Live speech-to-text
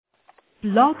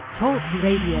Blog Talk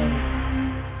Radio.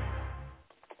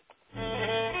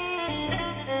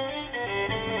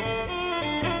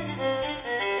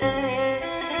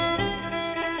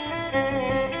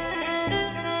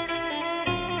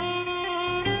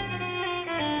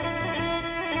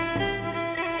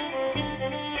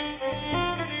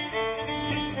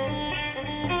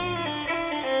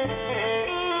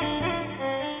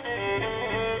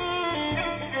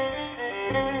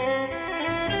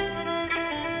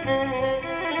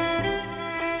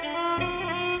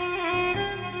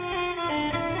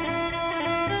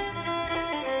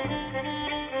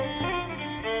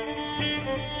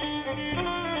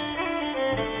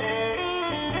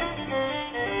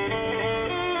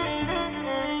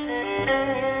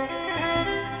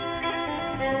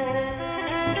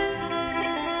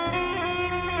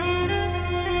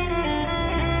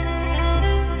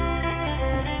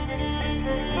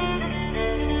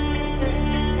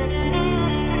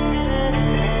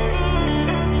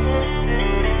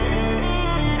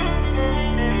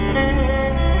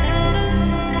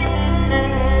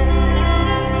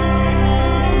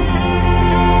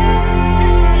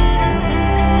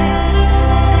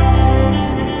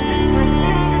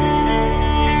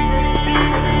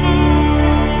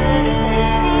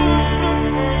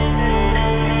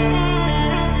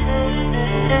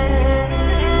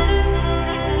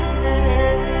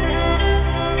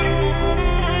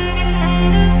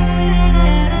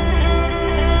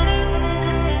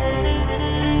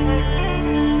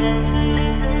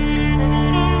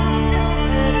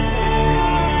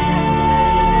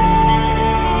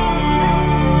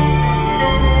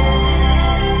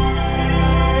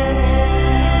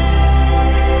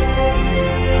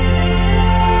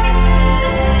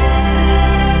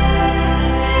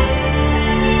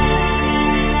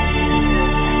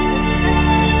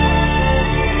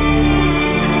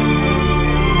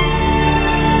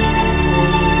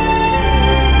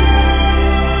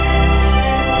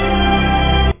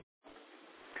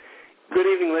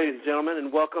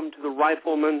 Welcome to the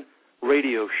Rifleman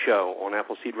Radio Show on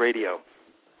Appleseed Radio.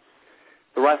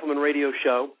 The Rifleman Radio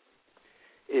Show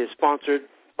is sponsored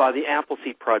by the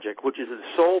Appleseed Project, which is the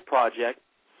sole project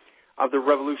of the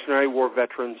Revolutionary War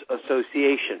Veterans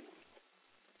Association.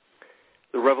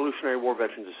 The Revolutionary War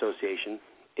Veterans Association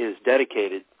is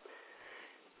dedicated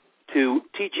to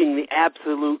teaching the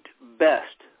absolute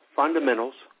best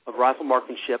fundamentals of rifle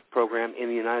marksmanship program in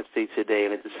the United States today,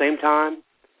 and at the same time,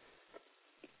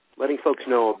 letting folks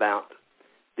know about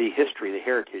the history, the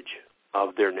heritage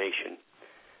of their nation,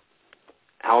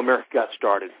 how America got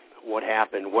started, what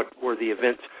happened, what were the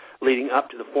events leading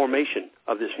up to the formation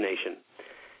of this nation.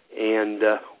 And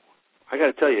I got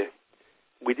to tell you,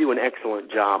 we do an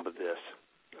excellent job of this.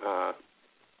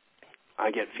 I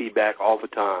get feedback all the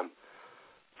time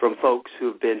from folks who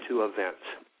have been to events,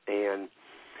 and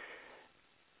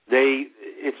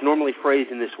it's normally phrased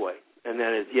in this way, and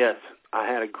that is, yes, I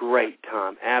had a great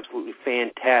time, absolutely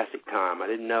fantastic time. I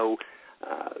didn't know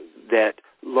that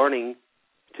learning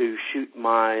to shoot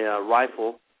my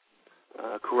rifle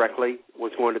correctly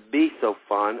was going to be so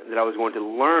fun, that I was going to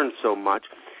learn so much.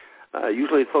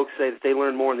 Usually folks say that they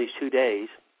learn more in these 2 days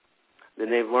than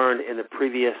they've learned in the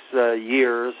previous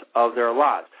years of their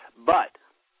lives. But,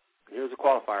 here's a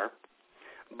qualifier,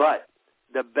 but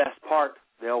the best part,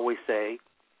 they always say,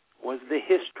 was the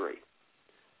history.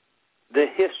 The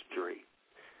history.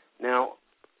 Now,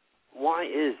 why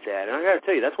is that? And I got to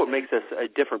tell you, that's what makes us a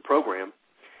different program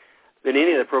than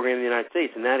any other program in the United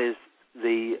States, and that is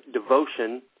the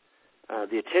devotion,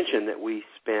 the attention that we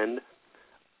spend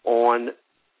on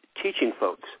teaching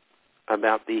folks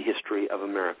about the history of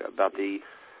America, about the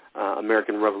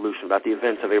American Revolution, about the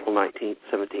events of April 19th,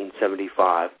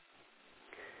 1775,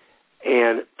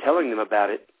 and telling them about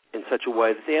it in such a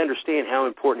way that they understand how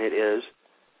important it is,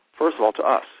 first of all, to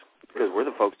us, because we're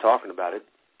the folks talking about it.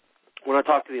 When I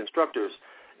talk to the instructors,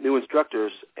 new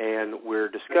instructors, and we're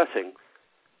discussing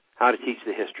how to teach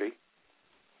the history,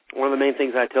 one of the main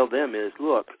things I tell them is,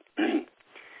 look,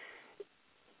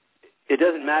 it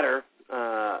doesn't matter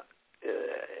how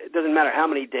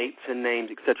many dates and names,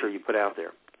 etc., you put out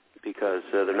there, because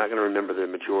they're not going to remember the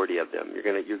majority of them.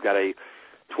 You've got a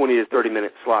 20 to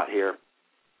 30-minute slot here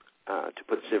to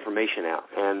put this information out.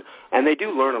 And they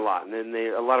do learn a lot, and then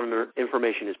a lot of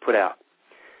information is put out.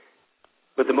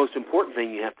 But the most important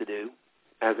thing you have to do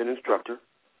as an instructor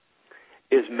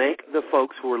is make the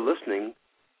folks who are listening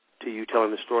to you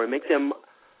telling the story, make them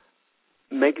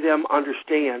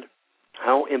understand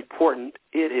how important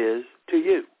it is to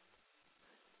you.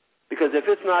 Because if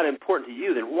it's not important to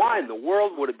you, then why in the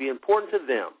world would it be important to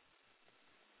them?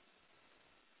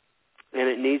 And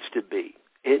it needs to be.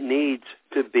 It needs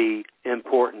to be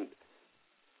important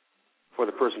for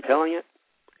the person telling it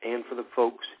and for the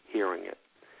folks hearing it.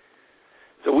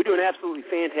 So we do an absolutely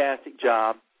fantastic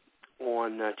job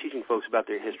on teaching folks about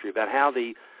their history, about how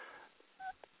this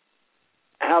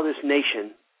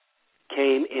nation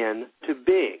came into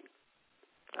being,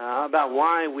 about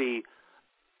why we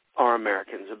are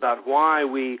Americans, about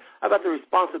the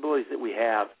responsibilities that we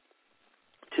have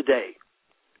today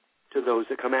to those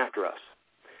that come after us.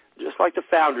 Just like the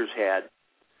founders had,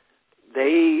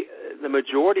 the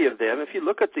majority of them, if you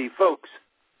look at the folks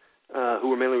who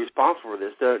were mainly responsible for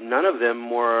this, none of them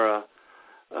were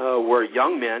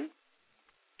young men.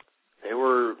 They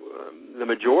were the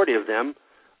majority of them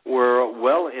were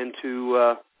well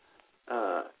into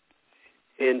the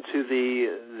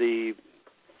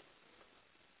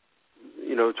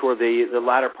toward the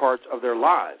latter parts of their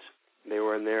lives. They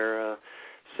were in their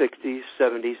 60s,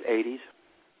 70s, 80s.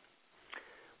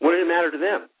 What did it matter to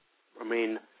them? I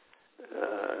mean,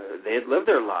 they had lived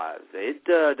their lives. They had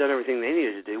done everything they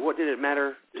needed to do. What did it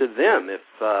matter to them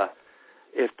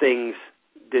if things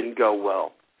didn't go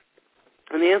well?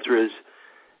 And the answer is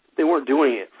they weren't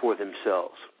doing it for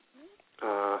themselves.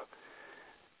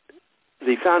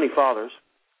 The founding fathers,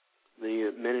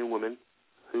 the men and women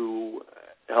who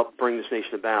helped bring this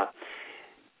nation about,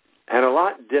 had a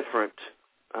lot different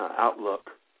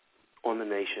outlook on the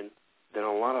nation than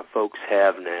a lot of folks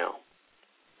have now.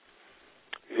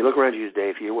 If you look around you today,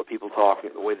 if you hear what people talk,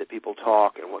 the way that people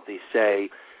talk and what they say,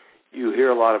 you hear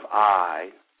a lot of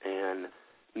I and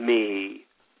me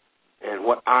and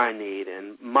what I need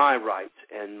and my rights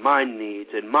and my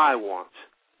needs and my wants.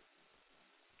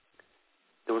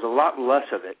 There was a lot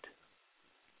less of it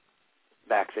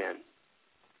back then.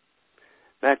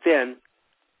 Back then,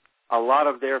 a lot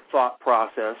of their thought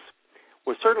process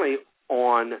was certainly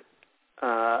on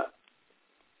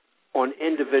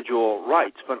individual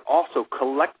rights, but also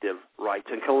collective rights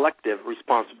and collective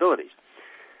responsibilities.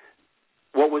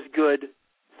 What was good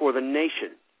for the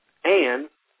nation, and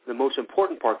the most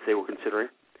important part that they were considering,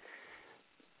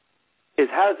 is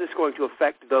how is this going to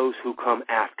affect those who come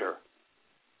after?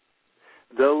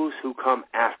 Those who come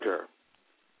after.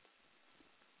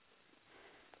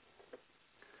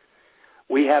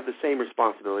 We have the same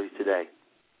responsibilities today.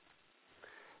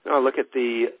 Now I look at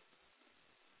the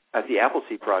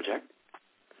Appleseed project,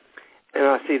 and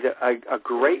I see that a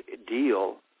great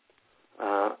deal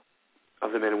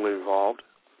of the men and women involved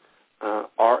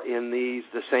are in the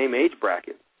same age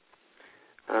bracket.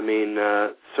 I mean,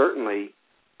 certainly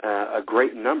a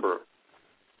great number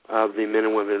of the men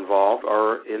and women involved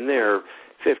are in their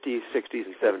 50s, 60s,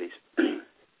 and 70s.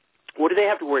 What do they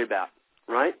have to worry about,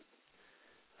 right?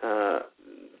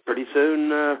 Pretty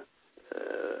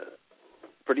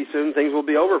soon things will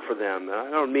be over for them. I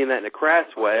don't mean that in a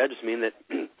crass way. I just mean that,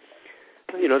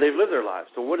 they've lived their lives.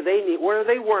 So what do they need? What are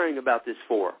they worrying about this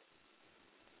for?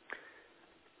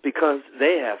 Because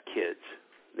they have kids.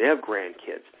 They have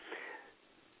grandkids.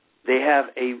 They have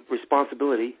a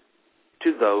responsibility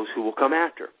to those who will come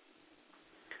after.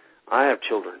 I have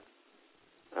children.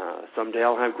 Someday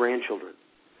I'll have grandchildren,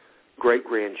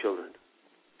 great-grandchildren.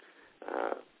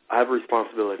 I have a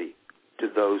responsibility to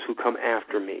those who come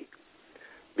after me,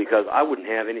 because I wouldn't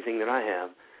have anything that I have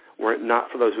were it not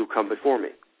for those who come before me,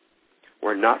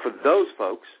 were it not for those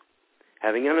folks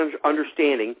having an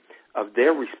understanding of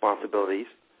their responsibilities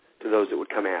to those that would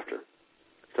come after.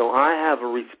 So I have a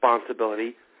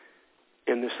responsibility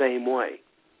in the same way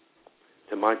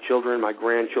to my children, my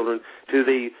grandchildren, to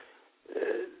the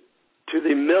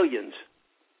millions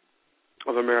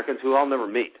of Americans who I'll never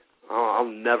meet. I'll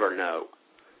never know.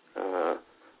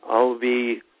 I'll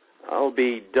be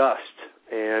dust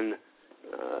and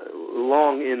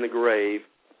long in the grave,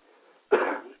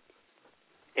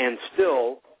 and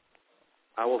still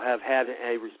I will have had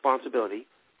a responsibility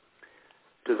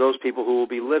to those people who will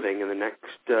be living in the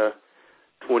next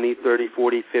 20, 30,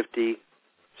 40, 50,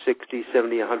 60,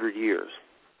 70, 100 years.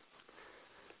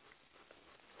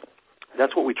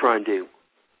 That's what we try and do.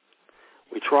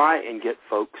 We try and get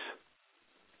folks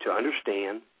to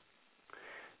understand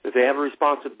that they have a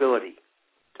responsibility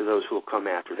to those who will come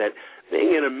after, that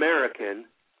being an American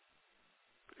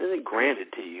isn't granted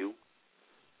to you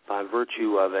by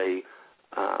virtue of a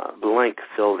blank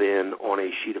filled in on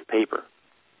a sheet of paper.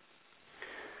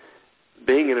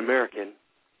 Being an American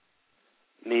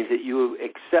means that you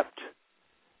accept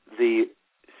the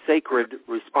sacred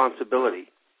responsibility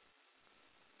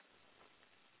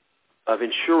of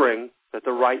ensuring that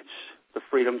the rights, the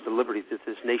freedoms, the liberties that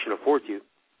this nation affords you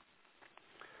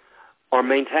are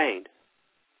maintained,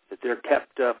 that they're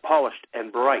kept polished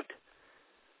and bright.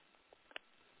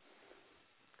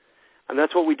 And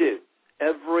that's what we do.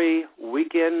 Every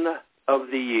weekend of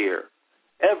the year,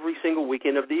 every single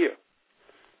weekend of the year.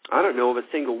 I don't know of a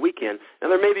single weekend. Now,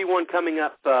 there may be one coming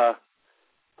up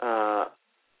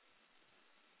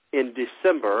in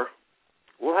December.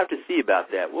 We'll have to see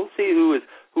about that. We'll see who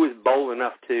is bold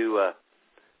enough to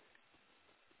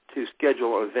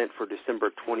schedule an event for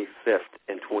December 25th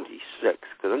and 26th,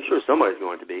 because I'm sure somebody's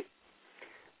going to be.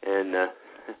 And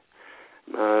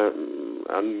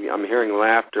I'm hearing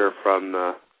laughter from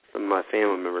my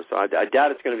family members, so I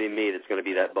doubt it's going to be me that's going to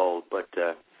be that bold. But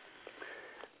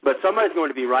somebody's going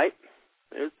to be right.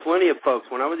 There's plenty of folks.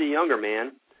 When I was a younger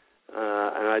man,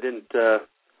 and I didn't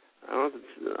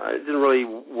really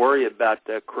worry about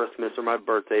Christmas or my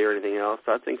birthday or anything else.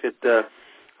 I think that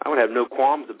I would have no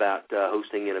qualms about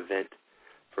hosting an event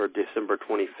for December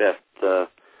 25th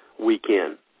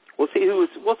weekend. We'll see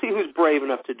who's brave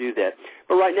enough to do that.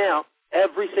 But right now,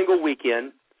 every single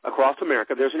weekend across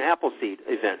America, there's an Appleseed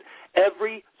event.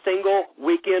 Every single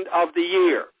weekend of the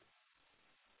year.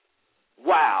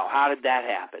 Wow, how did that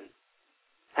happen?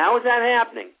 How is that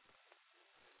happening?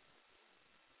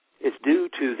 It's due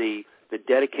to the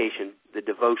dedication, the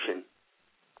devotion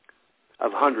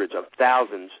of hundreds of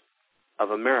thousands of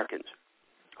Americans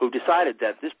who decided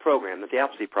that this program, that the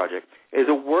Appleseed Project, is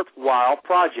a worthwhile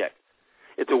project.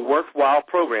 It's a worthwhile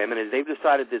program, and they've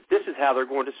decided that this is how they're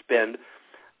going to spend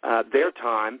their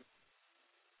time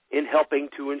in helping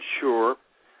to ensure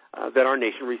that our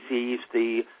nation receives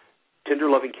the tender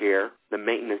loving care, the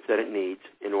maintenance that it needs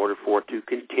in order for it to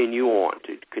continue on,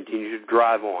 to continue to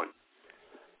drive on.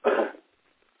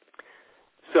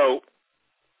 So,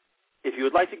 if you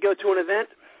would like to go to an event,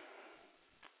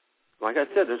 like I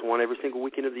said, there's one every single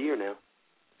weekend of the year now.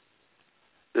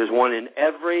 There's one in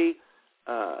every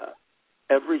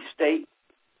state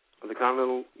of the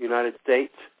continental United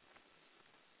States.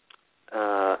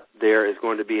 There is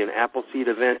going to be an Appleseed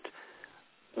event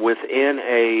within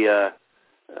a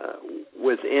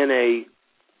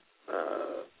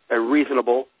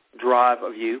reasonable drive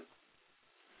of you,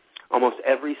 almost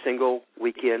every single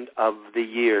weekend of the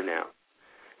year now.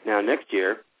 Now, next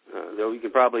year, though, you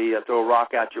can probably throw a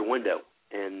rock out your window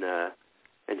and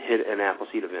hit an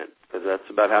Appleseed event, because that's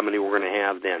about how many we're going to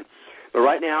have then. But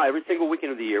right now, every single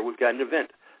weekend of the year, we've got an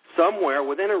event somewhere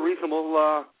within a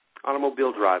reasonable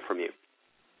automobile drive from you.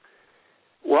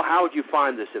 Well, how would you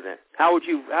find this event? How would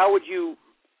you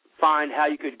find how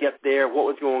you could get there, what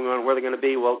was going on, where they're going to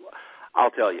be? Well,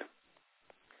 I'll tell you.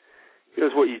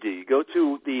 Here's what you do. You go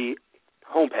to the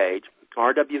homepage,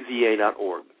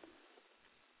 rwva.org.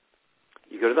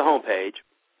 You go to the homepage.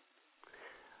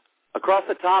 Across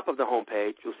the top of the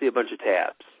homepage, you'll see a bunch of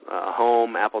tabs.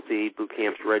 Home, Appleseed, boot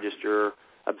camps, register,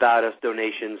 about us,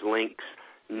 donations, links,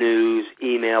 news,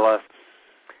 email us.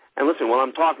 And listen, while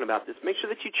I'm talking about this, make sure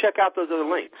that you check out those other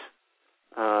links.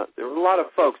 There are a lot of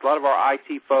folks, a lot of our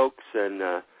IT folks and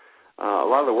a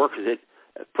lot of the workers that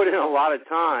put in a lot of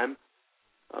time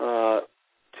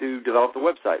to develop the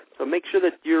website. So make sure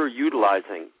that you're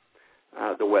utilizing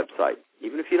the website.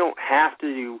 Even if you don't have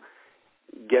to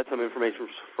get some information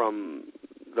from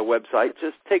the website,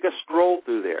 just take a stroll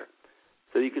through there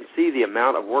so you can see the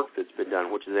amount of work that's been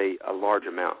done, which is a large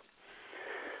amount.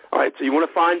 All right, so you want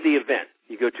to find the event.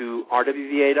 You go to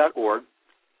rwva.org.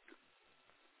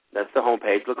 That's the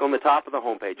homepage. Look on the top of the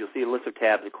homepage. You'll see a list of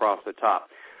tabs across the top.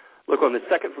 Look on the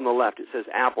second from the left. It says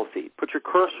Appleseed. Put your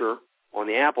cursor on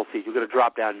the Appleseed. You'll get a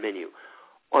drop-down menu.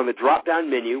 On the drop-down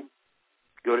menu,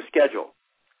 go to Schedule.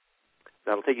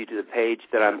 That'll take you to the page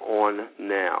that I'm on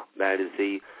now. That is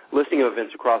the listing of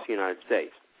events across the United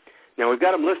States. Now, we've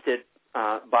got them listed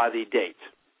by the dates.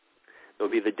 It will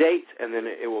be the dates, and then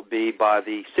it will be by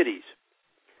the cities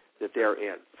that they're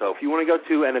in. So if you want to go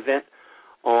to an event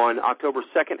on October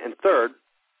 2nd and 3rd,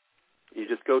 you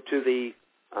just go to the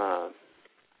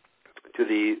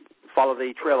follow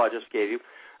the trail I just gave you,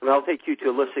 and that'll take you to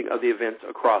a listing of the events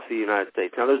across the United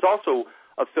States. Now, there's also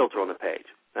a filter on the page.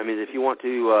 I mean, if you want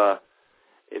to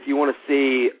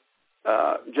see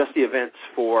just the events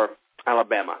for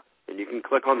Alabama, and you can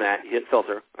click on that, hit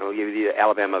filter, and it'll give you the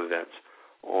Alabama events.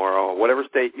 Or whatever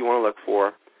state you want to look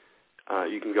for,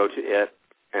 you can go to it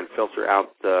and filter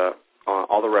out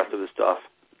all the rest of the stuff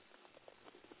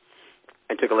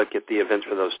and take a look at the events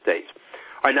for those states.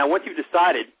 All right, now once you've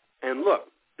decided, and look,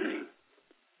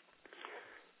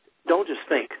 don't just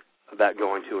think about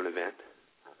going to an event.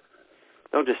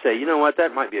 Don't just say, you know what,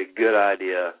 that might be a good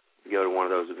idea to go to one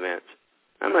of those events.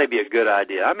 That might be a good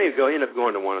idea. I may end up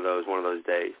going to one of those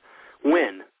days.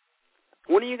 When?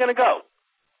 When are you going to go?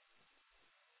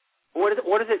 What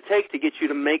does it take to get you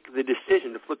to make the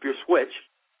decision to flip your switch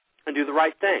and do the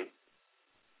right thing?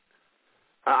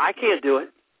 I can't do it.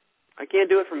 I can't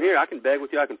do it from here. I can beg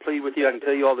with you. I can plead with you. I can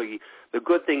tell you all the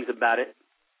good things about it.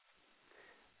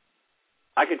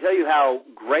 I can tell you how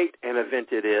great an event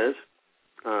it is,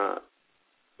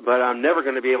 but I'm never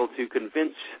going to be able to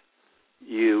convince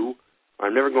you.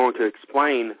 I'm never going to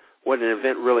explain what an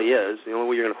event really is. The only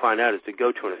way you're going to find out is to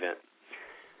go to an event.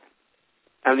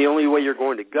 And the only way you're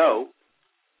going to go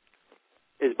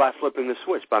is by flipping the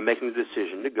switch, by making the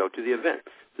decision to go to the event.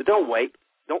 So don't wait.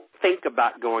 Don't think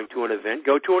about going to an event.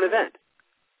 Go to an event.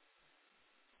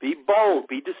 Be bold.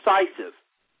 Be decisive.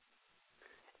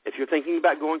 If you're thinking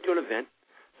about going to an event,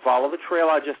 follow the trail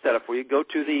I just set up for you. Go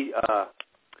to the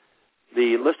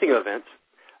listing of events.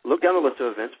 Look down the list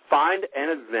of events. Find an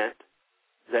event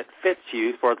that fits you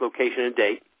as far as location and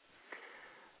date,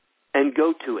 and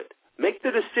go to it. Make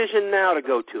the decision now to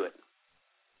go to it.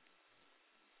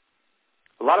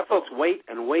 A lot of folks wait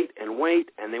and wait and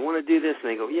wait, and they want to do this, and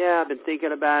they go, yeah, I've been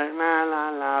thinking about it,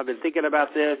 I've been thinking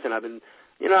about this, and I've been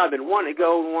wanting to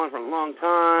go one for a long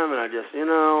time, and I just,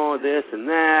 this and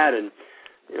that, and,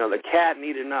 the cat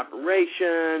needed an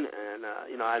operation, and,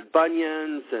 I had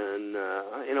bunions, and,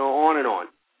 on and on.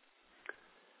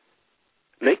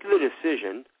 Make the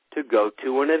decision to go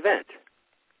to an event.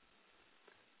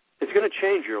 It's going to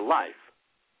change your life.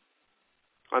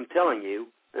 I'm telling you,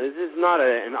 this is not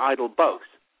an idle boast.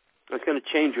 It's going to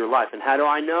change your life. And how do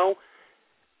I know?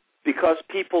 Because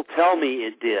people tell me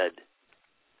it did.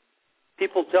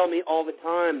 People tell me all the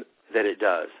time that it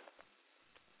does.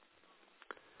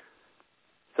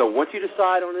 So once you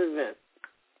decide on an event,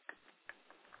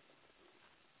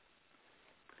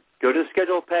 go to the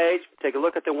schedule page, take a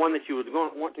look at the one that you would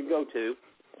want to go to.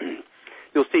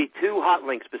 You'll see two hot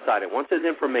links beside it. One says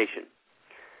information.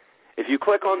 If you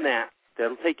click on that,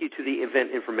 that'll take you to the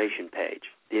event information page.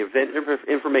 The event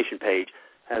information page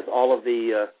has all of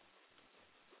the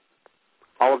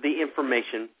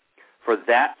information for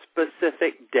that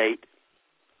specific date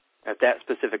at that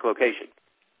specific location.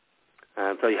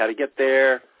 I'll tell you how to get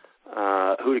there,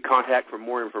 who to contact for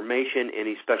more information,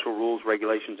 any special rules,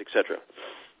 regulations, etc.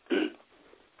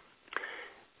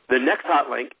 The next hot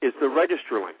link is the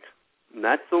register link. And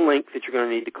that's the link that you're going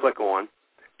to need to click on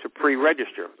to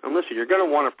pre-register. And listen, you're going to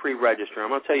want to pre-register. I'm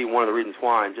going to tell you one of the reasons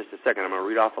why in just a second. I'm going to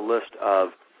read off a list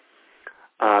of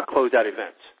closed-out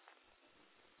events.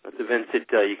 That's events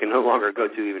that you can no longer go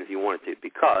to even if you wanted to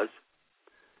because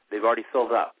they've already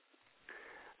filled up.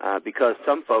 Because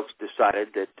some folks decided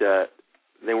that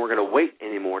they weren't going to wait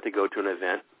anymore to go to an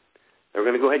event. They were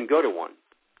going to go ahead and go to one.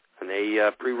 And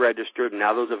they pre-registered, and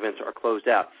now those events are closed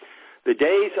out. The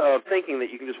days of thinking that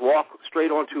you can just walk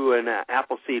straight onto an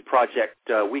Appleseed project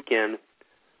weekend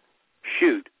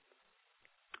shoot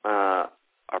are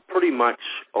pretty much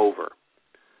over.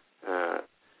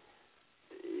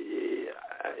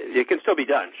 It can still be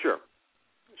done, sure.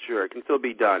 Sure, it can still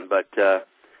be done, but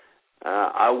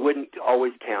I wouldn't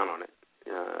always count on it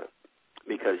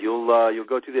because you'll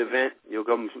go to the event, you'll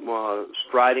go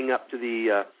striding up to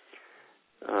the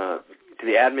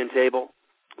admin table,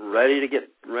 ready to get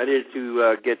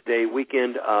a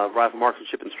weekend of rifle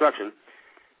marksmanship instruction,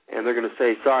 and they're going to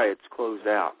say, sorry, it's closed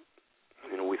out.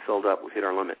 We filled up, we hit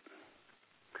our limit.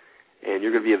 And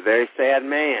you're going to be a very sad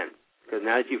man because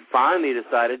now that you finally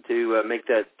decided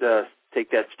to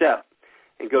take that step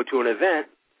and go to an event,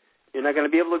 you're not going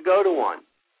to be able to go to one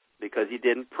because you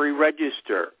didn't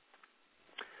pre-register.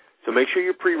 So make sure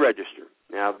you pre-register.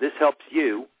 Now, this helps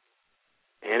you,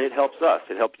 and it helps us.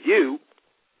 It helps you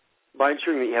by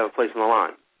ensuring that you have a place on the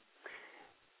line.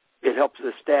 It helps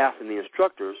the staff and the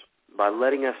instructors by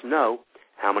letting us know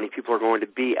how many people are going to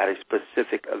be at a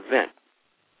specific event.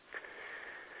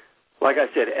 Like I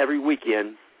said, every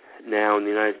weekend now in the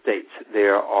United States,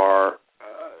 there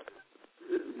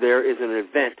is an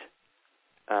event,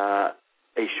 a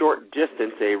short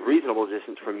distance, a reasonable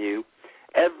distance from you,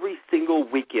 every single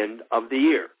weekend of the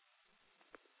year.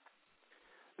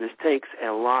 This takes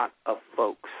a lot of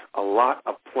folks, a lot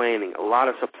of planning, a lot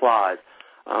of supplies,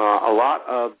 a lot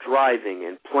of driving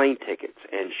and plane tickets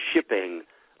and shipping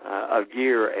of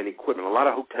gear and equipment, a lot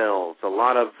of hotels, a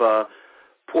lot of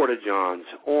porta-johns,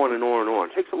 on and on and on.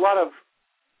 It takes a lot of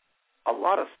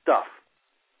stuff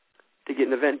to get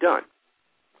an event done.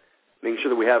 Making sure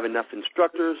that we have enough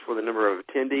instructors for the number of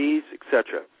attendees,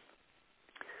 etc.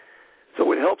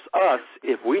 So it helps us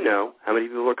if we know how many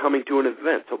people are coming to an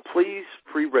event. So please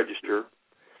pre-register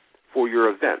for your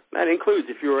event. That includes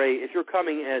if you're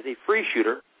coming as a free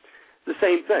shooter, the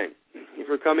same thing. If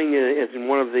you're coming as in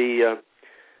one of the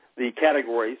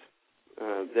categories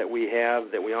that we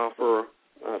offer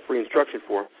free instruction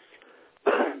for,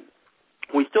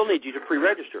 we still need you to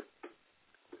pre-register.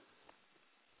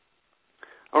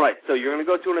 All right, so you're going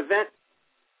to go to an event.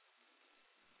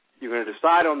 You're going to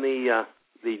decide on the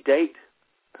date,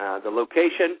 the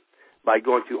location, by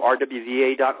going to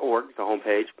rwva.org, the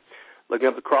homepage. Looking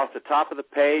up across the top of the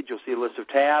page, you'll see a list of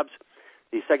tabs.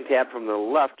 The second tab from the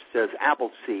left says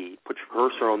Appleseed. Put your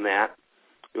cursor on that.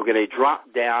 You'll get a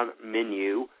drop-down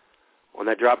menu. On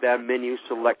that drop-down menu,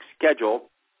 select Schedule.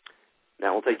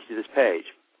 That will take you to this page.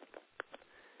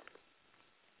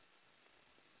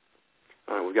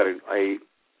 All right, we've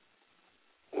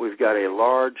got a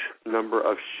large number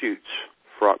of shoots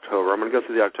for October. I'm going to go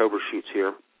through the October shoots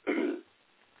here.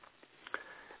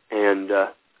 And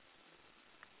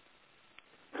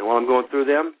while I'm going through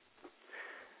them,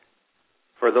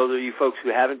 for those of you folks who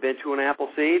haven't been to an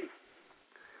Appleseed,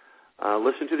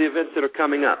 listen to the events that are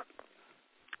coming up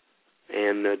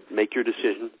and make your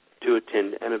decision to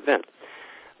attend an event.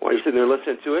 While you're sitting there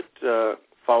listening to it,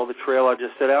 follow the trail I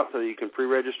just set out so that you can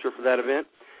pre-register for that event.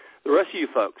 The rest of you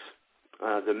folks,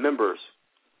 the members,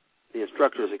 the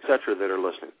instructors, etc., that are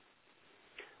listening,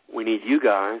 we need you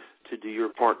guys to do your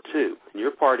part too. And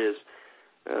your part is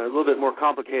a little bit more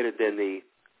complicated than the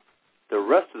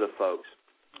rest of the folks,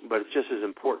 but it's just as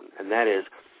important. And that is,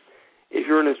 if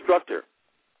you're an instructor,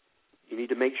 you need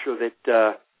to make sure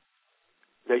that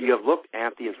you have looked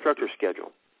at the instructor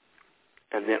schedule,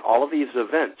 and that all of these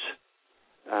events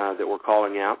that we're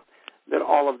calling out, that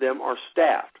all of them are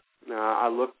staffed. I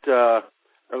looked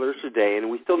earlier today,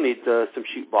 and we still need some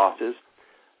shoot bosses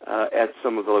at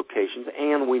some of the locations,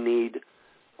 and we need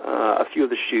a few of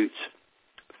the shoots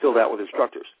filled out with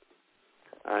instructors.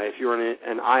 If you're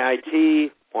an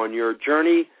IIT on your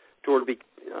journey toward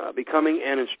becoming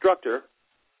an instructor,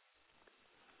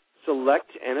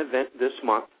 select an event this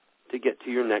month to get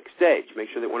to your next stage. Make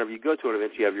sure that whenever you go to an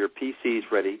event, you have your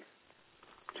PCs ready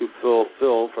to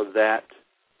fulfill for that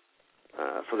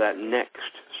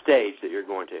next stage that you're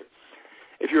going to.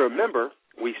 If you're a member,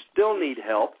 we still need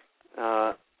help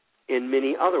in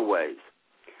many other ways.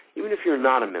 Even if you're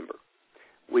not a member,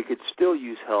 we could still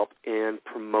use help in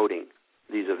promoting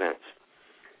these events.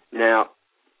 Now,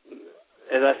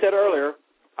 as I said earlier,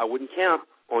 I wouldn't count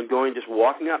on just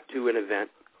walking up to an event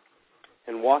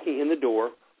and walking in the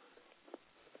door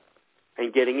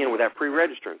and getting in without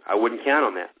pre-registering. I wouldn't count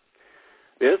on that.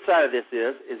 The other side of this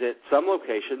is that some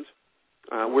locations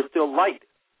we're still light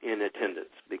in attendance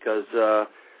because the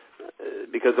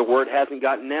word hasn't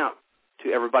gotten out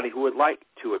to everybody who would like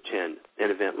to attend an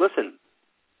event. Listen,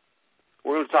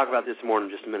 we're going to talk about this more in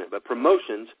just a minute, but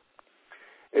promotions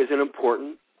is an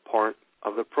important part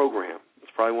of the program.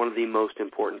 It's probably one of the most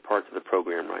important parts of the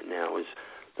program right now is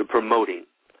the promoting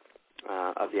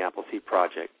of the Appleseed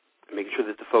Project, making sure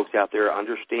that the folks out there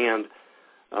understand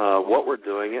what we're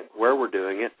doing it, where we're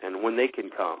doing it, and when they can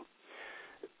come.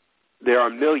 There are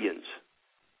millions,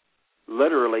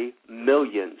 literally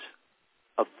millions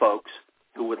of folks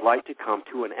who would like to come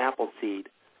to an Appleseed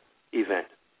event.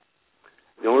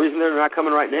 The only reason they're not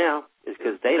coming right now is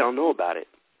because they don't know about it.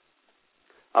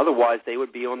 Otherwise, they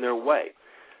would be on their way.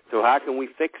 So how can we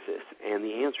fix this? And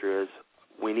the answer is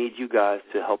we need you guys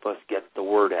to help us get the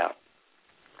word out.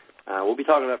 We'll be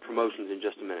talking about promotions in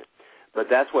just a minute. But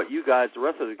that's what you guys, the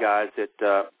rest of the guys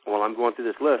that, while I'm going through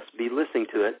this list, be listening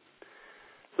to it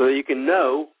so that you can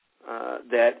know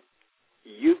that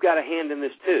you've got a hand in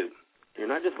this too. You're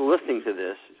not just listening to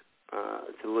this,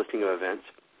 to the listing of events.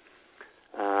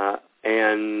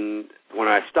 And when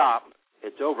I stop,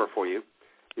 it's over for you.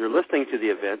 You're listening to the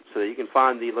event so that you can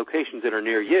find the locations that are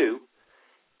near you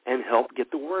and help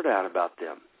get the word out about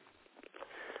them.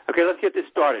 Okay, let's get this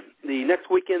started. The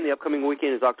next weekend, the upcoming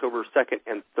weekend, is October 2nd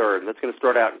and 3rd. That's going to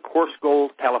start out in Coarse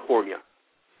Gold, California,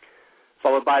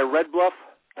 followed by Red Bluff,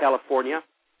 California,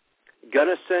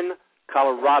 Gunnison,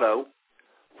 Colorado,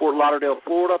 Fort Lauderdale,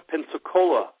 Florida,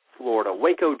 Pensacola, Florida,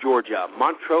 Waco, Georgia,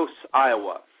 Montrose,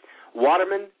 Iowa,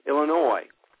 Waterman, Illinois,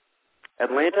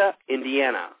 Atlanta,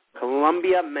 Indiana,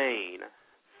 Columbia, Maine,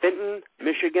 Fenton,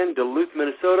 Michigan, Duluth,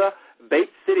 Minnesota,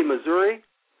 Bates City, Missouri,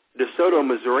 DeSoto,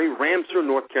 Missouri, Ramseur,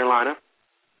 North Carolina,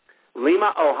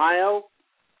 Lima, Ohio,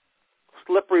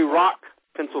 Slippery Rock,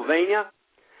 Pennsylvania,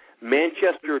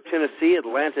 Manchester, Tennessee,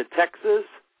 Atlanta, Texas,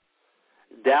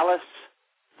 Dallas,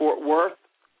 Fort Worth,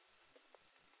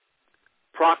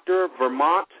 Proctor,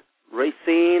 Vermont,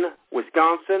 Racine,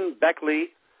 Wisconsin, Beckley,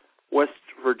 West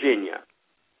Virginia.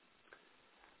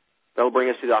 That'll bring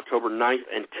us to the October 9th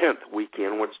and 10th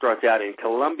weekend, which starts out in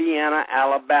Columbiana,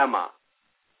 Alabama.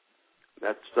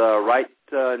 That's right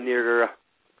near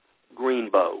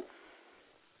Greenbow.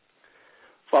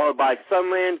 Followed by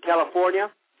Sunland, California,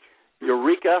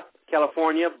 Eureka,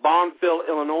 California, Bonneville,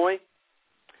 Illinois,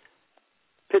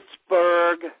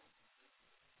 Pittsburgh,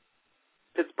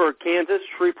 Kansas,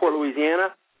 Shreveport, Louisiana,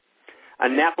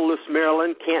 Annapolis,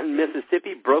 Maryland, Canton,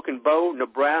 Mississippi, Broken Bow,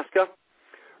 Nebraska,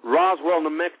 Roswell, New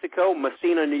Mexico,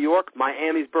 Messina, New York,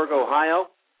 Miamisburg, Ohio,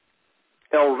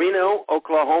 El Reno,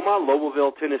 Oklahoma,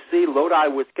 Lobelville, Tennessee, Lodi,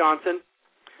 Wisconsin.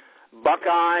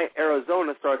 Buckeye,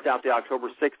 Arizona starts out the October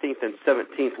 16th and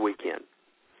 17th weekend.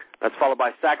 That's followed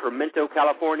by Sacramento,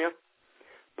 California,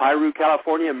 Piru,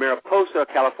 California, Mariposa,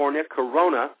 California,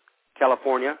 Corona,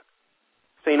 California,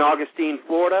 St. Augustine,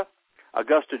 Florida,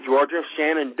 Augusta, Georgia,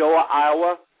 Shenandoah,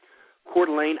 Iowa, Coeur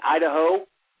d'Alene, Idaho,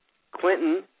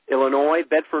 Clinton, Illinois,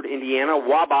 Bedford, Indiana,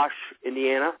 Wabash,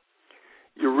 Indiana,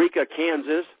 Eureka,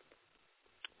 Kansas,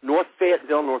 North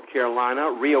Fayetteville, North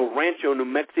Carolina, Rio Rancho, New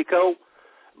Mexico,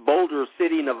 Boulder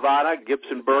City, Nevada,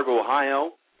 Gibsonburg,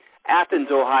 Ohio, Athens,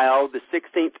 Ohio. The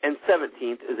 16th and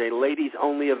 17th is a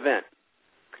ladies-only event.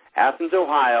 Athens,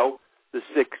 Ohio, the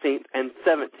 16th and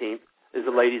 17th is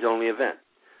a ladies-only event.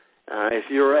 If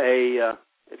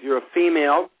you're a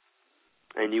female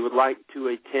and you would like to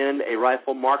attend a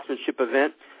rifle marksmanship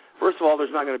event, first of all,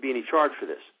 there's not going to be any charge for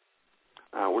this.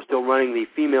 We're still running the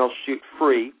Female Shoot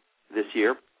Free this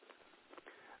year.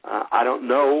 I don't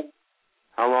know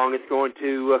how long it's going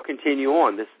to continue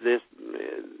on.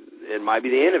 It might be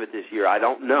the end of it this year. I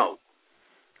don't know.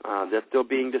 That's still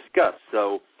being discussed.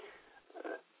 So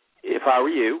if I were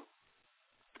you,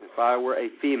 if I were a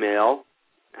female,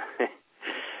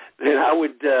 then I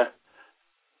would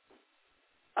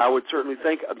certainly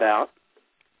think about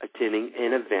attending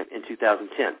an event in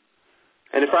 2010.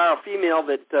 And if I were a female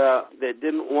that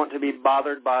didn't want to be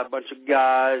bothered by a bunch of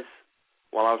guys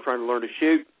while I was trying to learn to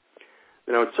shoot,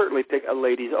 then I would certainly pick a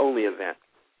ladies-only event.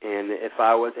 And if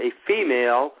I was a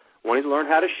female wanting to learn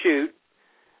how to shoot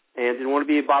and didn't want to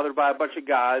be bothered by a bunch of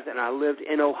guys, and I lived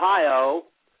in Ohio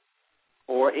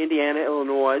or Indiana,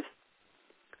 Illinois,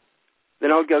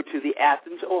 then I would go to the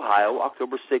Athens, Ohio,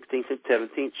 October 16th and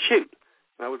 17th shoot.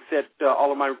 I would fit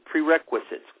all of my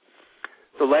prerequisites.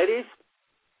 So, ladies,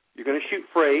 you're going to shoot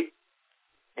free,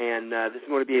 and this is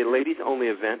going to be a ladies-only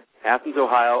event, Athens,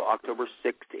 Ohio, October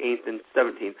 16th and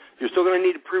 17th. You're still going to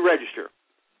need to pre-register.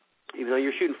 Even though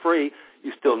you're shooting free,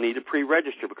 you still need to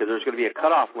pre-register because there's going to be a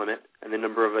cutoff limit and the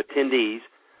number of attendees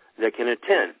that can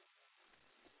attend.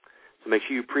 So make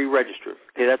sure you pre-register.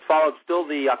 Okay, that's followed still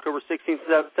the October 16th,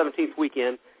 17th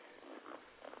weekend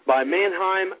by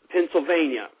Manheim,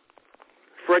 Pennsylvania,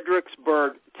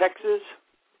 Fredericksburg, Texas,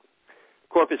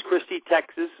 Corpus Christi,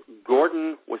 Texas,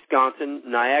 Gordon, Wisconsin,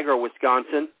 Niagara,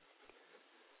 Wisconsin.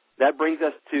 That brings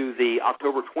us to the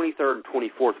October 23rd and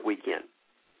 24th weekend.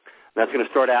 That's going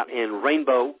to start out in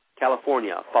Rainbow,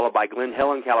 California, followed by Glen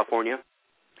Helen, California,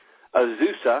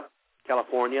 Azusa,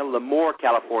 California, Lemoore,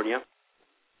 California,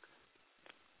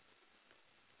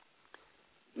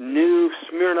 New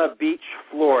Smyrna Beach,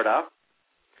 Florida,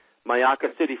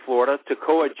 Mayaca City, Florida,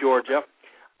 Toccoa, Georgia,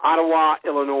 Ottawa,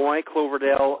 Illinois,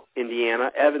 Cloverdale,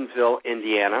 Indiana, Evansville,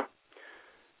 Indiana,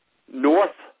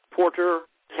 North Porter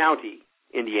County,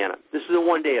 Indiana. This is a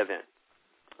one-day event.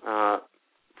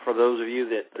 For those of you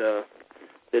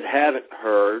that haven't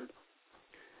heard,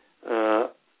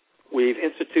 we've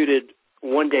instituted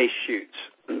one-day shoots.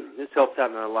 This helps out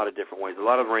in a lot of different ways. A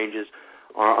lot of ranges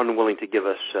are unwilling to give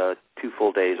us 2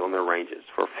 full days on their ranges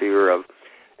for fear of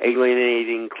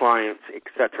alienating clients,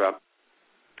 etc.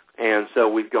 And so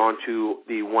we've gone to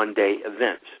the one-day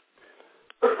events.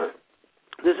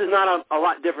 This is not a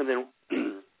lot different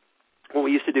than what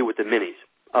we used to do with the minis,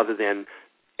 other than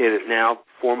it is now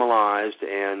formalized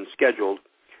and scheduled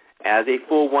as a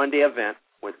full one-day event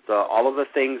with all of the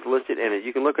things listed in it.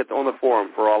 You can look on the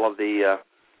forum for all of the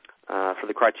for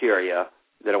the criteria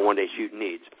that a one-day shoot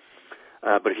needs.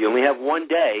 But if you only have one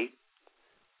day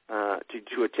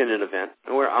to attend an event,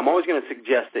 I'm always going to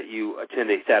suggest that you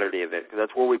attend a Saturday event because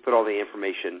that's where we put all the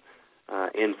information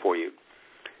in for you.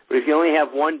 But if you only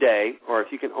have one day, or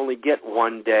if you can only get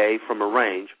one day from a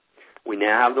range, we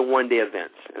now have the one-day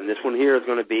events. And this one here is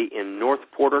going to be in North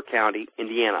Porter County,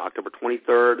 Indiana, October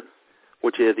 23rd,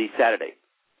 which is the Saturday.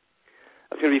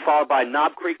 It's going to be followed by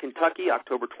Knob Creek, Kentucky,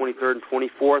 October 23rd and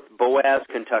 24th, Boaz,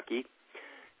 Kentucky,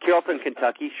 Carrollton,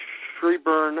 Kentucky,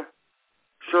 Sherburne,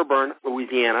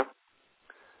 Louisiana,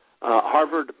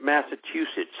 Harvard,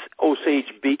 Massachusetts,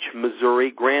 Osage Beach,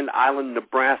 Missouri, Grand Island,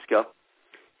 Nebraska,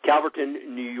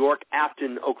 Calverton, New York,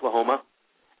 Afton, Oklahoma,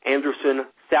 Anderson,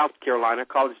 South Carolina,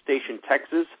 College Station,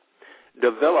 Texas,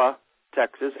 Davila,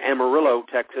 Texas, Amarillo,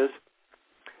 Texas,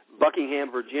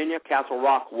 Buckingham, Virginia, Castle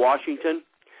Rock, Washington,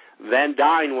 Van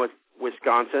Dyne,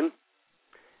 Wisconsin,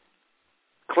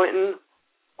 Clinton,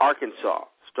 Arkansas.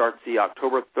 Starts the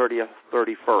October 30th,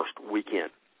 31st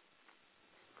weekend.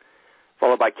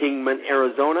 Followed by Kingman,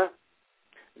 Arizona,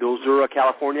 Mildura,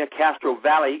 California, Castro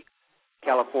Valley,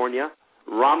 California,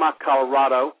 Rama,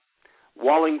 Colorado,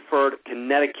 Wallingford,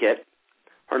 Connecticut,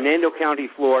 Hernando County,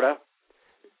 Florida,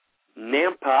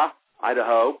 Nampa,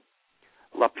 Idaho,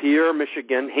 Lapeer,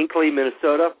 Michigan, Hinckley,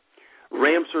 Minnesota,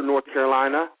 Ramsar, North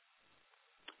Carolina,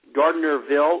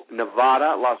 Gardnerville,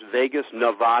 Nevada, Las Vegas,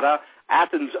 Nevada,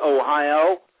 Athens,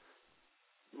 Ohio,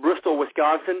 Bristol,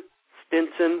 Wisconsin,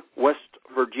 Stinson, West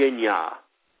Virginia.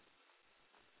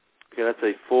 Okay, that's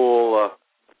a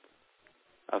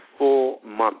full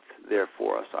month there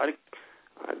for us. I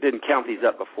didn't count these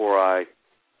up before I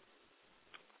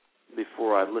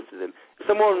listed them.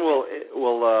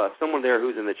 Someone there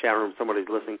who's in the chat room, somebody's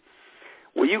listening.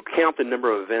 Will you count the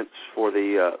number of events for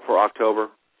October,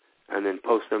 and then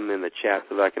post them in the chat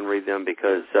so that I can read them,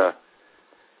 because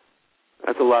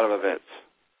that's a lot of events.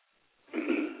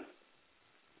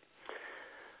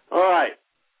 All right,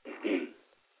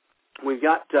 we've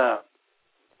got a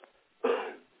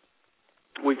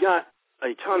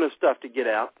ton of stuff to get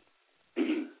out,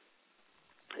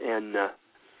 and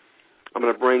I'm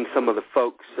going to bring some of the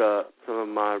folks, some of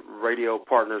my radio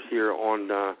partners here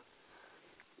onto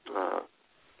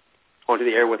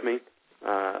the air with me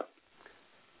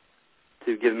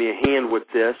to give me a hand with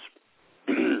this.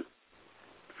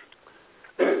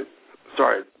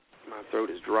 Sorry, my throat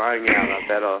is drying out. I've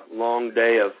had a long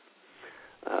day of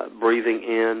breathing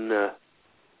in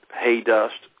hay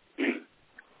dust.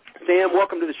 Sam,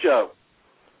 welcome to the show.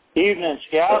 Evening,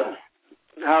 Scout.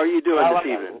 How are you doing this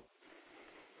evening?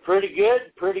 Pretty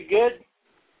good.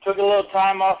 Took a little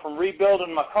time off from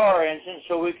rebuilding my car engine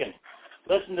so we can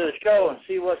listen to the show and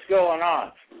see what's going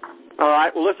on. All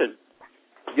right, well, listen.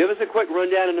 Give us a quick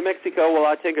rundown in New Mexico while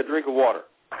I take a drink of water.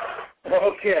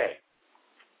 Okay.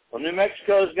 Well, New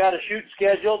Mexico's got a shoot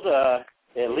scheduled,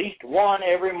 at least one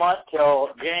every month till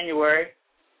January,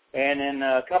 and in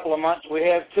a couple of months we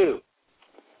have two.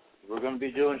 We're going to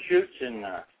be doing shoots in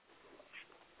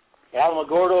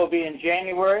Alamogordo will be in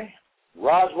January,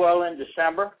 Roswell in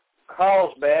December,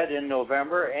 Carlsbad in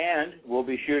November, and we'll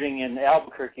be shooting in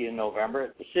Albuquerque in November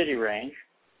at the City Range.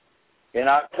 In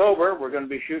October, we're going to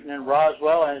be shooting in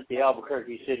Roswell and at the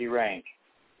Albuquerque City Range.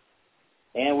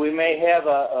 And we may have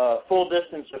a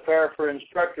full-distance affair for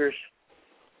instructors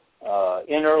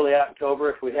in early October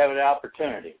if we have an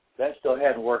opportunity. That still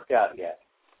hasn't worked out yet.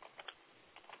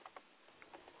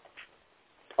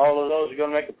 All of those are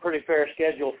going to make a pretty fair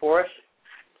schedule for us.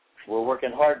 We're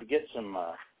working hard to get some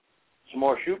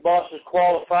more shoot bosses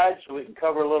qualified so we can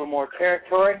cover a little more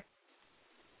territory.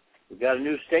 We've got a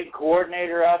new state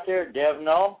coordinator out there, Dev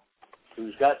Null,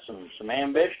 who's got some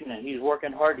ambition, and he's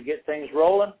working hard to get things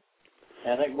rolling.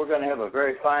 And I think we're going to have a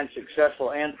very fine,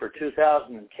 successful end for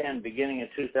 2010, beginning of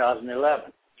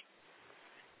 2011.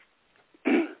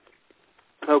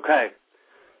 Okay.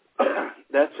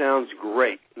 That sounds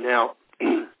great. Now,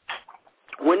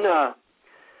 when I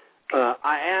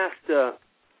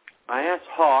asked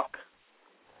Hawk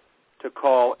to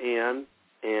call in,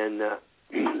 and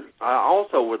I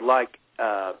also would like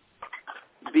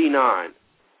B9.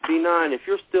 B9, if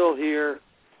you're still here,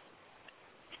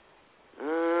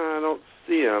 I don't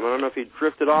see him. I don't know if he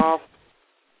drifted off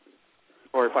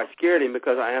or if I scared him,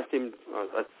 because I asked him,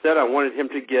 I said I wanted him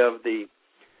to give the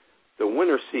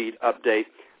winter seed update.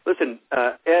 Listen,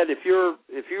 Ed, if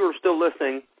you're still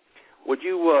listening, would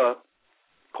you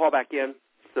call back in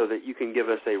so that you can give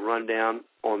us a rundown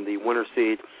on the winter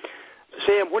seed?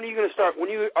 Sam, when are you going to start?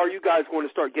 Are you guys going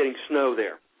to start getting snow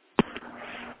there?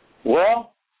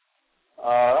 Well,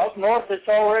 up north it's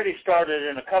already started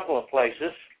in a couple of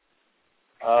places.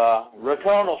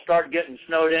 Raton will start getting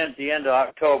snowed in at the end of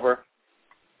October,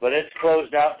 but it's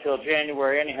closed out till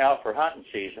January anyhow for hunting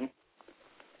season.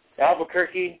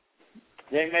 Albuquerque,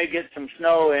 they may get some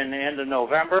snow in the end of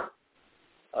November,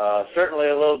 certainly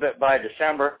a little bit by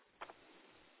December.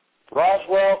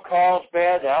 Roswell,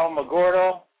 Carlsbad,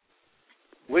 Alamogordo,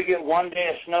 we get 1 day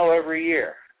of snow every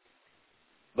year,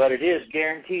 but it is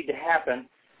guaranteed to happen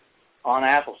on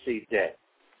Appleseed Day.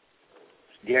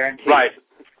 It's guaranteed.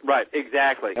 Right,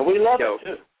 exactly. And we love it,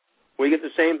 too. We get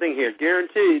the same thing here,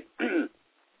 guaranteed. 2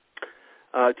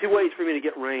 ways for me to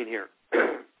get rain here,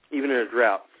 even in a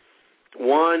drought.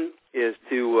 One is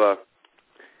to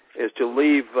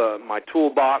leave my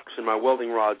toolbox and my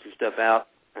welding rods and stuff out,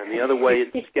 and the other way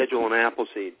is to schedule an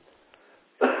Appleseed.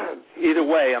 Either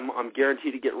way, I'm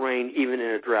guaranteed to get rain even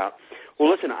in a drought. Well,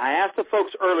 listen, I asked the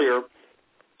folks earlier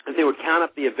if they would count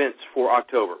up the events for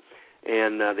October,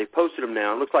 and they posted them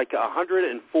now. It looks like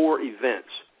 104 events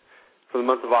for the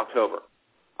month of October.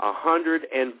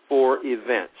 104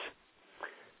 events,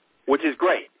 which is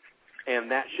great, and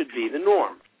that should be the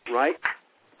norm, right?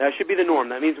 That should be the norm.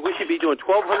 That means we should be doing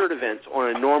 1,200 events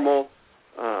on a normal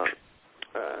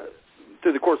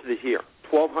through the course of this year.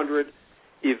 1,200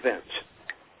 events.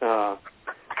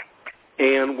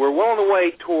 And we're well on the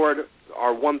way toward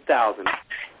our 1,000.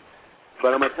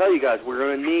 But I'm going to tell you guys, we're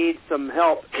going to need some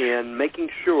help in making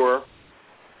sure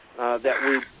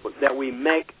that we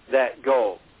make that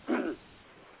goal. All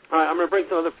right, I'm going to bring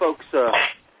some other folks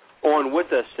on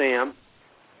with us, Sam.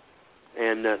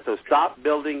 And so stop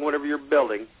building whatever you're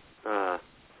building. Hold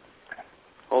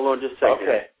on just a second.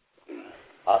 Okay.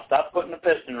 I'll stop putting the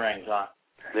piston rings on.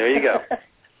 There you go. Yeah,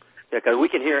 because we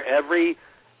can hear every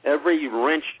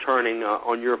wrench turning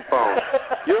on your phone.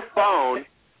 Your phone,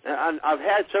 I've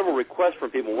had several requests from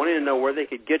people wanting to know where they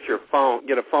could get a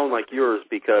phone like yours,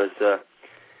 because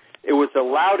it was the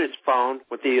loudest phone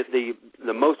with the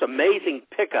most amazing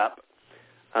pickup.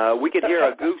 We could hear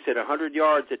a goose at 100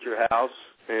 yards at your house,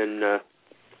 and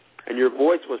your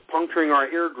voice was puncturing our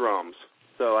eardrums.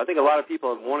 So I think a lot of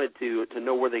people have wanted to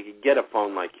know where they could get a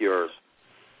phone like yours.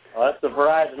 Well, that's the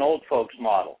Verizon old folks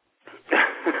model.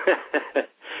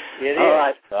 It All is.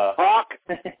 right. Hawk,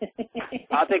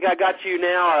 I think I got you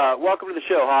now. Welcome to the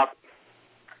show, Hawk.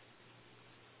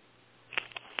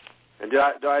 And did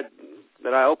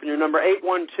I open your number?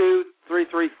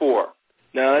 812-334.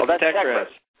 No, that's Techris.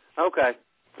 Okay.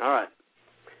 All right.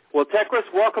 Well,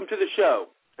 Techris, welcome to the show.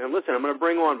 And listen, I'm going to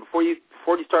bring on before you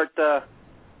start talking.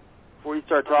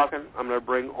 I'm going to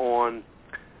bring on.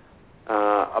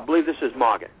 I believe this is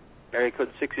Morgan, area code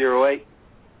 608.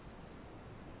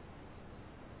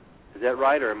 Is that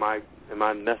right, or am I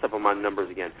messed up on my numbers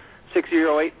again?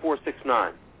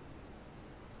 608-469.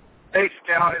 Hey,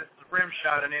 Scout, it's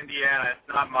Rimshot in Indiana. It's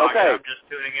not Morgan. Okay. I'm just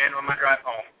tuning in on my drive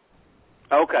home.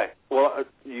 Okay. Well,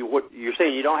 you're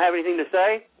saying you don't have anything to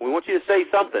say? We want you to say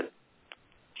something.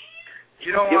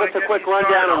 You don't Give want us to a get quick me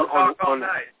started. rundown I'll talk all on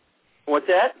night. What's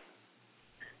that?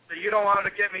 So you don't want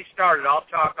to get me started. I'll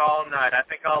talk all night. I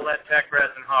think I'll let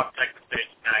Techris and Hawk take the stage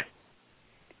tonight.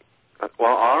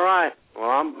 Well, all right. Well,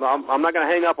 I'm not going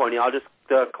to hang up on you. I'll just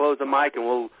close the mic, and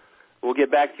we'll get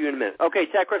back to you in a minute. Okay,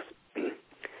 Techris,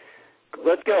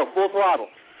 let's go. Full throttle.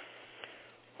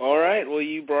 All right. Well,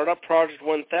 you brought up Project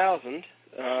 1000.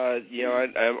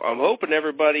 I'm hoping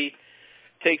everybody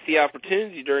takes the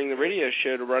opportunity during the radio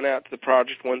show to run out to the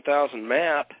Project 1000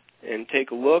 map and take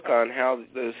a look on how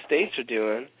those states are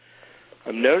doing.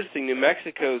 I'm noticing New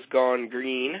Mexico's gone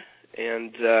green,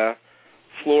 and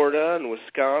Florida and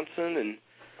Wisconsin, and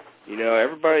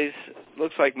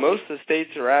looks like most of the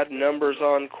states are adding numbers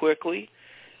on quickly,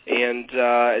 and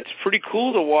it's pretty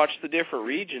cool to watch the different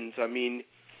regions. I mean,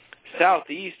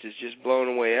 Southeast is just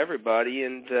blowing away everybody,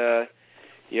 and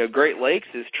Great Lakes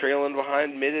is trailing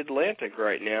behind Mid-Atlantic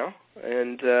right now,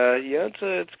 and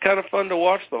it's kind of fun to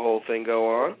watch the whole thing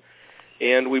go on.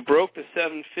 And we broke the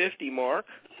 750 mark.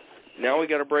 Now we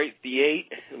got to break the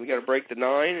 8, and we got to break the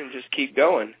 9, and just keep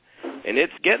going. And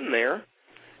it's getting there.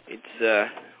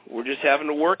 We're just having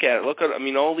to work at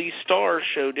it. All these stars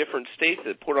show different states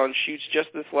that put on shoots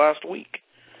just this last week.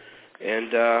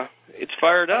 And it's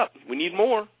fired up. We need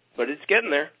more, but it's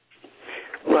getting there.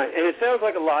 Right, and it sounds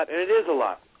like a lot, and it is a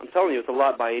lot. I'm telling you, it's a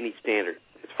lot by any standard.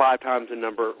 It's 5 times the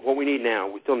number. What we need now,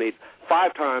 we still need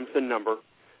 5 times the number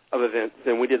of events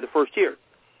than we did the first year.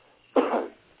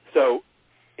 So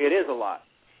it is a lot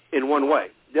in one way.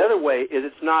 The other way is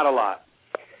it's not a lot.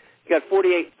 You've got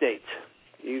 48 states.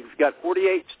 You've got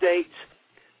 48 states.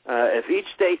 If each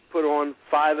state put on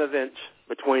 5 events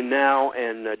between now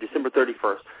and December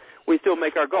 31st, we still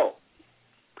make our goal.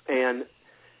 And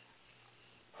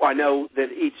I know that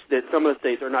some of the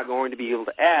states are not going to be able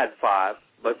to add 5,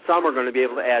 but some are going to be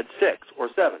able to add 6 or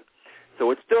 7.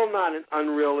 So it's still not an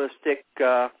unrealistic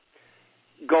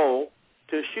goal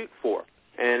to shoot for,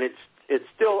 and it's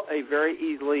still a very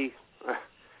easily.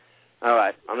 All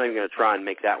right, I'm not even going to try and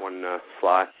make that one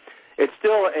fly. It's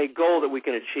still a goal that we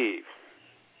can achieve.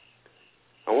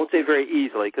 I won't say very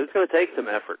easily because it's going to take some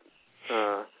effort.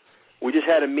 We just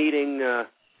had a meeting.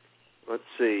 Let's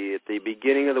see, at the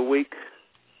beginning of the week.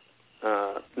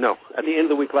 At the end of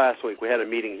the week last week, we had a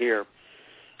meeting here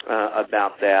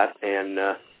about that, and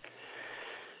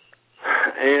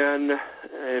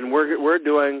we're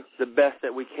doing the best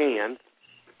that we can.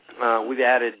 We've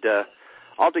added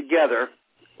altogether.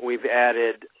 We've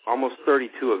added almost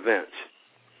 32 events,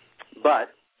 but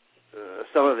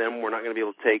some of them we're not going to be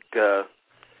able to take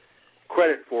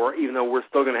credit for, even though we're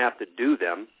still going to have to do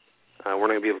them. We're not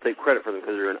going to be able to take credit for them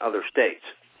because they're in other states.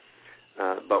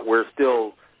 But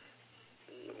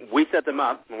we set them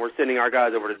up, and we're sending our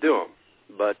guys over to do them.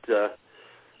 But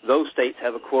those states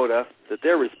have a quota that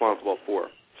they're responsible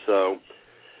for. So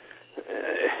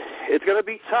it's going to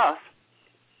be tough,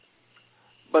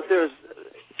 but there's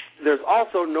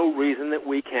also no reason that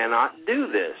we cannot do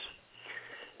this.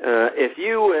 If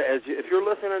you're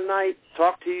listening tonight,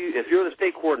 if you're the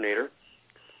state coordinator,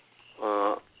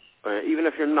 even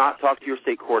if you're not, talk to your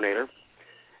state coordinator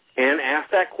and ask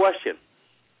that question.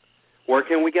 Where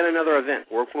can we get another event?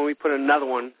 Where can we put another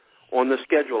one on the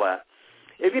schedule at?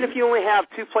 Even if you only have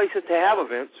 2 places to have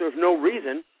events, there's no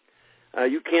reason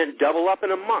you can't double up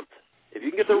in a month. If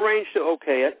you can get the range to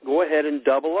okay it, go ahead and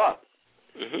double up.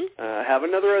 Have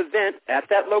another event at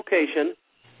that location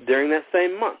during that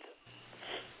same month.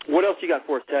 What else you got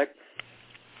for us, Tech?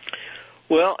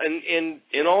 Well,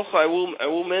 and also I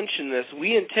will mention this.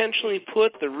 We intentionally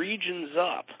put the regions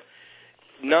up,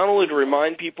 not only to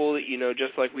remind people that,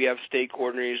 just like we have state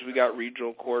coordinators, we got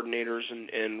regional coordinators,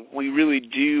 and we really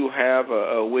do have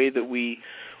a way that we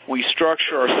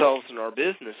structure ourselves in our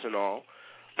business and all,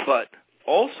 but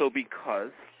also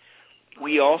because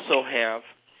we also have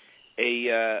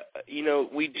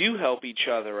we do help each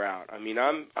other out. I mean,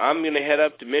 I'm going to head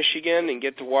up to Michigan and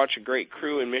get to watch a great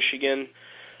crew in Michigan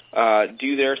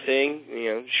do their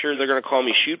thing. Sure, they're going to call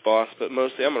me shoot boss, but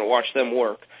mostly I'm going to watch them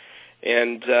work.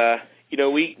 And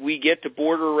we get to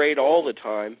border raid all the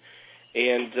time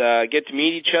and get to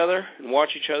meet each other and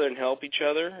watch each other and help each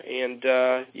other. And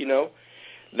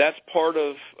that's part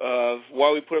of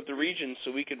why we put up the regions,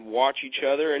 so we could watch each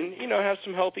other and have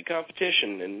some healthy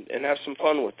competition and have some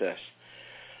fun with this.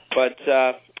 But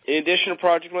in addition to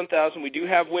Project 1000, we do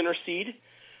have Winter Seed.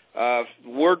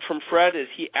 Word from Fred is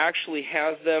he actually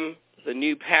has the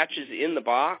new patches in the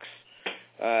box.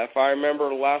 If I remember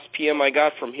the last PM I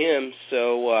got from him,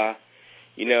 so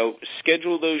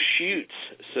schedule those shoots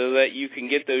so that you can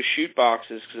get those shoot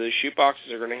boxes, because those shoot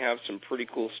boxes are going to have some pretty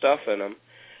cool stuff in them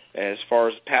as far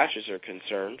as patches are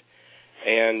concerned.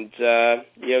 And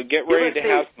get ready to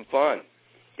have some fun.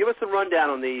 Give us a rundown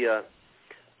on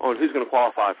who's going to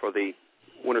qualify for the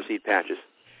Winter Seed patches.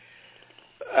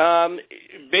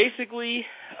 Basically,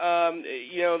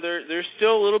 there's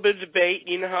still a little bit of debate.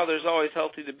 You know how there's always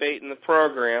healthy debate in the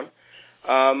program.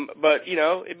 But,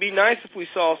 it'd be nice if we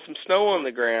saw some snow on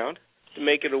the ground to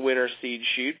make it a Winter Seed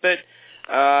shoot. But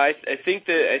I think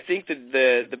that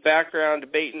the background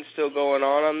debating's still going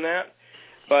on that.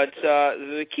 But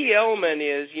the key element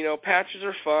is, patches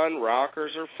are fun,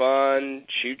 rockers are fun,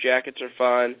 shoot jackets are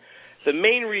fun. The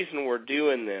main reason we're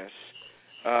doing this,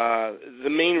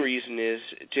 is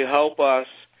to help us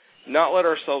not let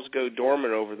ourselves go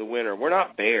dormant over the winter. We're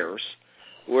not bears.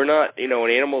 We're not, an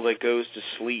animal that goes to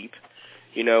sleep.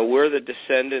 We're the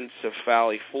descendants of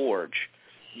Valley Forge.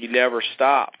 You never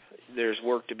stop. There's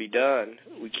work to be done.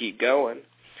 We keep going.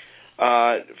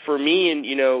 For me, and,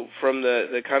 from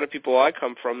the kind of people I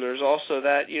come from, there's also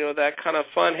that, that kind of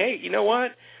fun. Hey, you know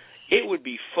what? It would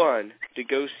be fun to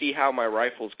go see how my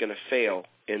rifle's going to fail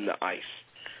in the ice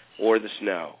or the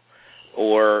snow,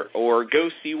 or go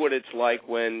see what it's like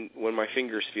when my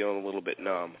finger's feeling a little bit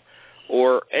numb,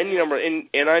 or any number.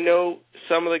 And I know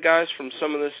some of the guys from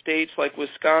some of the states like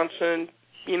Wisconsin,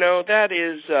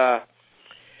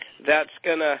 that's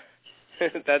gonna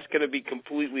be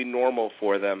completely normal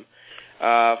for them.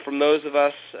 From those of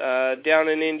us down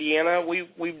in Indiana,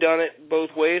 we've done it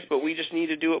both ways, but we just need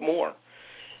to do it more.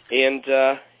 And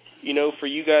for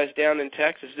you guys down in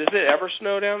Texas, does it ever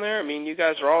snow down there? I mean, you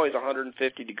guys are always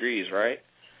 150 degrees, right?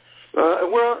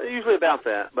 Well, usually about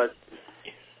that, but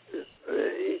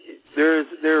there's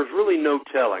really no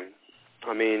telling.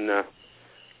 I mean, the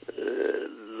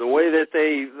way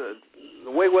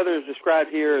weather is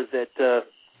described here is that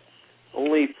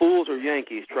only fools or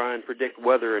Yankees try and predict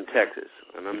weather in Texas.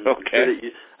 And I'm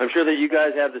sure that you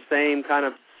guys have the same kind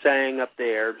of saying up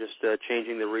there, just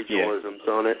changing the regionalisms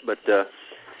on it. But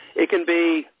it can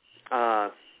be.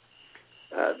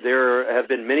 There have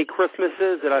been many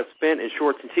Christmases that I've spent in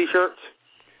shorts and T-shirts,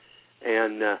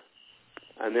 and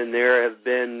then there have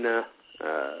been.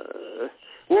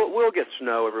 We'll get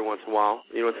snow every once in a while.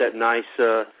 It's that nice.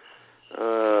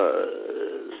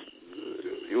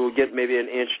 You'll get maybe an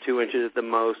inch, 2 inches at the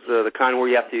most. The kind where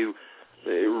you have to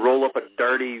roll up a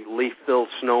dirty leaf-filled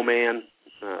snowman,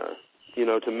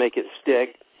 to make it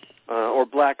stick, or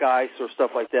black ice or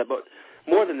stuff like that. But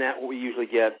more than that, what we usually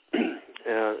get,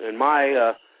 and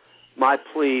my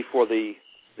plea for the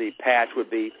patch would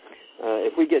be,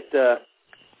 if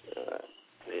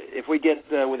we get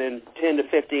within 10 to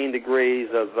 15 degrees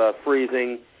of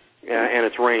freezing and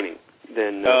it's raining,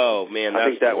 then I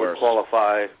think that would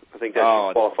qualify. I think that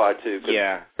would qualify too.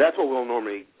 Yeah, that's what we'll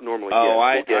normally get.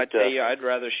 I tell you, I'd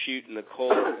rather shoot in the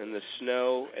cold and the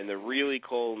snow and the really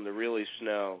cold and the really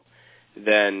snow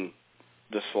than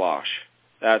the slosh.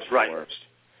 That's the worst.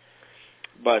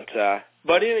 But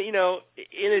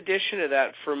in addition to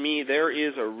that, for me, there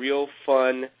is a real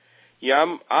fun.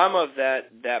 Yeah, I'm of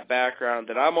that background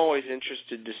that I'm always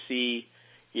interested to see.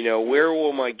 Where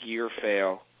will my gear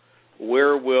fail?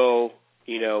 where will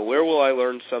I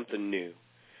learn something new?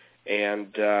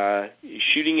 And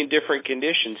shooting in different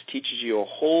conditions teaches you a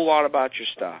whole lot about your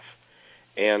stuff.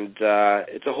 And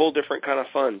it's a whole different kind of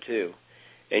fun, too.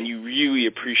 And you really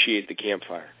appreciate the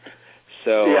campfire.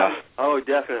 So yeah. Oh,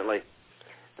 definitely.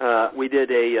 We did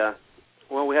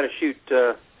we had a shoot.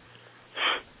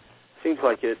 Seems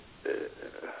like it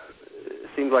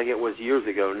was years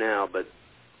ago now, but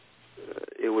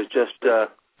it was just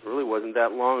really wasn't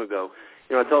that long ago.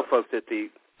 You know, I tell folks that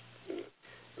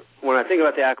when I think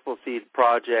about the Appleseed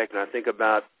project and I think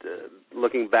about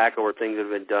looking back over things that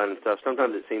have been done and stuff,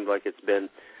 sometimes it seems like it's been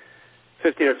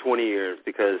 15 or 20 years,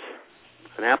 because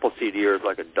an Appleseed year is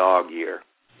like a dog year,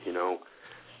 you know.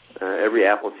 Every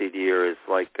Appleseed year is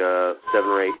like 7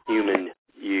 or 8 human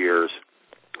years.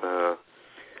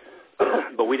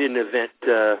 But we did an event,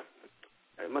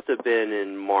 it must have been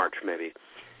in March maybe,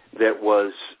 that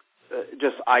was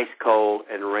just ice cold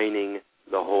and raining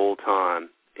the whole time.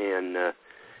 And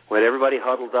we had everybody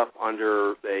huddled up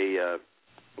under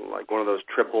like one of those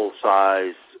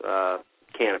triple-size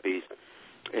canopies,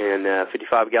 and a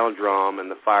 55-gallon drum and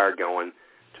the fire going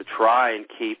to try and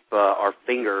keep our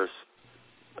fingers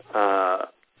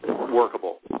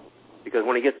workable. Because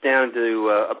when it gets down to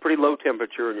a pretty low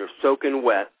temperature and you're soaking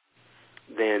wet,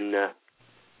 then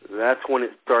that's when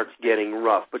it starts getting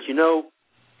rough. But, you know,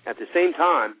 at the same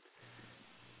time,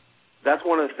 that's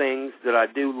one of the things that I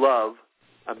do love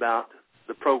about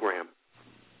the program,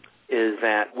 is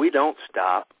that we don't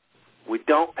stop. We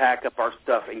don't pack up our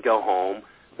stuff and go home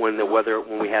when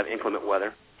we have inclement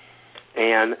weather.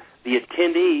 And the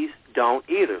attendees don't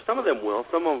either. Some of them will.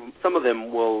 Some of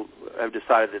them will have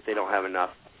decided that they don't have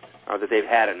enough, or that they've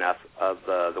had enough of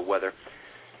the weather.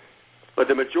 But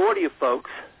the majority of folks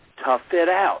tough it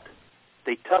out.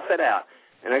 They tough it out.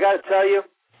 And I got to tell you,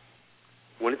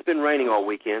 when it's been raining all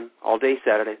weekend, all day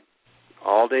Saturday,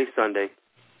 all day Sunday,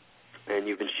 and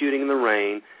you've been shooting in the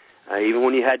rain, even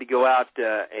when you had to go out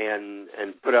and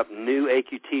put up new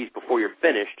AQTs before you're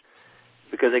finished,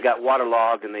 because they got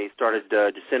waterlogged and they started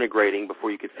disintegrating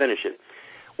before you could finish it.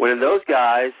 When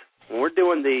we're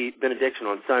doing the benediction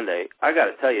on Sunday, I got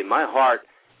to tell you, my heart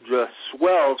just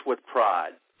swells with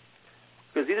pride,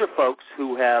 because these are folks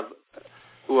who have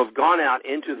gone out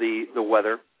into the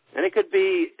weather, and it could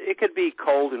be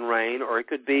cold and rain, or it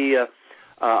could be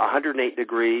 108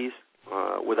 degrees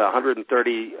with a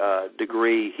 130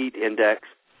 degree heat index.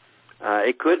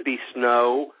 It could be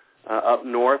snow up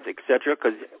north, etc.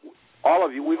 Because all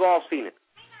of you, we've all seen it.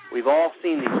 We've all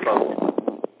seen these folks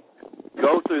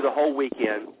go through the whole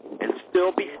weekend and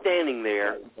still be standing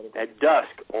there at dusk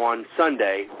on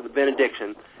Sunday for the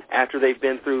benediction after they've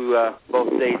been through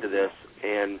both days of this.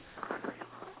 And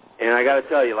I got to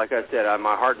tell you, like I said,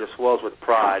 my heart just swells with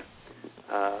pride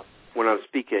when I'm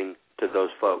speaking to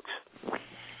those folks.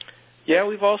 Yeah,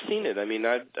 we've all seen it. I mean,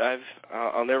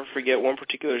 I'll never forget one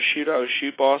particular shoot. I was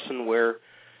shoot bossing where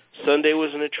Sunday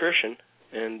was an attrition,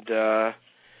 and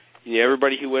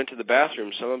everybody who went to the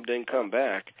bathroom, some of them didn't come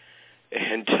back.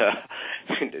 And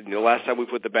the last time we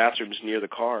put the bathrooms near the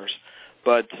cars,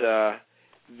 but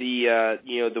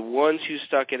the ones who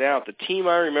stuck it out, the team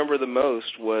I remember the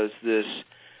most was this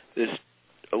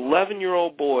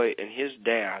 11-year-old boy and his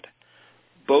dad,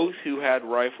 both who had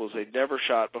rifles they'd never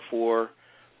shot before,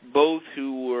 both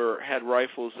who had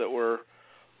rifles that were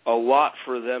a lot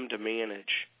for them to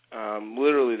manage.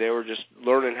 Literally, they were just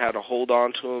learning how to hold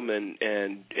on to them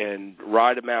and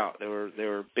ride them out. They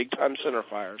were big-time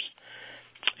centerfires.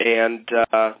 And,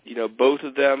 both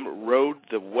of them rode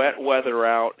the wet weather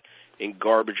out in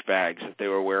garbage bags that they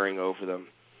were wearing over them,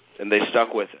 and they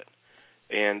stuck with it.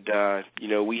 And,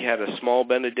 we had a small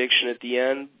benediction at the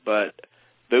end, but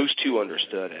those two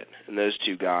understood it, and those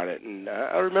two got it. And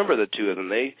I remember the two of them.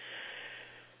 They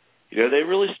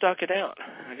really stuck it out.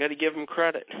 I got to give them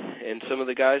credit. And some of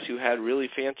the guys who had really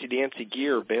fancy-dancy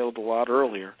gear bailed a lot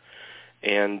earlier.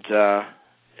 And so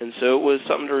it was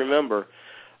something to remember.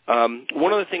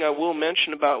 One other thing I will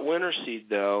mention about winter seed,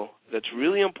 though, that's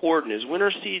really important is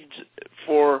winter seeds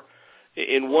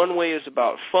in one way is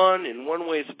about fun, in one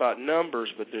way is about numbers,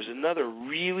 but there's another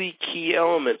really key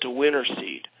element to winter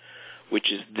seed,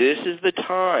 which is this is the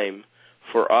time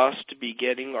for us to be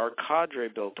getting our cadre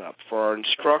built up, for our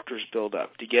instructors built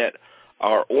up, to get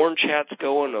our orange hats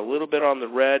going a little bit on the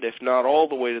red, if not all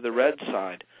the way to the red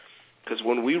side. Because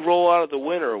when we roll out of the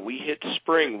winter, we hit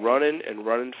spring running and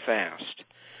running fast.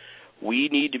 We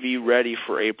need to be ready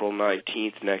for April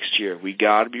 19th next year. We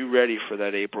got to be ready for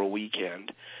that April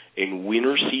weekend. And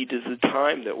winter seed is the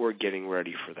time that we're getting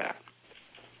ready for that.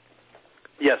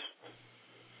 Yes.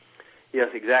 Yes,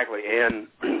 exactly. And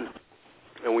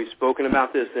we've spoken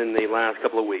about this in the last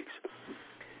couple of weeks.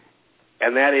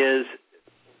 and that is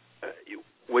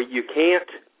we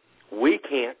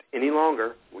can't any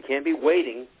longer. We can't be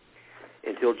waiting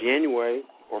until January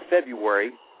or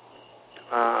February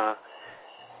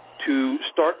to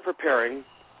start preparing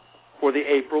for the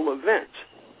April events.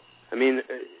 I mean,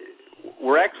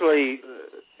 we're actually,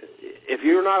 if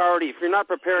you're not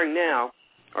preparing now,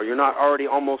 or you're not already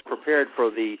almost prepared for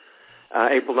the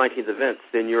April 19th events,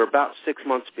 then you're about 6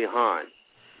 months behind.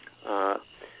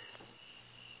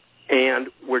 And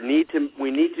we need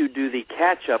to do the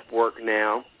catch-up work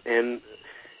now, and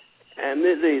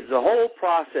the whole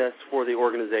process for the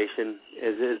organization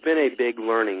has been a big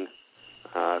learning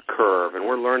curve, and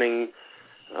we're learning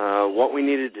what we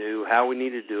need to do, how we need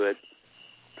to do it,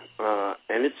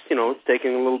 and it's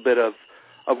taking a little bit of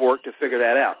work to figure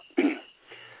that out.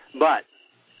 But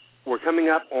we're coming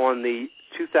up on the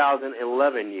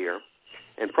 2011 year,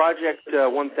 and Project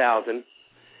 1000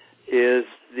 is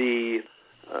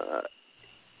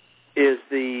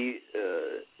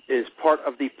part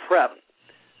of the prep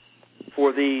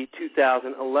for the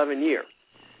 2011 year.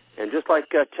 And just like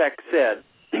Tech said,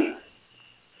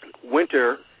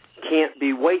 winter can't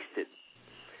be wasted.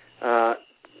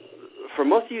 For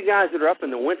most of you guys that are up in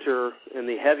the winter, in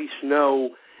the heavy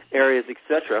snow areas,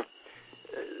 etc.,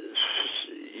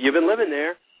 you've been living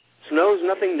there. Snow's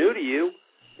nothing new to you.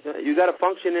 You got to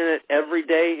function in it every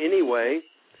day anyway.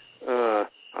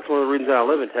 That's one of the reasons I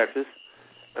live in Texas,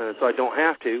 so I don't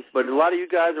have to. But a lot of you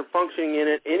guys are functioning in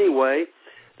it anyway.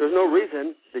 There's no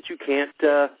reason that you can't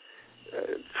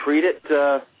treat it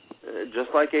just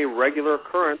like a regular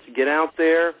occurrence. Get out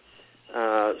there,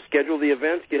 schedule the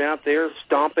events, get out there,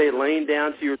 stomp a lane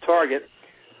down to your target,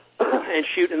 and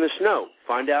shoot in the snow.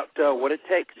 Find out what it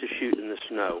takes to shoot in the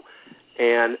snow.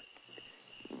 And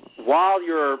while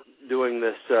you're doing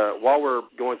this, while we're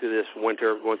going through this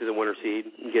winter, going through the winter seed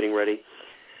and getting ready,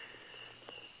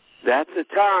 that's the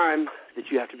time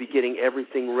that you have to be getting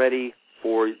everything ready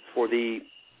for the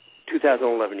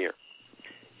 2011 year.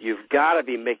 You've got to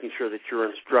be making sure that your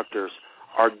instructors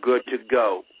are good to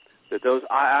go, that those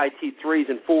IIT 3s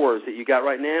and 4s that you got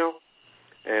right now,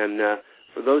 and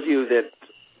for those of you that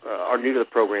are new to the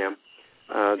program,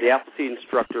 the Appleseed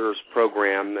Instructors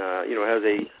Program, has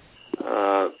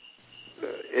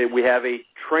we have a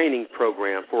training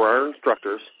program for our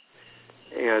instructors,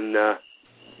 and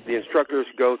the instructors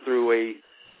go through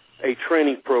a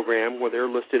training program where they're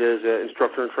listed as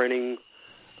instructor in training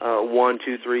 1,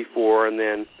 2, 3, 4, and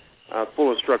then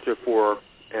full instructor for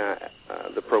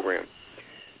the program.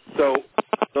 So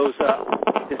those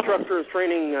instructors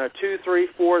training 2, 3,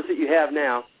 4s that you have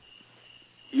now,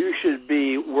 you should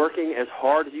be working as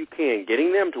hard as you can,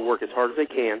 getting them to work as hard as they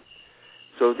can,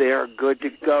 so they are good to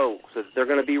go. So they're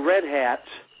going to be red hats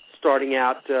starting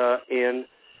out in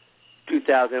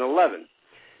 2011,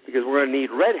 because we're going to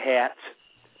need red hats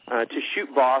to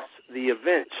shoot boss the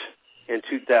event in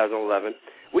 2011.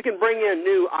 We can bring in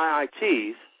new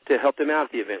IITs to help them out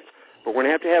at the events, but we're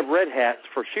going to have red hats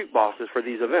for shoot bosses for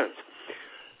these events.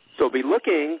 So be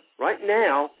looking right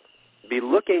now,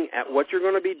 at what you're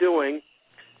going to be doing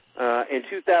in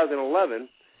 2011.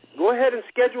 Go ahead and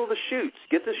schedule the shoots.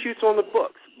 Get the shoots on the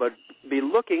books, but be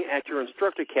looking at your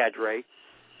instructor cadre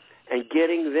and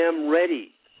getting them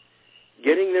ready.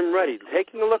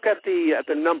 Taking a look at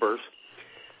the numbers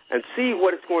and see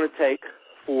what it's going to take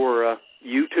for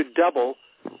you to double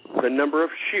the number of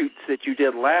shoots that you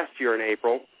did last year in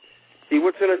April. See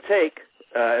what's going to take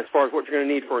as far as what you're going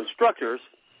to need for instructors.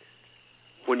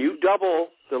 When you double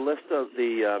the list of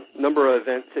the number of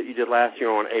events that you did last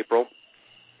year on April,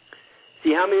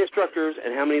 see how many instructors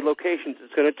and how many locations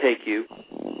it's going to take you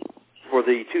for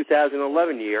the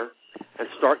 2011 year, and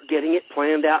start getting it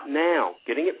planned out now,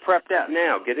 getting it prepped out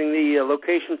now, getting the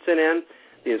location sent in,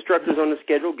 the instructors on the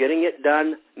schedule, getting it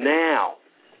done now.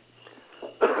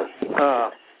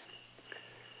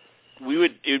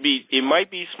 It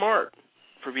might be smart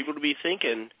for people to be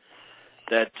thinking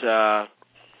that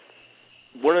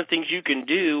one of the things you can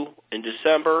do in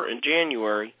December and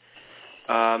January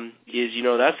is,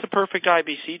 that's the perfect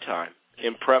IBC time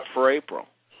and prep for April.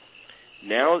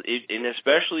 Now, and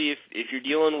especially if you're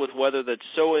dealing with weather that's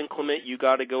so inclement you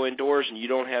got to go indoors and you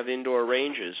don't have indoor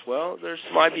ranges, well, there's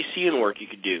some IBCing work you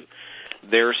could do.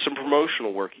 There's some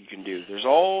promotional work you can do. There's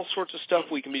all sorts of stuff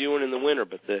we can be doing in the winter,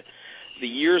 but the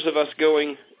years of us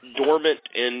going dormant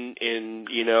in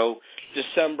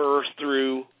December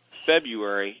through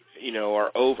February,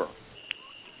 are over.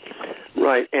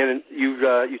 Right, and you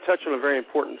touched on a very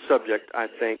important subject, I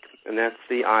think, and that's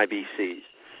the IBCs.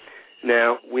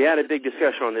 Now, we had a big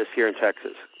discussion on this here in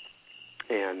Texas,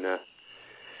 and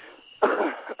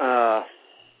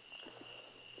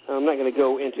I'm not going to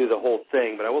go into the whole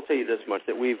thing, but I will tell you this much,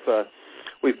 that we've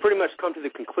pretty much come to the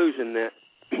conclusion that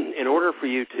in order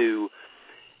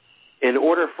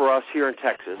for us here in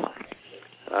Texas,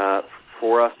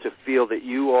 for us to feel that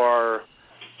you are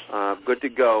good to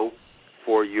go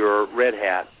for your red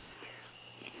hat,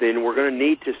 then we're going to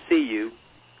need to see you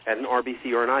at an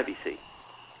RBC or an IBC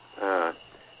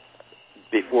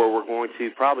before we're going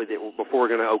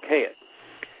to okay it.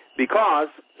 Because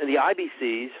the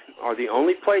IBCs are the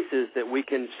only places that we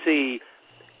can see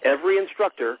every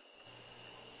instructor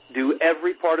do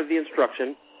every part of the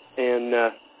instruction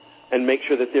and make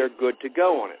sure that they're good to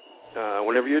go on it.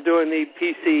 Whenever you're doing the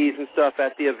PCs and stuff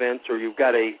at the events, or you've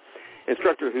got a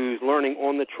instructor who's learning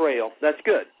on the trail, that's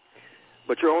good.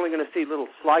 But you're only going to see little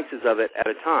slices of it at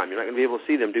a time. You're not going to be able to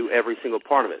see them do every single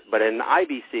part of it. But in an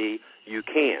IBC, you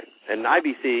can. In an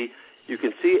IBC, you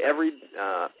can see every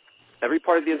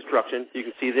part of the instruction. You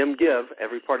can see them give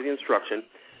every part of the instruction.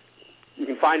 You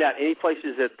can find out any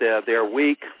places that they're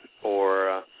weak,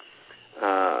 or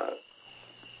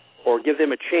give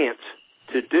them a chance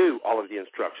to do all of the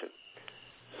instruction.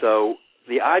 So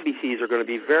the IBCs are going to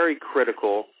be very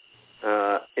critical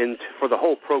for the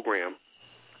whole program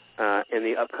in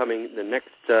the next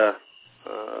 4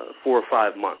 or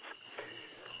 5 months.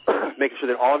 Making sure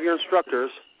that all of your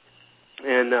instructors,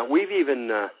 and we're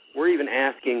even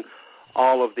asking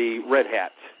all of the red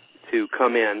hats to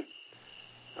come in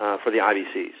for the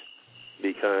IBCs,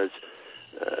 because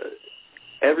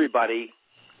everybody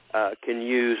can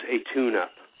use a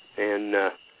tune-up, and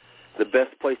the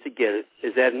best place to get it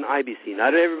is at an IBC.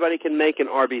 Not everybody can make an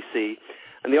RBC,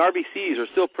 and the RBCs are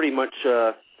still pretty much,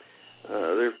 the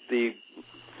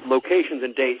locations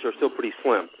and dates are still pretty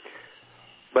slim.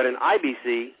 But an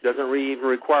IBC doesn't even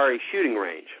require a shooting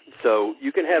range. So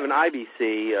you can have an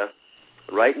IBC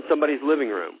right in somebody's living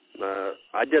room.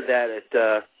 I did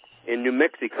that in New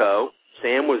Mexico.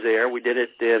 Sam was there. We did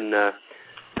it in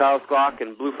Tyler Glock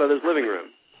and Blue Feather's living room.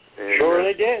 And, sure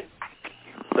they did.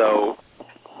 So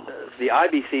the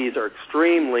IBCs are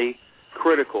extremely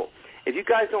critical. If you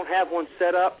guys don't have one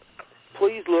set up,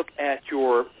 please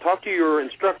talk to your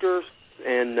instructors,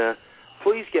 and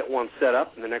please get one set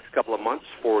up in the next couple of months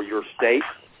for your state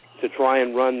to try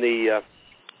and run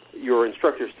your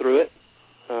instructors through it.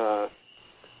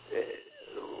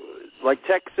 Like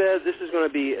Tech says, this is going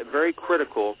to be very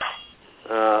critical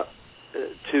to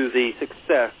the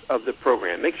success of the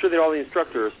program. Make sure that all the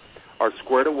instructors are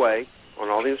squared away on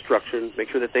all the instructions. Make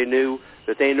sure that they know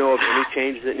of any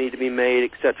changes that need to be made,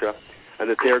 etc., and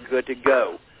that they're good to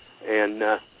go. And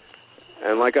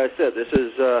like I said, this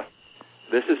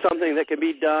is something that can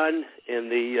be done in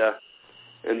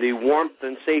the warmth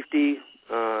and safety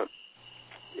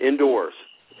indoors.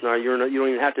 Now you don't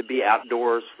even have to be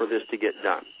outdoors for this to get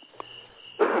done.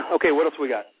 Okay, what else we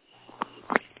got?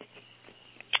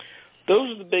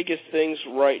 Those are the biggest things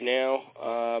right now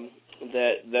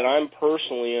that I'm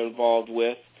personally involved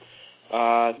with.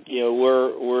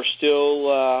 We're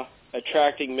still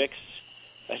attracting mixed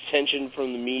attention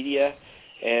from the media,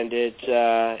 and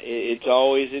it's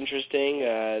always interesting.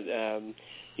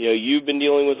 You've been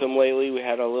dealing with them lately. We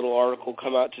had a little article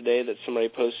come out today that somebody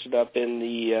posted up in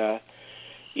the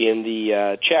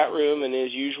chat room, and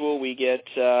as usual, we get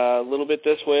a little bit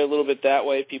this way, a little bit that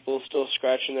way. People still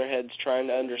scratching their heads trying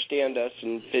to understand us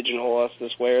and pigeonhole us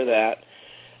this way or that.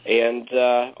 And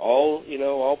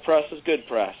all press is good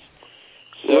press.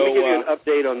 So, let me give you an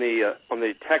update on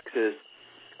the Texas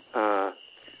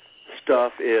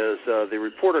stuff. Is the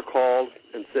reporter called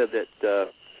and said that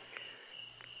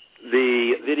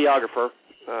the videographer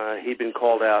he'd been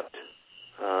called out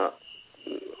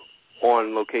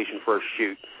on location for a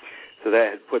shoot, so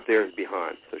that had put theirs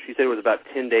behind. So she said it was about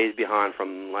 10 days behind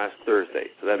from last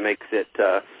Thursday. So that makes it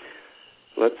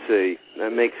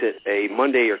a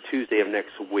Monday or Tuesday of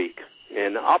next week.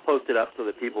 And I'll post it up so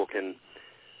that people can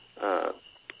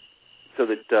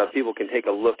take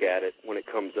a look at it when it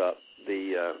comes up.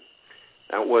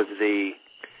 That was the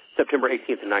September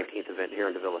 18th and 19th event here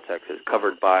in Davila, Texas,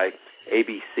 covered by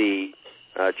ABC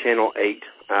Channel 8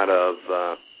 out of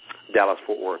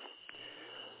Dallas-Fort Worth.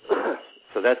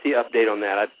 So that's the update on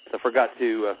that. I forgot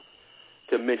to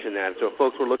mention that. So if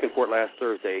folks were looking for it last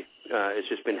Thursday, it's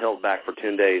just been held back for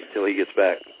 10 days till he gets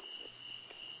back.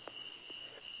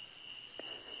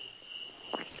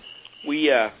 We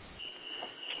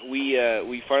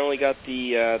finally got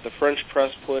the French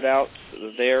press put out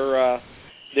their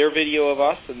video of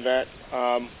us, and that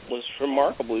was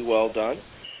remarkably well done.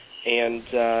 And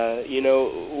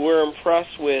we're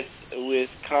impressed with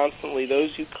constantly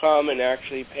those who come and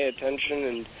actually pay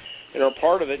attention and are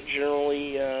part of it.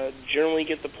 Generally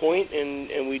get the point,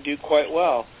 and we do quite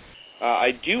well.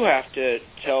 I do have to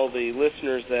tell the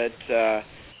listeners that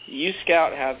you,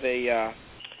 Scout, have a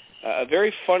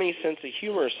very funny sense of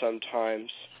humor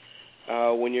sometimes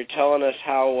when you're telling us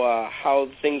how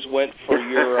things went for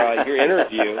your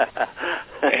interview.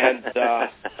 And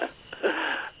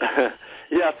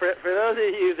yeah, for those of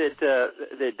you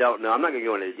that don't know, I'm not going to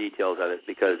go into the details of it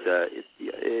because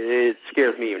it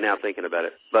scares me now thinking about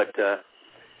it. But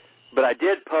I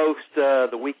did post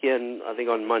the weekend, I think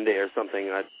on Monday or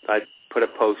something. I put a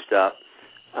post up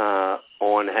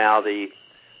on how the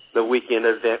weekend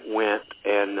event went,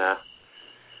 and I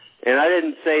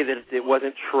didn't say that it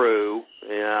wasn't true.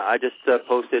 I just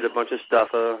posted a bunch of stuff.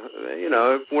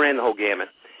 Ran the whole gamut.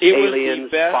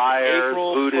 Aliens, fires,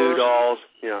 voodoo dolls.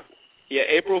 Yeah. Yeah,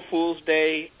 April Fool's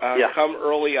Day, come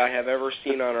early I have ever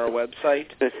seen on our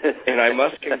website, and I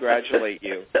must congratulate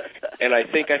you. And I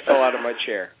think I fell out of my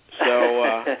chair.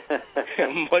 So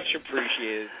much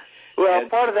appreciated. Well,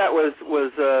 part of that was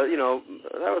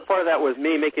part of that was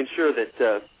me making sure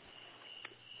that.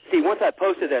 Once I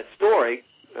posted that story,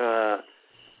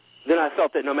 then I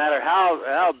felt that no matter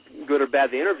how good or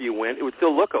bad the interview went, it would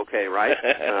still look okay, right?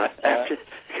 After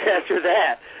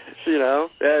that,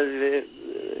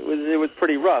 it was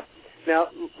pretty rough. Now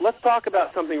let's talk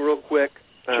about something real quick.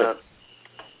 Sure.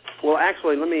 Well,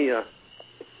 actually, let me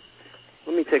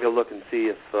take a look and see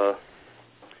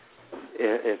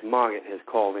if Margaret has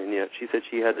called in yet. She said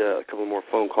she had a couple more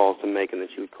phone calls to make and then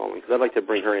she would call me, because I'd like to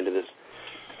bring her into this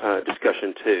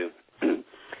discussion too.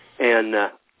 And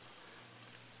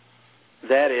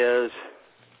that is,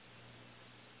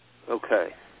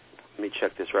 okay, let me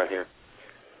check this right here.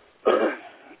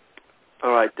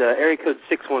 All right, area code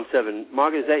 617.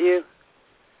 Margaret, is that you?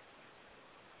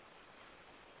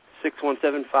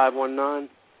 617-519?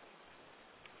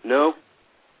 No?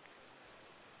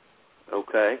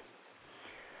 Okay.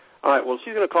 All right, well,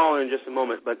 she's going to call in just a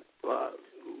moment, but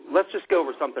let's just go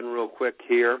over something real quick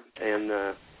here, and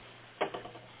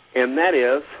that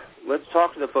is, let's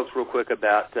talk to the folks real quick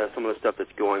about some of the stuff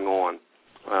that's going on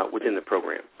within the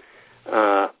program.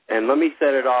 And let me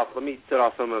set off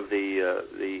some of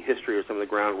the history or some of the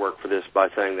groundwork for this by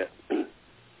saying that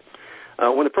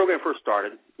when the program first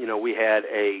started, we had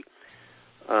a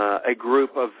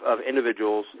group of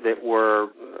individuals that were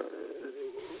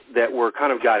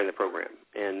kind of guiding the program,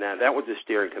 and that was the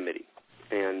steering committee,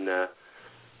 and the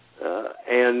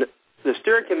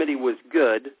steering committee was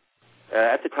good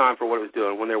at the time for what it was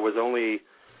doing. When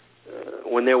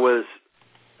there was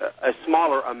a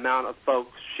smaller amount of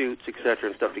folks, shoots, etc.,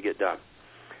 and stuff to get done.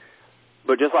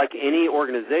 But just like any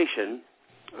organization,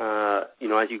 as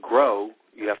you grow,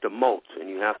 you have to molt, and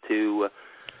you have to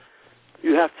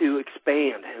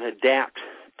expand and adapt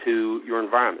to your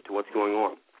environment, to what's going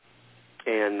on.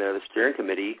 And the steering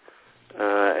committee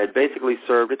had basically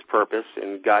served its purpose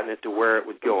and gotten it to where it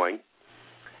was going.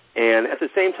 And at the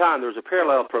same time, there was a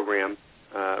parallel program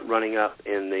running up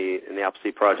in the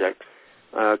Appleseed project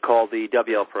called the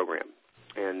WL program.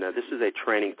 And this is a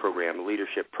training program, a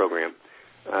leadership program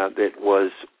that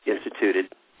was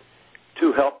instituted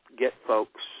to help get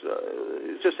folks,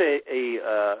 it's just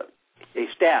a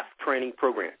staff training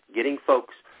program, getting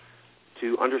folks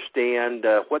to understand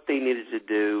what they needed to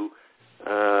do,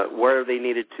 where they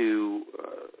needed to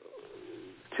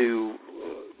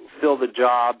fill the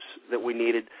jobs that we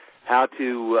needed, how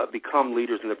to become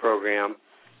leaders in the program,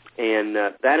 and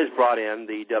that has brought in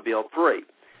the WL3.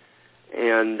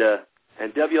 And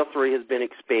WL3 has been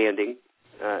expanding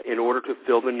in order to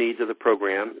fill the needs of the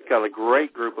program. It's got a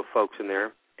great group of folks in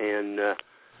there, and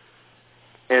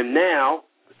now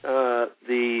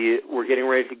we're getting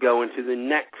ready to go into the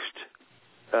next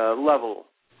level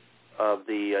of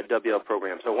the WL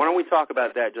program. So why don't we talk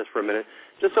about that just for a minute,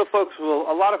 just so folks a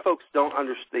lot of folks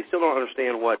they still don't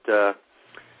understand what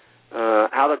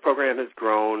how the program has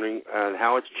grown and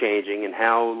how it's changing and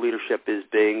how leadership is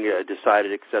being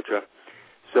decided, etc.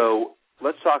 So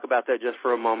let's talk about that just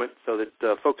for a moment so that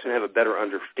folks can have a better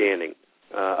understanding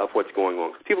of what's going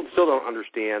on. People still don't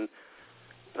understand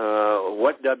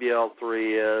what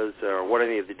WL3 is or what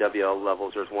any of the WL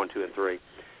levels, there's 1, 2, and 3,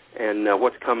 and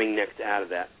what's coming next out of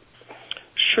that.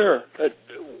 Sure.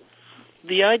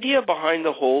 The idea behind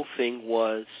the whole thing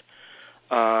was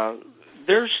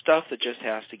there's stuff that just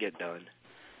has to get done.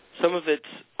 Some of it's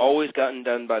always gotten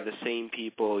done by the same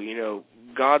people.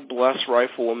 God bless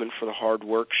Riflewoman for the hard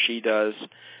work she does,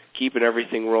 keeping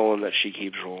everything rolling that she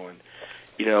keeps rolling.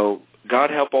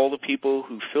 God help all the people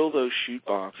who fill those chute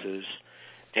boxes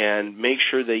and make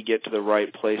sure they get to the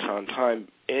right place on time.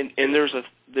 And there's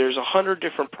 100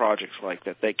 different projects like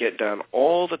that get done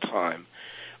all the time,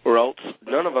 or else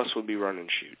none of us would be running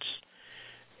chutes.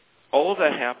 all of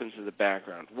that happens in the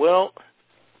background. Well,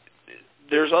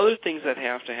 there's other things that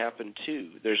have to happen too.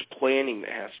 There's planning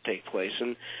that has to take place,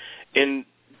 and in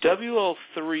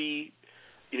WL3,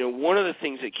 one of the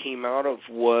things that came out of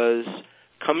was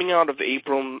coming out of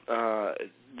April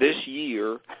this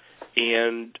year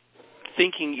and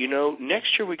thinking,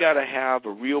 next year we got to have a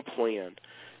real plan,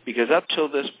 because up till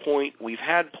this point we've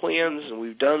had plans and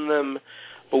we've done them,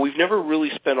 but we've never really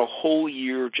spent a whole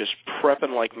year just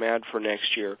prepping like mad for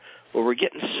next year. But we're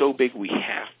getting so big we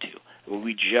have to.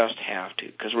 We just have to,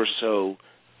 because we're so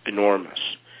enormous.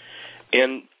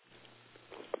 And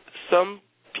some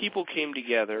people came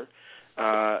together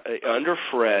under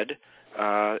Fred,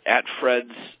 at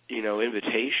Fred's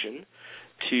invitation,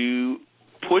 to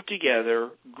put together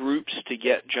groups to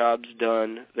get jobs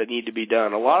done that need to be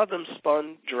done. A lot of them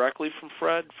spun directly from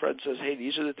Fred. Fred says, hey,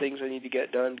 these are the things I need to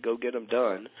get done. Go get them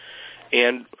done.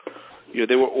 And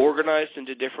they were organized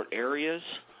into different areas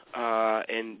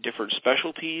and different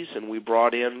specialties, and we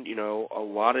brought in a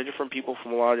lot of different people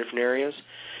from a lot of different areas.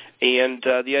 And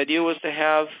the idea was to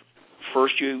have,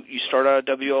 first you start out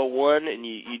at WL1 and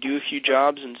you do a few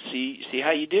jobs and see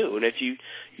how you do. And if you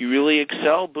really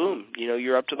excel, boom,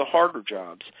 you're up to the harder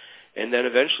jobs. And then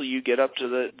eventually you get up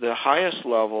to the highest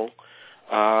level,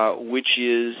 which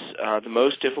is the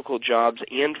most difficult jobs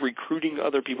and recruiting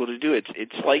other people to do it.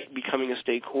 It's like becoming a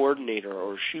state coordinator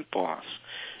or a shoot boss.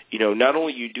 Not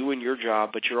only you doing your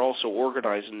job, but you're also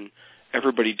organizing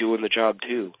everybody doing the job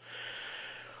too.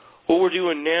 What we're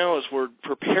doing now is we're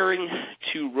preparing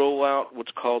to roll out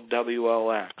what's called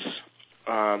WLX.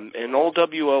 And all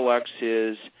WLX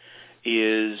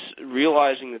is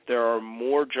realizing that there are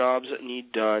more jobs that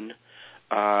need done.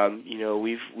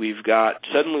 We've got,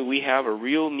 suddenly we have a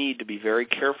real need to be very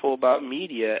careful about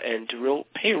media and to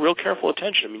pay real careful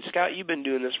attention. I mean, Scott, you've been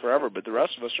doing this forever, but the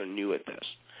rest of us are new at this.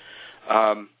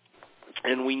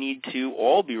 And we need to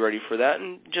all be ready for that,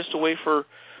 and just a way for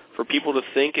people to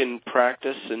think and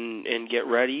practice and get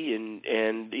ready and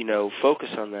focus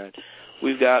on that.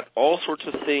 We've got all sorts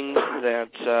of things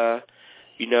that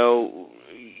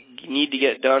need to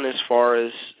get done as far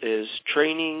as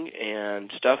training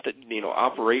and stuff that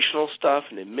operational stuff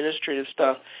and administrative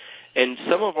stuff. And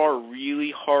some of our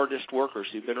really hardest workers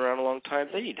who've been around a long time,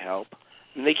 they need help,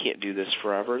 and they can't do this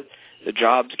forever. The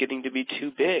job's getting to be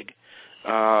too big,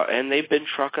 and they've been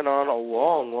trucking on a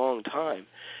long, long time.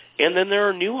 And then there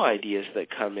are new ideas that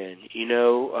come in.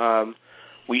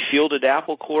 We fielded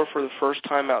Apple Corps for the first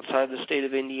time outside the state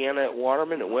of Indiana at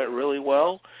Waterman. It went really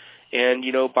well. And,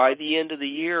 by the end of the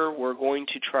year, we're going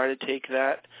to try to take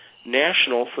that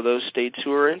national for those states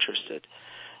who are interested.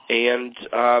 And,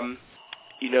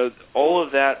 all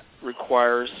of that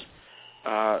requires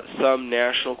some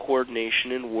national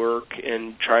coordination and work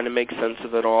and trying to make sense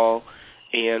of it all,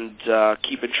 and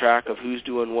keeping track of who's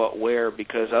doing what where,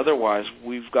 because otherwise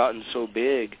we've gotten so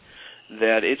big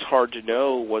that it's hard to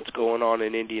know what's going on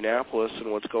in Indianapolis and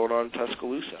what's going on in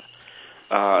Tuscaloosa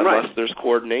unless there's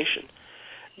coordination.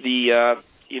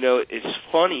 It's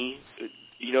funny,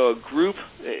 a group,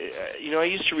 I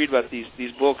used to read about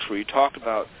these books where you talk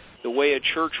about the way a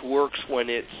church works when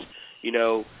it's,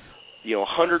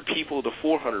 100 people to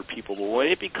 400 people, but when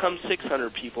it becomes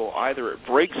 600 people, either it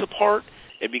breaks apart,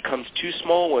 it becomes two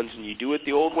small ones, and you do it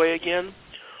the old way again,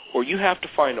 or you have to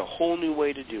find a whole new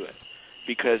way to do it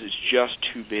because it's just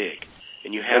too big,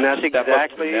 and you have to step up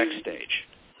to the next stage.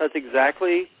 That's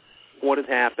exactly what has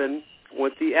happened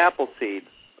with the Appleseed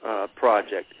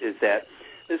project, is that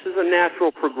this is a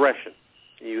natural progression.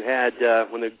 You had,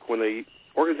 when the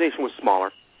organization was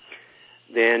smaller,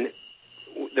 then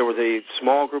there was a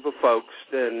small group of folks,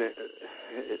 and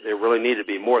there really needed to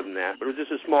be more than that, but it was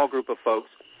just a small group of folks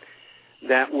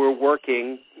that were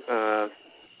working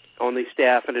on the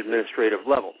staff and administrative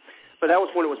level. But that was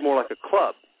when it was more like a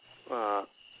club.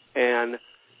 And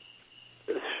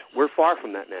we're far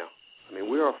from that now. I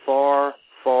mean, we are far,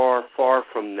 far, far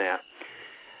from that.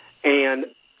 And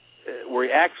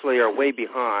we actually are way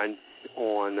behind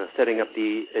on setting up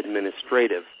the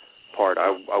administrative part.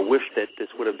 I wish that this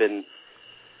would have been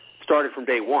started from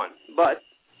day one. But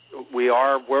we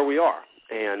are where we are.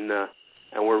 And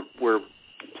we're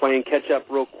playing catch-up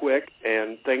real quick,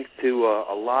 and thanks to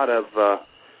a lot of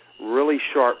really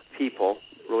sharp people,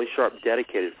 really sharp,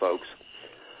 dedicated folks,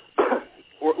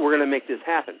 we're going to make this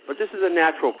happen. But this is a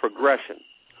natural progression.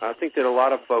 I think that a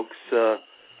lot of folks, a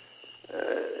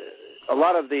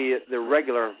lot of the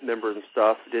regular members and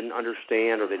stuff didn't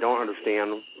understand, or they don't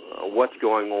understand what's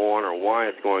going on or why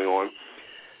it's going on.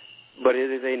 But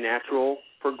it is a natural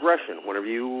progression.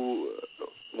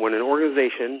 When an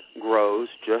organization grows,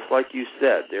 just like you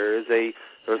said, there's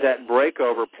that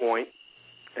breakover point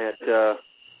at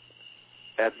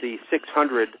at the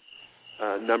 600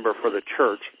 number for the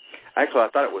church. Actually, I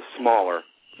thought it was smaller.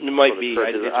 It might be.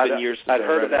 It's been years since I'd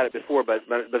heard about it before, but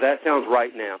that sounds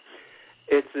right now.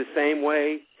 It's the same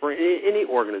way for any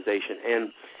organization,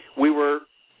 and we were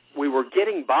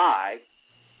getting by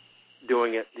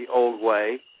doing it the old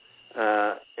way,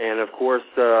 and of course,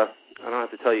 I don't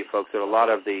have to tell you folks that a lot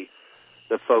of the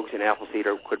folks in Appleseed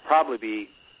could probably be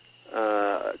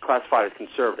classified as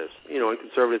conservatives. And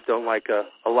conservatives don't like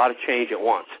a lot of change at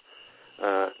once.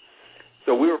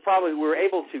 So we were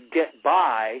able to get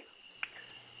by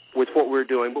with what we were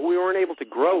doing, but we weren't able to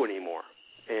grow anymore.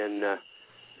 And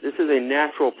this is a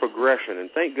natural progression, and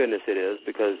thank goodness it is,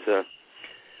 because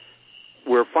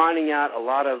we're finding out a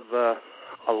lot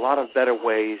of better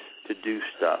ways to do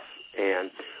stuff,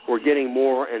 and we're getting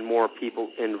more and more people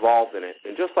involved in it.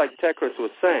 And just like Tekris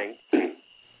was saying,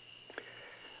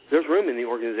 there's room in the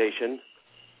organization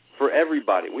for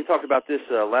everybody. We talked about this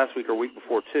last week or week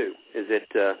before too. Is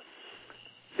that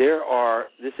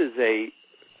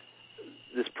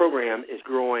this program is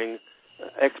growing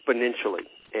exponentially,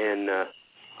 and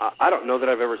I don't know that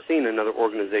I've ever seen another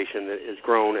organization that has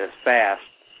grown as fast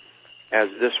as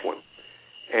this one.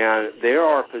 And there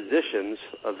are positions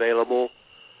available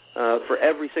for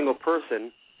every single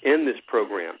person in this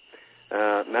program.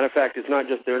 Matter of fact, they're not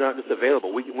just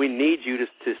available. We need you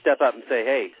to step up and say,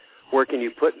 hey, where can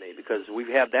you put me? Because we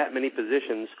have that many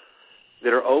positions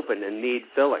that are open and need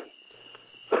filling.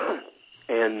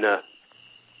 And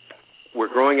we're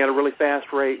growing at a really fast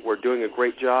rate. We're doing a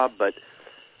great job, but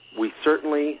we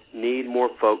certainly need more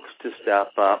folks to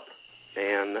step up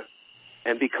and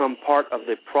become part of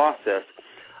the process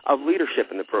of leadership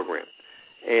in the program.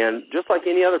 And just like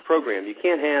any other program, you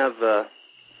can't have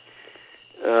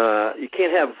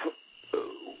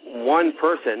one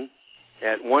person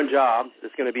at one job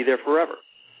that's going to be there forever.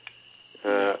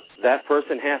 That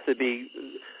person has to be,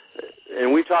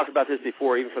 and we've talked about this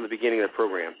before, even from the beginning of the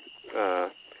program,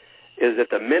 is that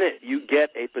the minute you get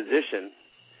a position,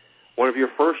 one of your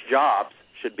first jobs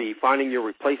should be finding your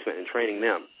replacement and training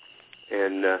them,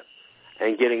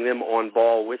 and getting them on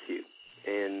ball with you,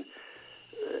 and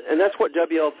that's what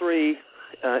WL3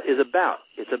 is about.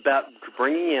 It's about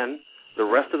bringing in the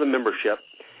rest of the membership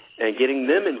and getting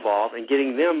them involved and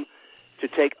getting them to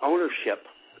take ownership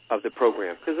of the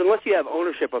program. Because unless you have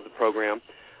ownership of the program,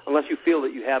 unless you feel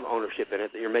that you have ownership in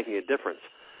it, that you're making a difference,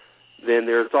 then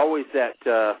there's always that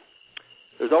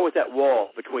wall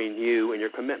between you and your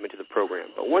commitment to the program.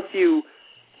 But once you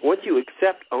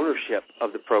accept ownership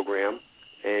of the program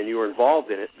and you're involved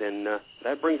in it, then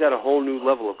that brings out a whole new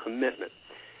level of commitment.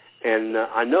 And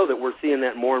I know that we're seeing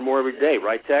that more and more every day,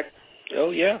 right, Tech?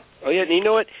 Oh, yeah. And you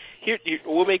know what? Here,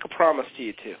 we'll make a promise to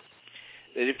you, too,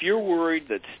 that if you're worried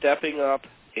that stepping up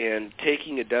and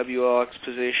taking a WLX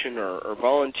position or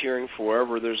volunteering for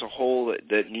wherever there's a hole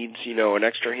that needs, an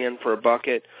extra hand for a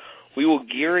bucket, we will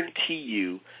guarantee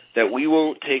you that we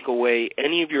won't take away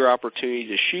any of your opportunity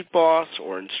to shoot boss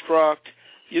or instruct.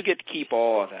 You'll get to keep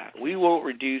all of that. We won't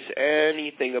reduce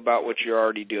anything about what you're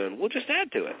already doing. We'll just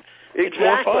add to it. Exactly. It's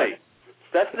more fun.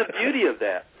 That's the beauty of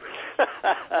that.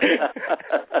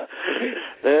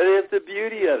 That is the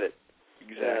beauty of it.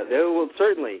 Exactly. They will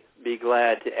certainly be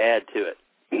glad to add to it.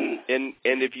 And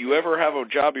if you ever have a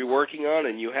job you're working on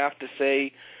and you have to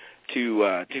say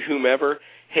to whomever,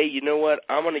 hey, you know what,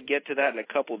 I'm going to get to that in a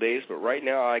couple of days, but right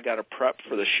now I got to prep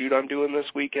for the shoot I'm doing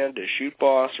this weekend to shoot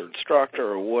boss or instructor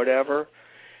or whatever,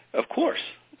 of course,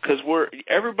 because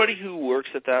everybody who works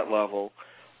at that level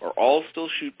are all still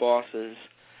shoot bosses,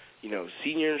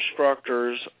 senior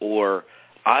instructors or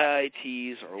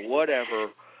IITs or whatever.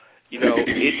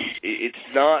 It's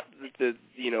not that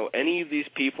any of these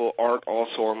people aren't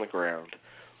also on the ground.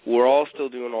 We're all still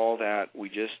doing all that. We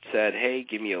just said, hey,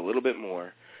 give me a little bit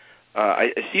more.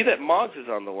 I see that Moggs is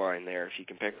on the line there, if you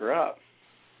can pick her up.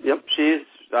 Yep, she is.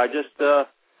 I just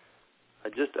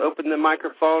opened the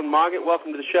microphone. Mogget,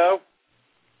 welcome to the show.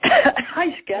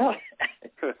 Hi, Scout.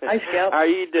 Hi, Scout. How are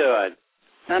you doing?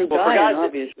 I'm dying,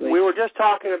 obviously. We were just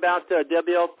talking about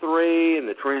WL3 and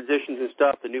the transitions and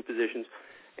stuff, the new positions,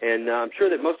 and I'm sure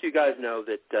that most of you guys know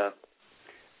that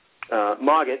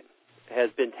Mogget has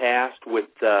been tasked with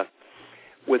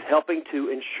helping to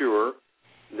ensure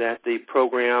that the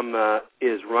program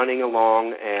is running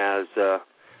along as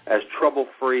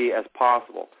trouble-free as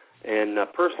possible. And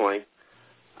personally,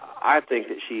 I think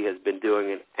that she has been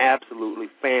doing an absolutely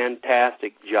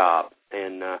fantastic job,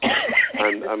 and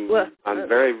I'm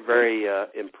very, very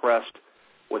impressed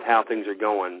with how things are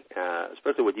going,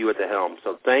 especially with you at the helm.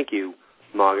 So thank you,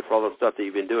 Mogget, for all the stuff that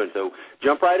you've been doing. So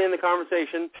jump right in the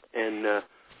conversation and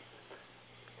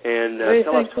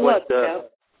tell us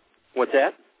what's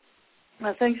that?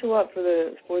 Thanks a lot for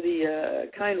the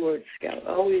kind words, Scout.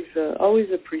 Always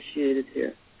appreciated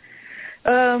here.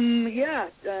 I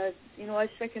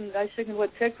second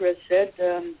what TechRes said.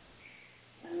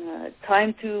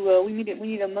 Time to we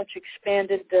need a much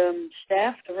expanded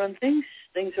staff to run things.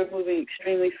 Things are moving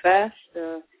extremely fast.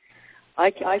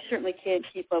 I certainly can't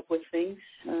keep up with things.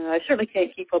 I certainly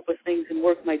can't keep up with things and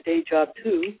work my day job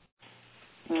too.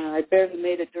 I barely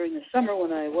made it during the summer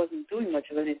when I wasn't doing much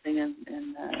of anything, and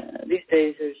these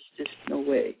days there's just no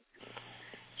way.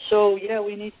 So,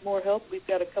 we need more help. We've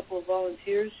got a couple of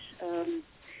volunteers, and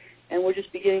we're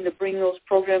just beginning to bring those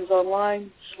programs online,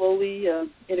 slowly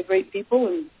integrate people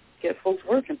and get folks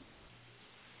working.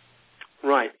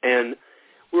 Right, and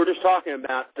we were just talking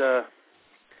about the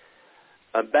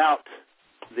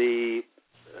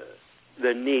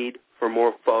need for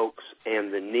more folks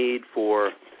and the need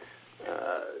for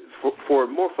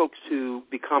more folks to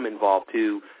become involved,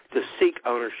 to seek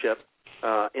ownership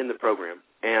in the program,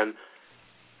 and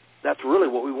that's really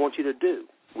what we want you to do.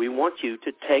 We want you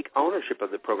to take ownership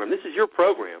of the program. This is your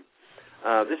program.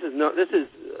 This is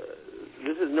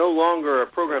no longer a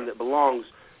program that belongs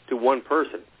to one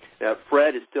person.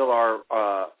 Fred is still our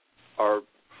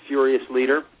furious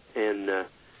leader, and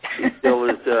he still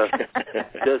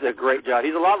does a great job.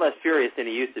 He's a lot less furious than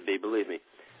he used to be, believe me.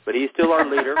 But he's still our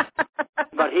leader.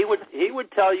 But he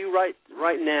would tell you right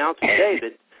now today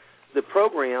that the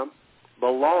program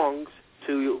belongs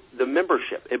to the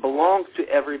membership. It belongs to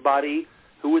everybody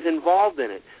who is involved in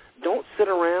it. Don't sit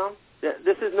around.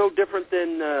 This is no different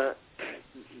than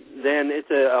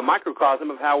it's a microcosm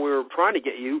of how we're trying to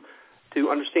get you to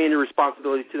understand your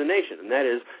responsibility to the nation, and that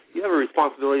is you have a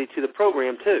responsibility to the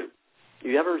program too.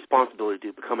 You have a responsibility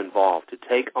to become involved, to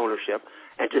take ownership,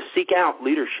 and to seek out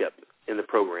leadership in the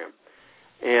program.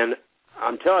 And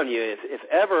I'm telling you, if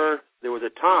ever there was a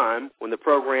time when the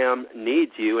program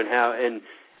needs you and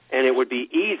it would be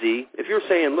easy, if you're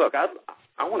saying, look, I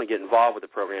want to get involved with the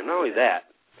program, not only that,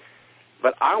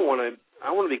 but I want to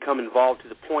become involved to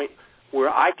the point where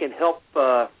I can help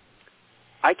set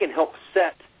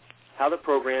how the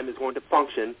program is going to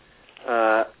function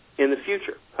in the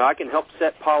future. I can help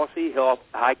set policy,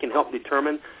 I can help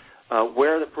determine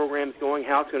where the program is going,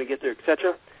 how it's going to get there,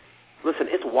 etc. Listen,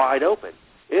 it's wide open.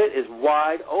 It is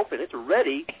wide open. It's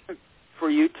ready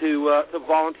for you to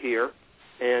volunteer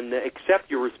and accept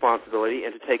your responsibility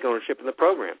and to take ownership in the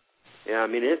program. Yeah, I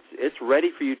mean, it's ready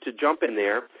for you to jump in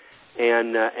there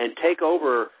and take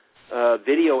over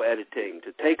video editing,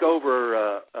 to take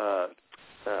over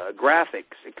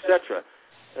graphics, etc.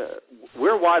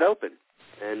 We're wide open,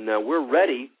 and we're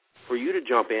ready for you to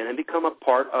jump in and become a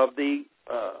part of the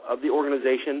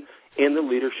organization in the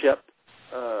leadership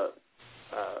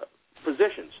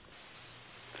positions.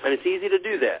 And it's easy to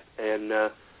do that.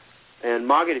 And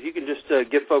Margaret, if you can just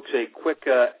give folks a quick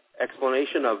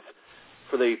explanation of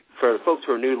for the folks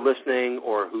who are new listening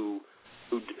or who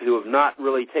have not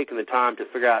really taken the time to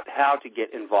figure out how to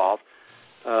get involved,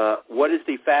 what is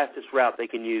the fastest route they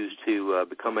can use to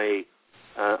become a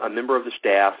member of the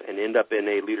staff and end up in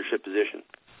a leadership position?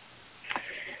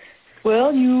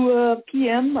 Well, you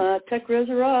PM TechRes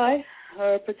or I,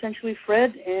 or potentially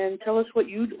Fred, and tell us what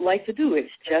you'd like to do.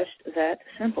 It's just that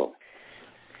simple.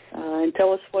 And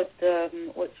tell us what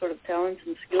sort of talents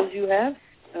and skills you have.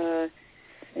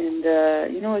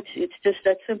 It's just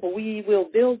that simple. We will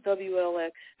build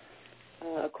WLX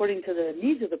according to the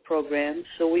needs of the program,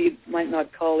 so we might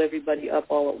not call everybody up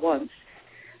all at once.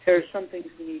 There are some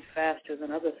things we need faster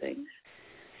than other things.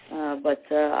 But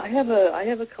I have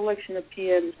a collection of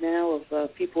PMs now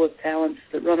of people with talents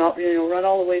that run all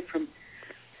the way from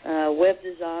web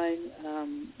design,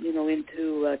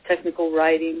 into technical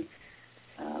writing.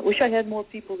 Wish I had more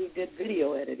people who did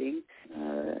video editing,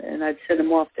 and I'd send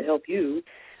them off to help you.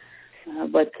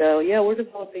 But we're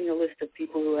developing a list of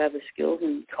people who have the skills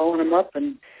and calling them up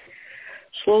and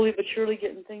slowly but surely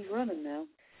getting things running now.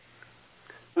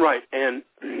 Right, and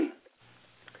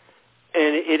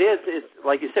it's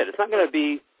like you said, it's not going to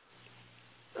be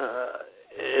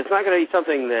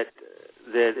something that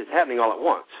is happening all at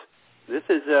once. This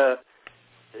is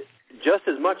just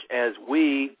as much as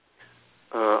we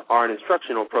are an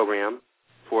instructional program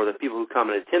for the people who come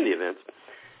and attend the events.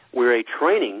 We're a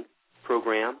training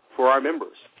program for our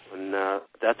members, and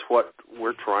that's what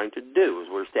we're trying to do. Is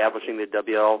we're establishing the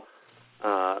WL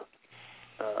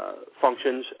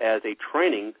functions as a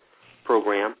training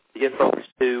program to get folks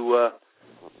to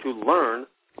learn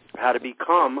how to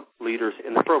become leaders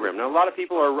in the program. Now, a lot of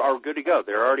people are good to go.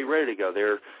 They're already ready to go.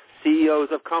 They're CEOs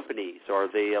of companies, or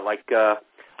they like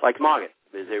Mogget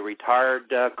is a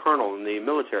retired colonel in the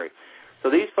military. So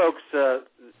these folks,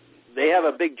 they have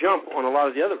a big jump on a lot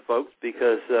of the other folks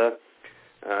because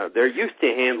they're used to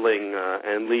handling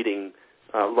and leading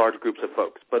large groups of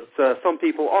folks. But some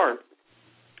people aren't,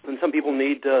 and some people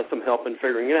need some help in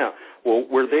figuring it out. Well,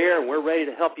 we're there, and we're ready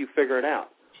to help you figure it out.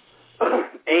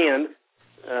 And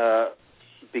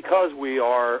because we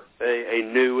are a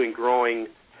new and growing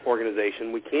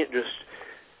organization, we can't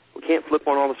flip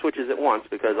on all the switches at once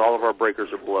because all of our breakers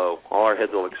will blow. All our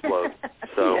heads will explode.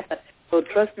 So, yeah. Well,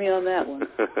 trust me on that one.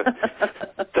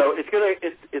 So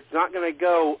it's not going to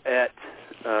go at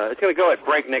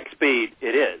breakneck speed.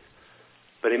 It is,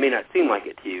 but it may not seem like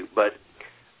it to you. But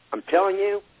I'm telling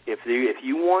you, if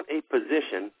you want a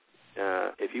position,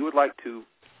 if you would like to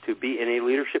be in a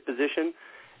leadership position,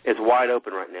 it's wide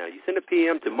open right now. You send a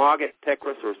PM to Mogget,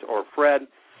 Tekris, or Fred,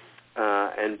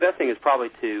 and best thing is probably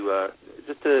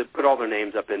just to put all their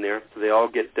names up in there so they all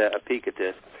get a peek at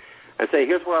this and say,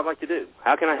 here's what I'd like to do.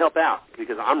 How can I help out?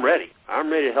 Because I'm ready. I'm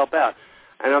ready to help out.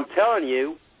 And I'm telling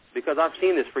you, because I've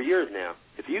seen this for years now,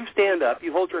 if you stand up,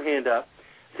 you hold your hand up,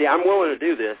 say, I'm willing to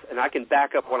do this, and I can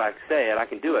back up what I say, and I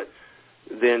can do it,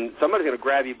 then somebody's going to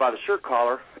grab you by the shirt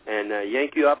collar and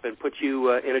yank you up and put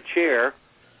you in a chair,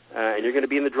 and you're going to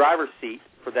be in the driver's seat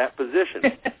for that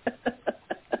position.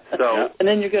 So, and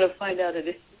then you're going to find out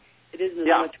it isn't as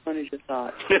much fun as you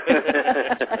thought.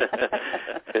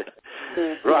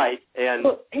 Right. And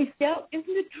well, hey, Scout, isn't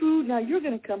it true? Now you're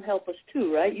going to come help us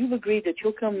too, right? You've agreed that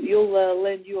you'll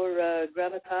lend your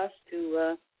gravitas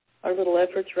to our little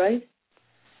efforts, right?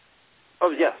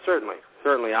 Oh yes, certainly.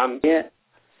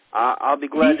 I'll be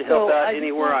glad to help out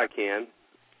anywhere I can.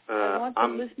 I want the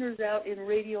listeners out in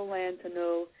Radio Land to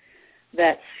know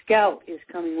that Scout is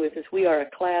coming with us. We are a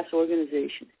class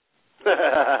organization.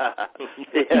 Yeah.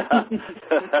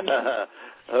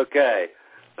 Okay.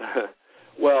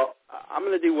 Well, I'm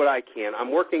going to do what I can.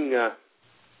 I'm working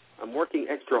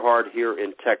extra hard here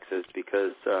in Texas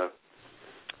because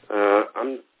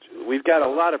we've got a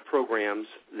lot of programs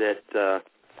that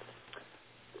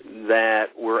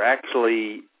we're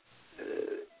actually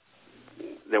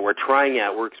that we're trying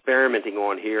out. We're experimenting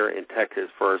on here in Texas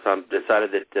first. I've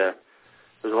decided that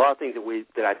there's a lot of things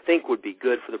that I think would be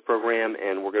good for the program,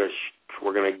 and we're going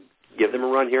to give them a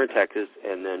run here in Texas,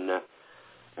 and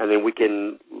then we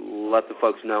can let the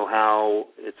folks know how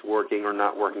it's working or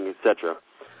not working, etc.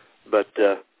 But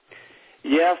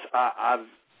yes, I've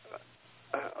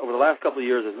over the last couple of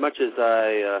years, as much as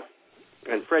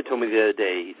and Fred told me the other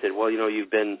day, he said, well, you've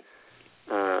been,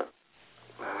 I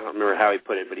don't remember how he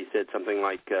put it, but he said something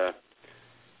like,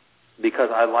 because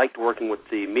I liked working with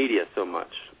the media so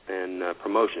much and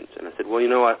promotions. And I said, well, you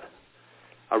know what?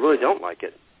 I really don't like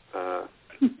it.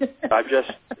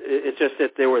 It's just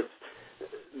that there was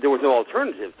no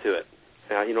alternative to it.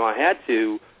 I had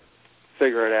to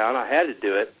figure it out. I had to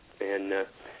do it. And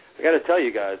I got to tell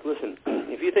you guys, listen,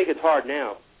 if you think it's hard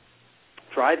now,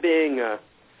 try being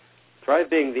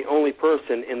the only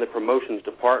person in the promotions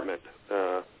department.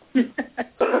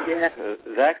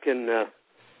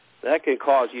 That can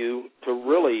cause you to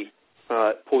really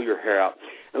pull your hair out.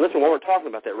 And listen, while we're talking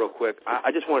about that real quick,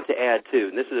 I just wanted to add too,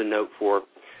 and this is a note for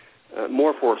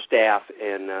more for staff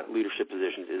and leadership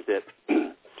positions, is that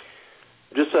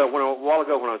just a while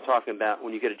ago when I was talking about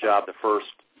when you get a job,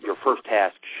 your first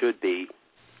task should be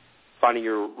finding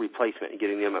your replacement and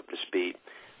getting them up to speed,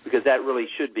 because that really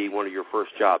should be one of your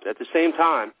first jobs. At the same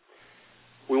time,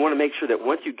 we want to make sure that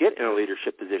once you get in a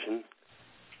leadership position,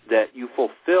 that you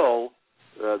fulfill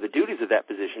the duties of that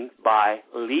position by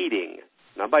leading,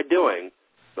 not by doing,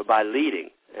 but by leading.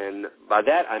 And by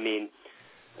that I mean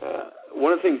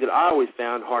one of the things that I always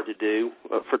found hard to do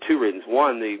for two reasons.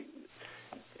 One, it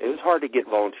was hard to get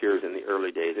volunteers in the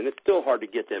early days, and it's still hard to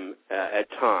get them at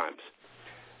times.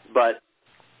 But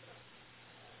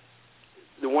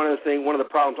one of the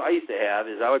problems I used to have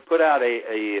is I would put out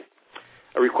a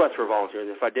request for volunteers,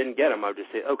 and if I didn't get them, I would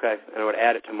just say, okay, and I would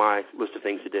add it to my list of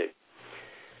things to do.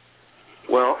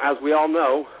 Well, as we all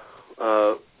know,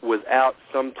 without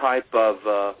some type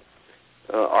of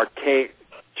archaic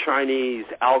Chinese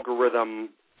algorithm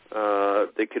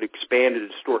that could expand and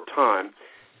distort time,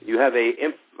 you have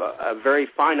a very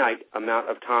finite amount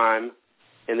of time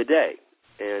in the day.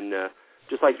 And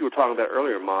just like you were talking about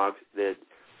earlier, Mog, that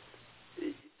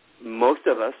most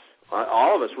of us,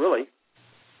 all of us really,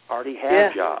 already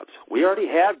have jobs. We already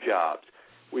have jobs.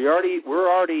 We were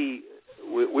already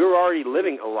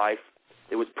living a life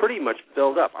that was pretty much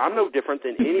filled up. I'm no different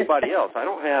than anybody else. I'm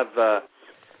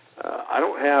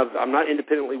not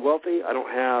independently wealthy. I don't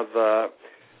have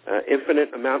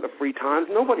infinite amount of free time.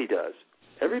 Nobody does.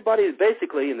 Everybody is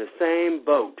basically in the same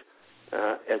boat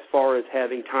as far as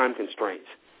having time constraints.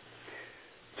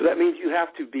 So that means you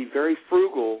have to be very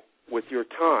frugal with your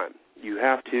time. You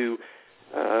have to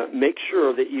make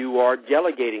sure that you are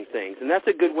delegating things. And that's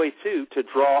a good way, too, to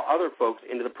draw other folks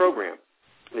into the program,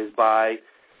 is by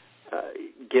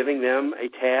giving them a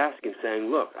task and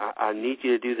saying, look, I need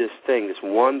you to do this thing, this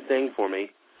one thing for me,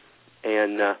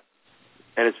 and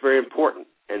it's very important,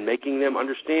 and making them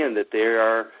understand that they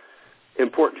are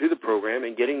important to the program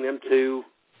and getting them to,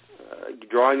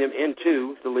 drawing them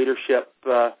into the leadership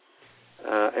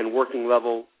and working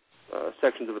level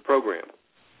sections of the program.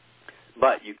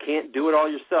 But you can't do it all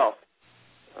yourself,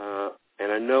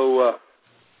 and I know,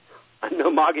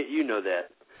 Margaret, you know that.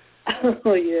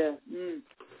 Oh, yeah.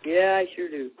 Yeah, I sure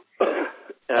do.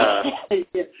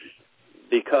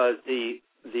 Because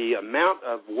the amount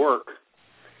of work,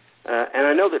 and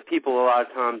I know that people a lot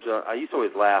of times, I used to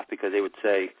always laugh because they would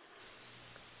say,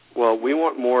 well, we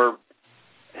want more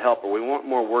help, or we want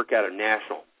more work out of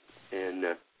National.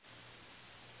 And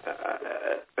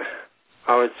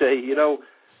I would say, I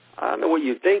don't know what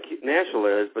you think National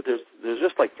is, but there's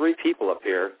just like 3 people up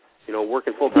here,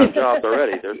 working full-time jobs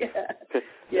already. This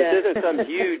isn't some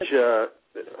huge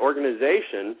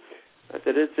organization. I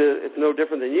said it's no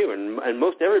different than you, and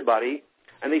most everybody,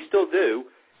 and they still do,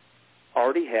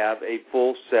 already have a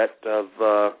full set of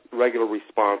regular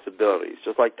responsibilities.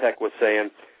 Just like Tech was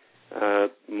saying,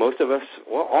 most of us,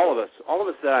 well, all of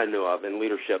us that I know of in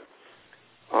leadership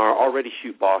are already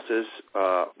shoot bosses,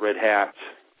 red hats,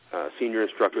 senior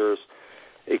instructors,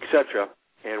 etc.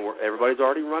 And everybody's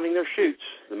already running their shoots.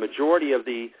 The majority of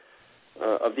the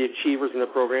achievers in the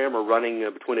program are running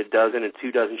between 12 and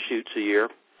 24 shoots a year,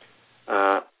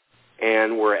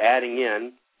 and we're adding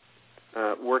in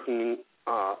working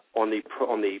on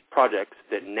the projects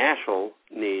that National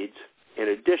needs in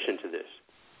addition to this.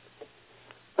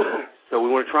 So we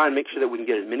want to try and make sure that we can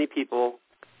get as many people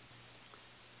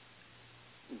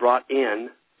brought in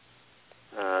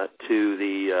to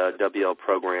the WL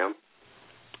program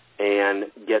and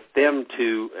get them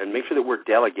to, and make sure that we're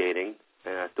delegating,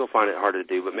 and I still find it hard to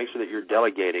do, but make sure that you're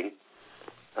delegating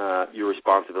your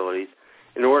responsibilities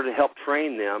in order to help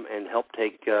train them and help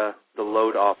take the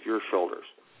load off your shoulders.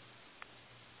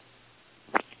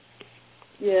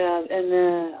 Yeah, and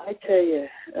I tell you,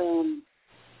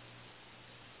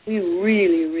 we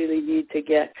really, really need to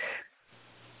get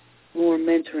more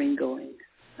mentoring going,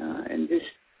 and just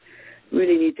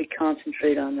really need to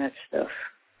concentrate on that stuff.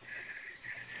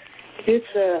 It's,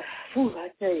 I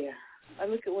tell you, I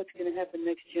look at what's going to happen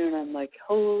next year, and I'm like,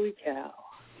 holy cow,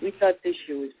 we thought this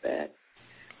year was bad.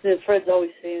 And Fred's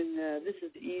always saying, this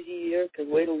is the easy year,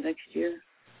 because wait till next year.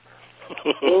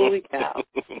 Holy cow.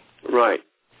 Right.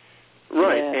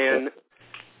 Yeah.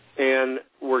 And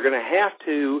we're going to have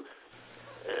to,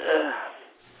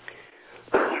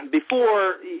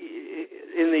 before,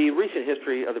 in the recent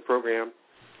history of the program,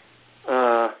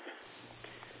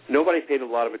 nobody paid a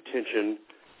lot of attention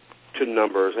to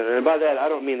numbers. And by that, I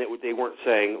don't mean that they weren't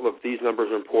saying, look, these numbers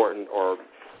are important, or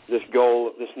this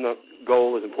goal is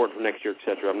important for next year, et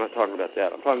cetera. I'm not talking about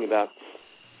that. I'm talking about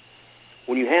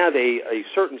when you have a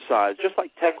certain size, just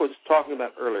like Tech was talking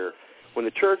about earlier, when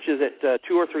the church is at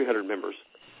 200 or 300 members,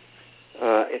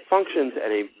 it functions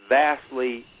at a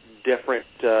vastly different,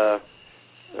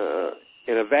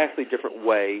 in a vastly different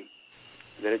way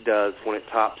than it does when it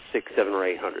tops 600, 700, or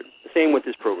 800. The same with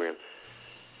this program.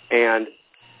 And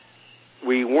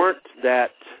we weren't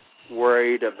that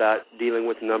worried about dealing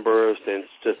with numbers and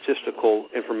statistical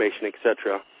information,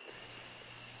 etc.,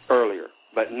 earlier.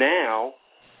 But now,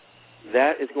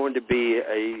 that is going to be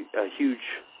a huge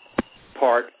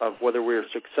part of whether we're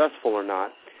successful or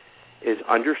not, is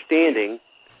understanding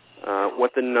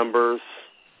what the numbers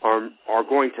are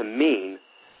going to mean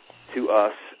to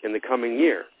us in the coming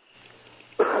year.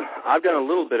 I've done a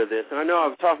little bit of this, and I know I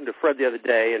was talking to Fred the other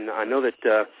day, and I know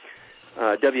that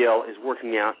WL is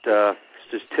working out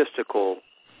statistical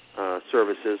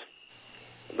services,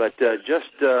 but just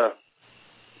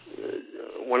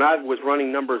when I was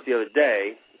running numbers the other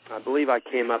day, I believe I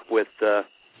came up with,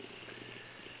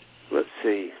 let's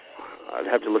see, I'd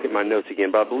have to look at my notes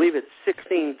again, but I believe it's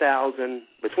between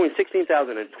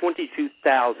 16,000 and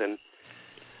 22,000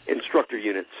 instructor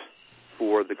units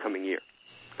for the coming year.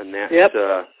 And that's,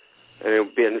 and it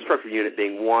would be an instructor unit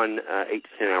being one 8 to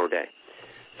 10 hour day.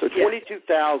 So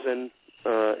 22,000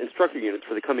 instructor units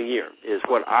for the coming year is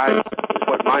what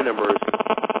my numbers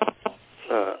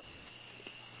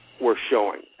were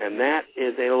showing, and that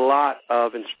is a lot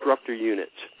of instructor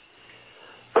units.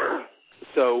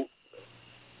 So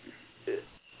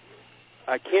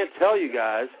I can't tell you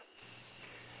guys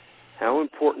how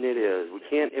important it is. We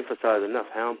can't emphasize enough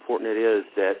how important it is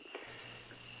that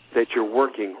you're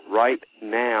working right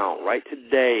now, right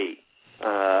today,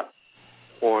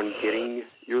 on getting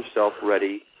yourself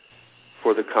ready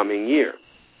for the coming year.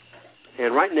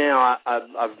 And right now,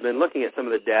 I've been looking at some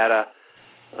of the data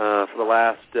for the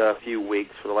last few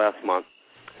weeks, for the last month,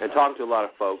 and talking to a lot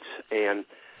of folks. And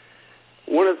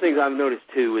one of the things I've noticed,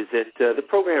 too, is that the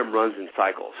program runs in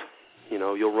cycles. You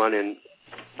know,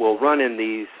 we'll run in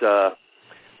these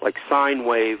like sine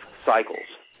wave cycles.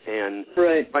 And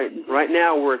right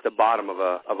now we're at the bottom of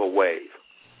a wave.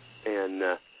 And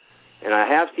I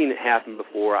have seen it happen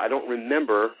before. I don't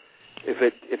remember if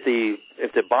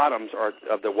the bottoms are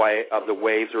of the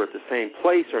waves are at the same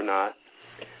place or not.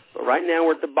 But right now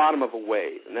we're at the bottom of a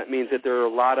wave, and that means that there are a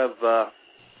lot of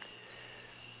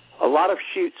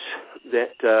chutes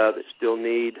that still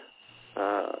need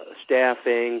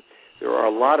staffing. There are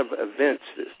a lot of events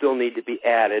that still need to be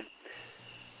added.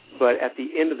 But at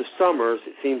the end of the summers,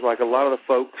 it seems like a lot of the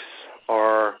folks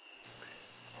are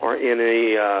in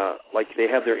a like they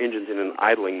have their engines in an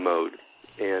idling mode,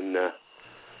 and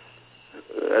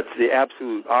that's the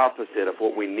absolute opposite of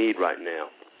what we need right now.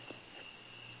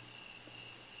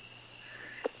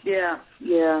 Yeah.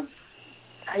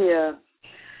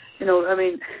 I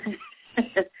mean,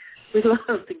 we'd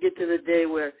love to get to the day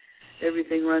where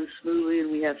everything runs smoothly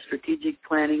and we have strategic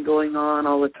planning going on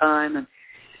all the time, and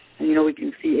we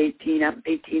can see 18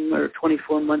 or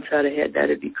 24 months out ahead.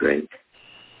 That'd be great.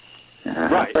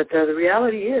 Right. But the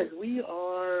reality is we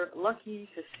are lucky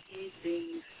to see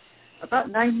things. About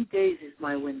 90 days is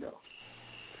my window.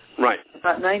 Right.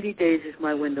 About 90 days is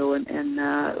my window, and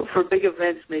for big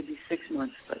events, maybe 6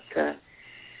 months. But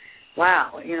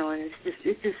wow, and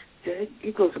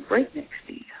it goes at breakneck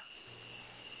speed.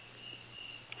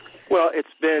 Well,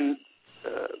 it's been.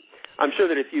 I'm sure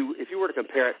that if you were to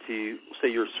compare it to, say,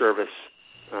 your service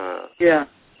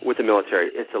with the military,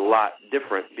 it's a lot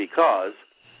different because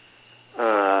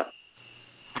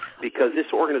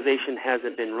this organization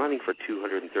hasn't been running for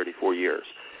 234 years.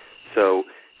 So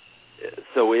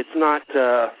it's not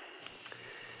the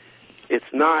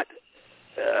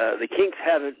kinks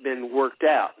haven't been worked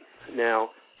out. Now,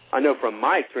 I know from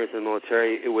my experience in the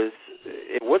military, it was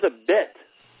a bit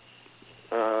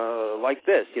like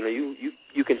this.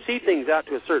 You can see things out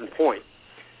to a certain point,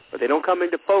 but they don't come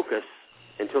into focus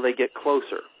until they get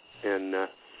closer. And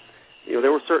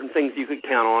there were certain things you could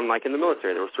count on, like in the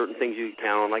military. There were certain things you could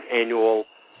count on, like annual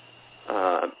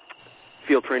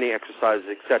field training exercises,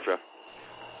 etc.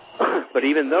 But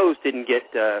even those didn't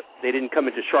come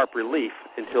into sharp relief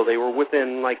until they were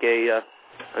within like a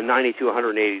 90 to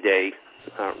 180 day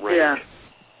range.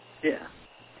 Yeah.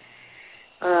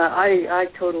 I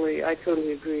totally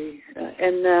agree,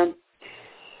 and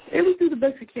we do the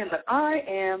best we can. But I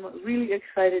am really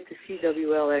excited to see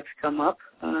WLX come up.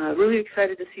 Really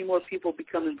excited to see more people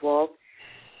become involved,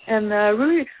 and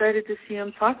really excited to see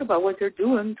them talk about what they're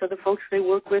doing to the folks they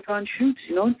work with on shoots.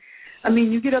 I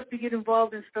mean, you get up to get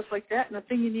involved in stuff like that, and the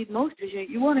thing you need most is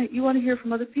you want to hear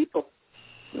from other people.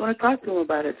 You want to talk to them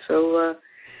about it. So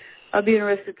I'll be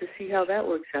interested to see how that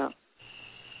works out.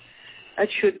 That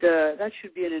should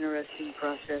be an interesting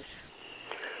process.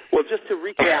 Well, just to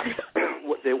recap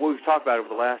what we've talked about over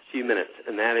the last few minutes,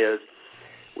 and that is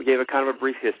we gave a kind of a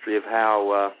brief history of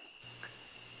how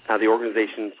the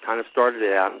organization kind of started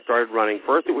out and started running.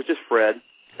 First, it was just Fred,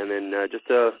 and then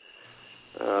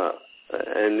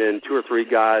and then 2 or 3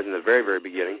 guys in the very, very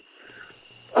beginning,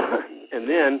 and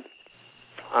then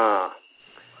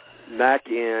back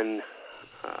in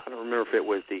I don't remember if it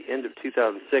was the end of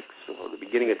 2006 or the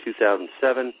beginning of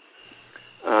 2007.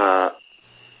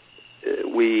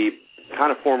 We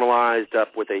kind of formalized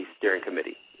up with a steering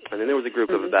committee, and then there was a group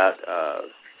of about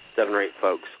 7 or 8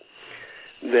 folks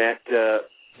that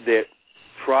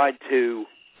tried to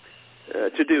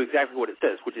do exactly what it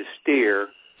says, which is steer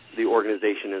the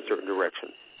organization in a certain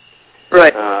direction.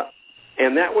 Right.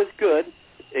 And that was good,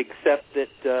 except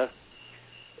that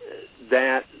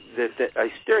a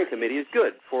steering committee is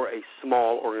good for a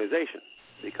small organization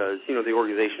because the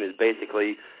organization is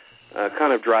basically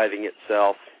kind of driving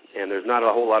itself, and there's not a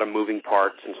whole lot of moving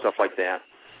parts and stuff like that.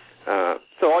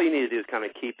 So all you need to do is kind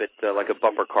of keep it like a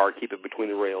bumper car, keep it between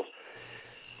the rails.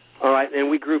 All right, and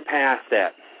we grew past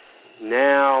that.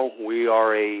 Now we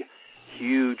are a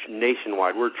huge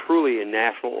nationwide. We're truly a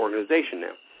national organization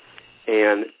now,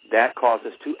 and that caused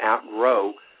us to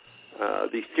outgrow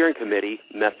the steering committee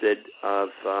method of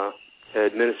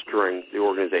administering the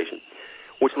organization,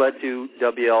 which led to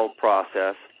WL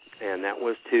process, and that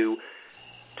was to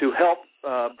help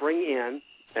bring in,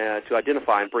 to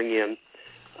identify and bring in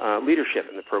leadership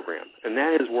in the program. And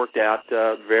that has worked out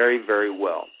very, very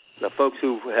well. The folks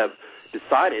who have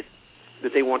decided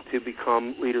that they want to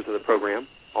become leaders of the program,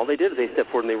 all they did is they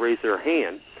stepped forward and they raised their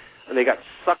hand. and they got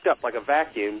sucked up like a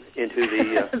vacuum into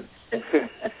the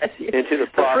into the The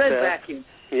process. Fred vacuum.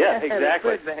 Yeah,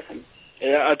 exactly. The Fred vacuum.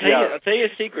 And I'll tell you a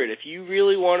secret. If you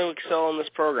really want to excel in this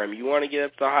program, you want to get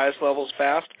up to the highest levels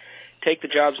fast, take the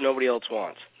jobs nobody else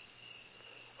wants.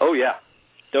 Oh yeah.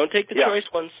 Don't take the choice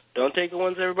ones. Don't take the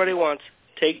ones everybody wants.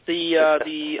 Take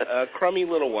the crummy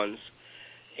little ones,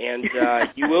 and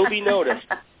you will be noticed.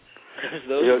 Because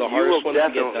those are the hardest ones to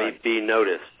get done. You will definitely be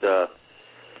noticed.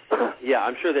 Yeah,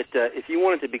 I'm sure that if you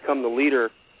wanted to become the leader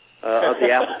of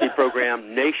the Appleseed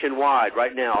program nationwide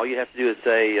right now, all you have to do is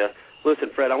say, listen,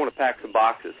 Fred, I want to pack some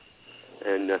boxes.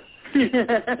 And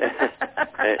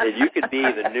and you could be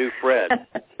the new Fred.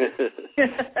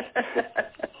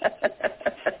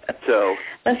 So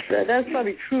that's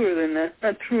probably truer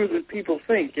than people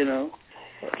think, you know.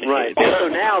 Right. And so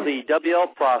now the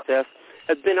WL process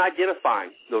has been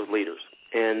identifying those leaders.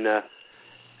 And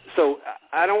so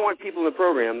I don't want people in the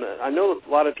program. I know a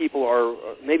lot of people are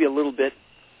maybe a little bit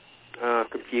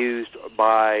confused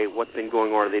by what's been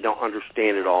going on. They don't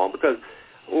understand it all because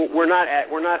we're not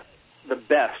the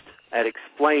best at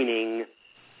explaining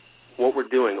what we're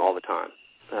doing all the time.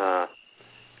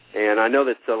 And I know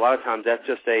that a lot of times that's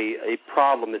just a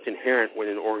problem that's inherent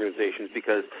within organizations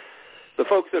because the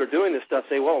folks that are doing this stuff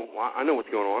say, well, I know what's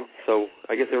going on, so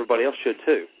I guess everybody else should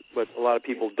too. But a lot of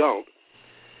people don't.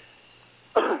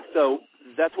 So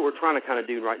that's what we're trying to kind of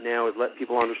do right now is let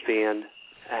people understand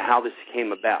how this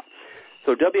came about.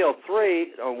 So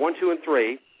WL3, 1, 2, and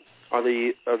 3 are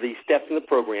the steps in the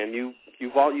program. You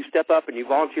step up and you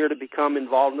volunteer to become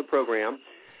involved in the program,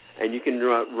 and you can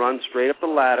run straight up the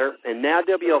ladder. And now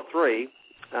WL3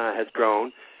 has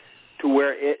grown to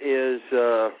where it is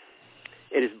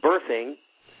birthing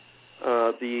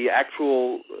the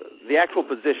actual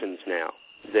positions now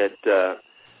that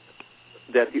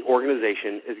the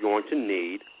organization is going to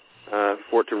need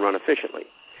for it to run efficiently,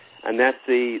 and that's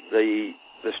the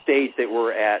stage that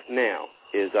we're at now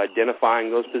is identifying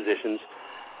those positions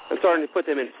and starting to put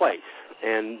them in place.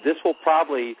 And this will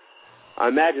probably, I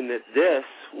imagine that this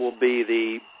will be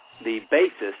the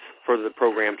basis for the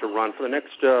program to run for the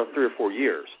next 3 or 4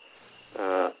 years,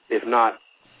 if not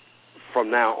from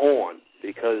now on,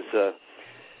 because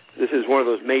this is one of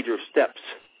those major steps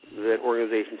that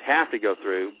organizations have to go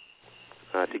through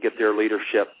to get their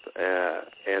leadership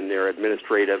and their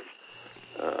administrative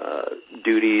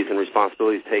duties and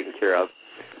responsibilities taken care of.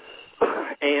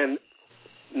 And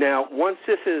now, once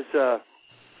this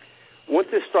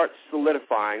starts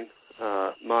solidifying,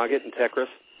 Margaret and Tekris,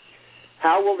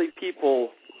 how will the people,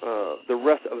 the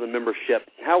rest of the membership,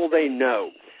 how will they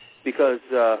know? Because,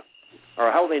 or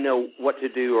how will they know what to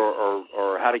do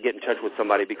or how to get in touch with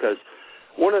somebody? Because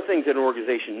one of the things that an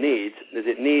organization needs is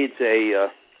it needs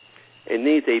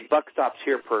a buck stops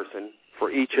here person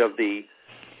for each of the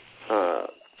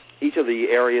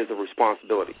areas of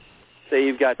responsibility. Say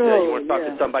you've got you want to talk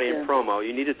to somebody in promo,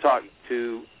 you need to talk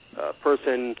to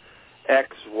person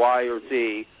X, Y, or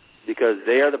Z because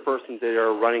they are the persons that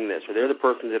are running this, or they're the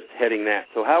persons that's heading that.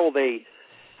 So how will they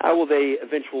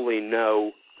eventually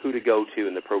know who to go to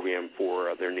in the program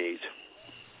for their needs?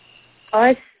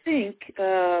 I think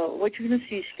what you're going to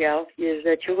see, Scout, is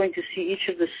that you're going to see each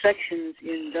of the sections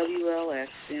in WLX,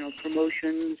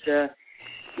 promotions,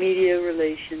 media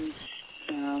relations,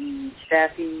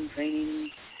 staffing,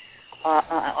 training,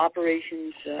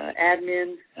 operations,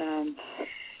 admin.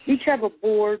 Each have a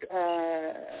board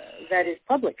that is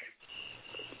public,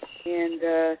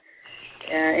 and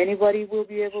anybody will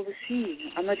be able to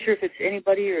see. I'm not sure if it's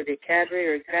anybody or the cadre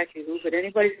or exactly who, but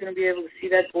anybody's going to be able to see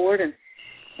that board and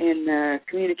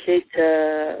communicate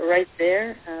right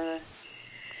there.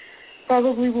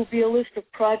 Probably will be a list of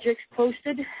projects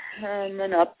posted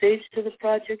and updates to the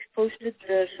projects posted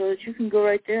so that you can go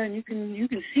right there and you can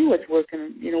see what's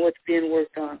working, what's being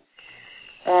worked on.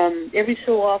 Every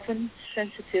so often,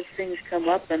 sensitive things come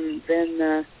up, and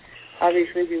then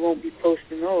obviously we won't be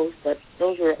posting those, but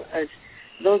those are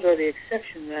the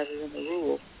exception rather than the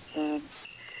rule.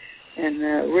 And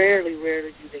rarely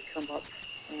do they come up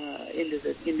into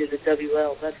the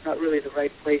WL. That's not really the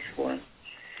right place for them.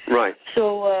 Right.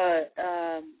 So,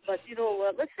 but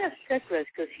let's ask Tekris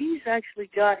because he's actually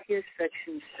got his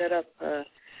section set up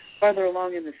farther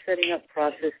along in the setting up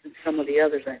process than some of the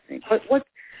others, I think. But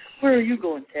where are you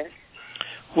going, Tek?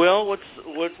 Well, what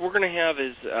we're going to have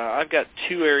is I've got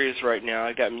 2 areas right now.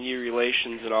 I've got media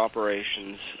relations and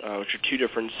operations, which are 2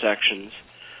 different sections.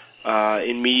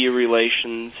 In media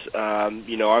relations,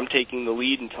 I'm taking the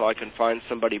lead until I can find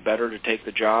somebody better to take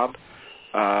the job,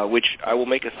 which I will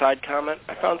make a side comment.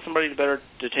 I found somebody better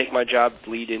to take my job to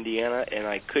lead Indiana, and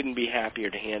I couldn't be happier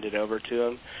to hand it over to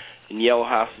him. And Yellow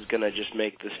House is going to just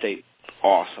make the state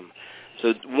awesome.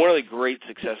 So one of the great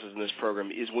successes in this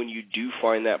program is when you do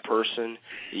find that person,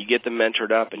 you get them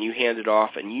mentored up, and you hand it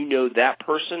off, and you know that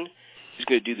person is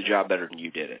going to do the job better than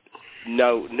you did it.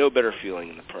 No better feeling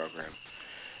in the program.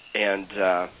 And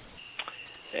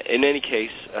in any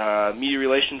case, media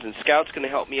relations and Scout's going to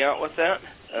help me out with that.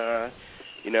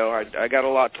 I got a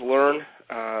lot to learn,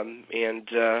 and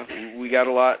we got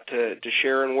a lot to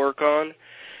share and work on,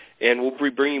 and we'll be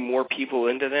bringing more people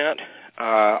into that.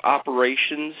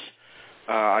 Operations,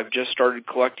 I've just started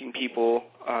collecting people,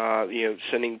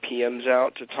 sending PMs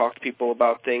out to talk to people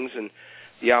about things, and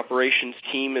the operations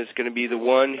team is going to be the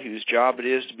one whose job it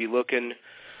is to be looking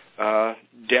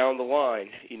down the line.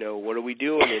 What are we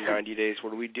doing in 90 days?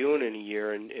 What are we doing in a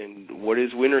year? And what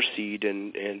is Winter Seed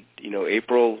and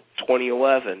April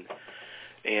 2011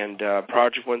 and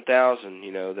Project 1000?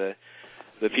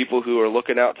 The people who are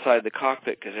looking outside the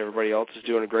cockpit because everybody else is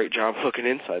doing a great job looking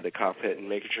inside the cockpit and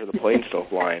making sure the plane's still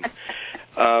flying.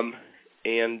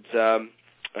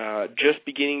 Just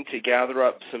beginning to gather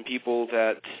up some people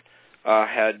that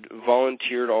had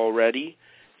volunteered already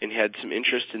and had some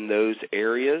interest in those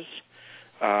areas.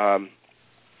 I'm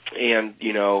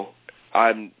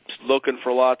looking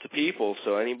for lots of people,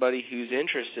 so anybody who's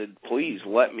interested, please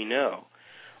let me know.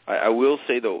 I will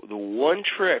say, the one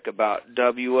trick about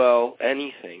WL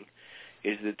anything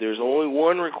is that there's only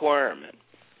one requirement,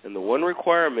 and the one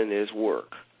requirement is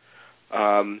work.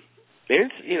 And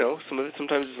it's, some of it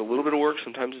sometimes it's a little bit of work,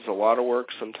 sometimes it's a lot of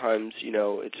work, sometimes,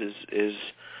 it's as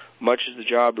much as the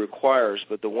job requires.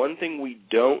 But the one thing we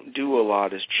don't do a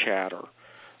lot is chatter.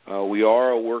 We are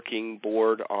a working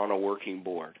board on a working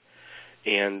board.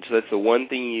 And so that's the one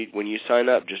thing when you sign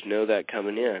up, just know that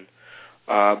coming in.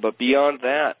 But beyond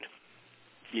that,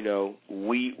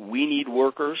 we need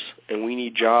workers and we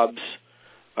need jobs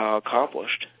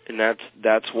accomplished, and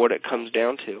that's what it comes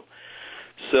down to.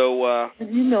 So, I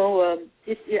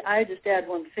just add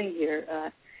one thing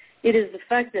here. It is the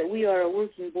fact that we are a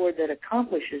working board that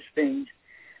accomplishes things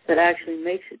that actually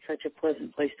makes it such a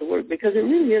pleasant place to work, because it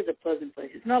really is a pleasant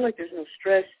place. It's not like there's no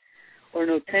stress or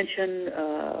no tension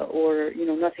or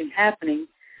nothing happening.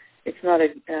 It's not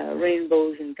a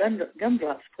rainbows and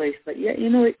gumdrops place, but yeah,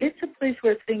 it's a place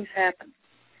where things happen,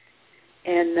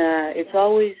 and it's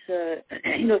always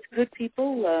it's good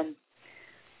people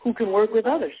who can work with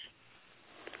others.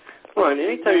 Well, and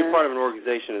anytime you're part of an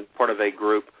organization, part of a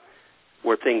group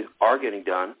where things are getting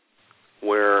done,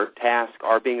 where tasks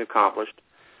are being accomplished,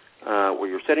 where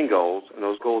you're setting goals and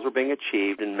those goals are being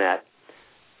achieved and met,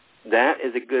 that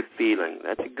is a good feeling.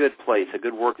 That's a good place, a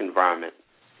good work environment,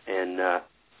 and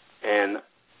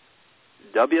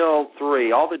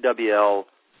WL3, all the WL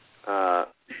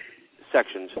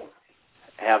sections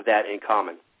have that in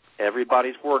common.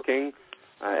 Everybody's working,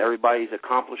 everybody's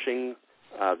accomplishing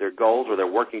their goals, or they're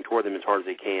working toward them as hard as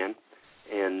they can,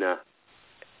 and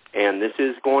this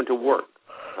is going to work.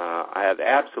 I have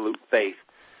absolute faith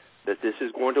that this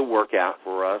is going to work out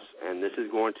for us, and this is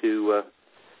going to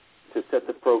set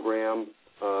the program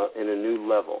in a new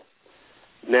level.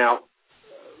 Now,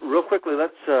 real quickly,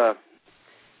 let's,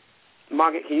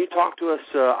 Margaret, can you talk to us?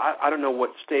 I don't know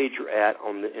what stage you're at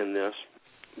in this,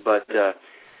 but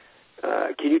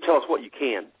can you tell us what you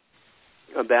can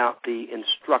about the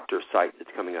instructor site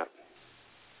that's coming up?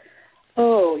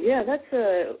 Oh, yeah, that's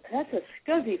a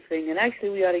Scuzzy thing, and actually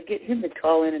we ought to get him to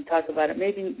call in and talk about it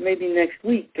maybe next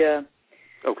week.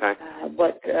 Okay.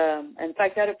 But in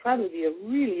fact, that'd probably be a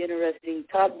really interesting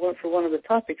one for one of the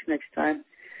topics next time.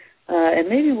 And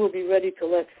maybe we'll be ready to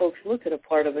let folks look at a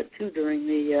part of it, too, during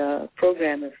the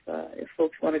program if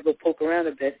folks want to go poke around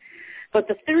a bit. But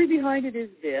the theory behind it is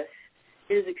this.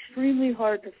 It is extremely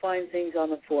hard to find things on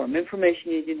the forum,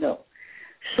 information you know.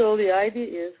 So the idea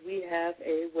is we have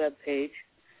a web page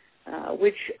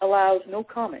which allows no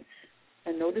comments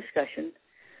and no discussion,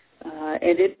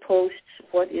 and it posts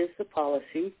what is the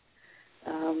policy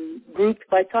grouped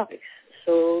by topics.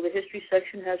 So the history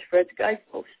section has Fred's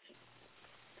guideposts.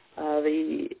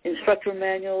 The instructor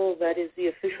manual, that is the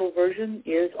official version,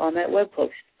 is on that web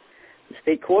post. The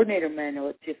state coordinator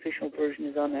manual, the official version,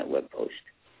 is on that web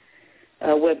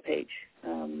page.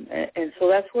 And so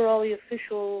that's where the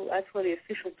official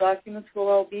documents will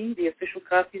all be, the official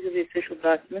copies of the official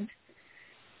documents.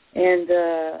 And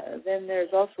then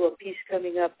there's also a piece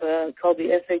coming up called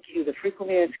the FAQ, the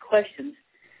frequently asked questions.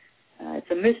 It's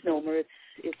a misnomer.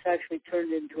 It's actually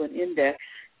turned into an index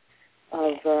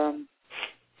of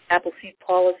Appleseed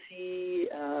policy,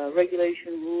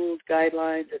 regulation, rules,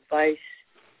 guidelines, advice,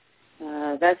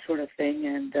 that sort of thing.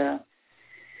 And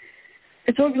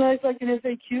It's organized like an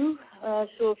FAQ,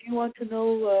 so if you want to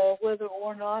know whether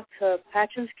or not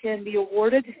patches can be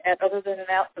awarded at other than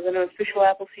an official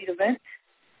Appleseed event,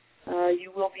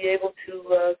 you will be able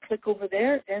to click over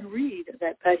there and read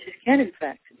that patches can, in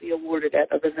fact, be awarded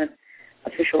at other than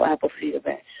official Appleseed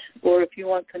events. Or if you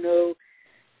want to know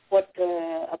what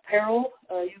apparel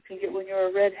you can get when you're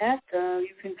a Red Hat,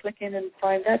 you can click in and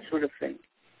find that sort of thing.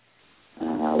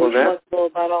 Would you like to know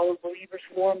about all of the Believers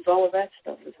forums, all of that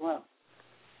stuff as well?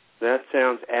 That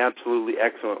sounds absolutely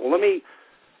excellent. Well, let me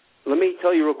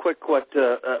tell you real quick what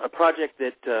a project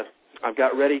that I've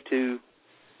got ready to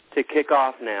kick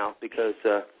off now, because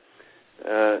now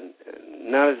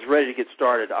that it's ready to get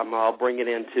started, I'll bring it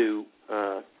into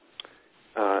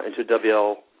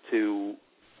WL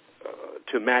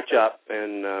to match up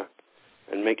and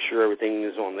make sure everything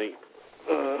is on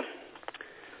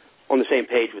the same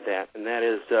page with that, and that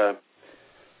is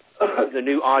the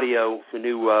new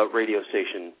radio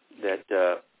station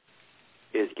that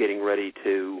is getting ready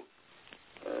to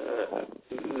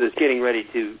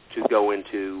go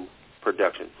into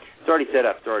production. It's already set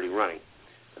up, it's already running,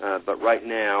 but right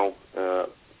now,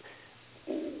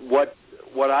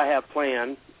 what I have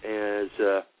planned is,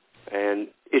 and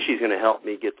Ishi's going to help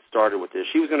me get started with this.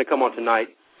 She was going to come on tonight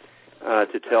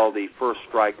to tell the first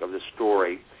strike of the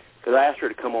story, because I asked her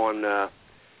to come on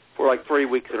for like 3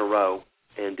 weeks in a row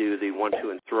and do the 1,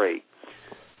 2, and 3.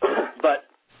 But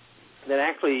then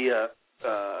actually,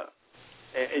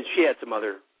 and she had some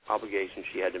other obligations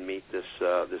she had to meet this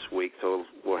week, so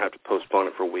we'll have to postpone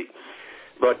it for a week.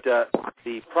 But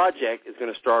the project is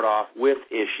going to start off with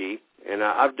Ishi, and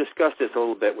I've discussed this a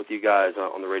little bit with you guys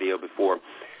on the radio before.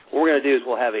 What we're going to do is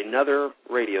we'll have another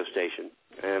radio station,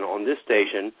 and on this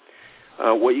station,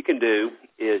 what you can do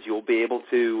is you'll be able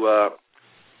to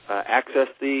access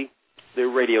the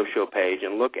radio show page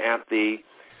and look at the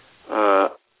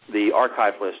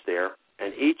archive list there.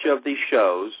 And each of these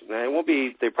shows, and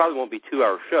they probably won't be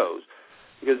 2-hour shows,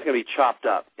 because it's going to be chopped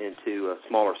up into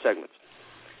smaller segments.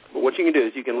 But what you can do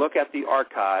is you can look at the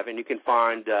archive, and you can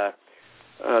find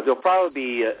there'll probably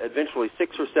be eventually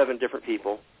 6 or 7 different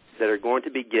people that are going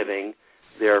to be giving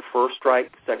their first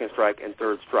strike, second strike, and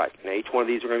third strike. Now, each one of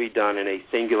these are going to be done in a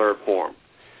singular form.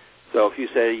 So if you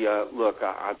say, look,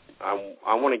 I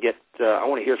want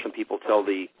to hear some people tell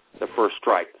the first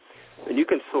strike, and you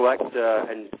can select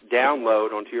and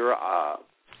download onto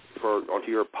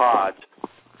your pods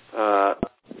 4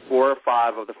 or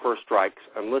 5 of the first strikes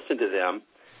and listen to them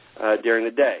during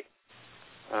the day.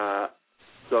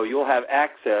 So you'll have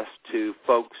access to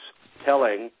folks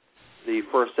telling the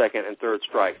first, second, and third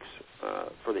strikes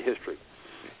for the history.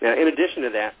 Now, in addition to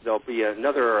that, there'll be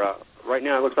another, right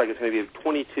now it looks like it's going to be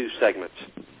 22 segments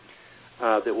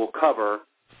that will cover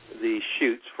the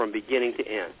shoots from beginning to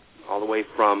end, all the way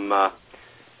from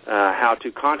how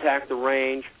to contact the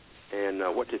range and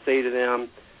what to say to them,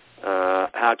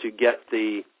 how to get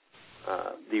the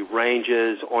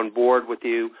ranges on board with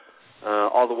you,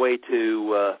 all the way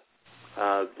to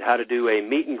how to do a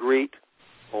meet and greet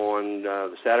on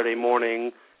the Saturday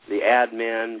morning, the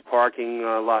admin, parking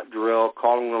lot drill,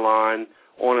 calling the line,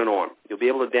 on and on. You'll be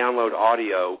able to download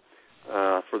audio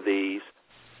for these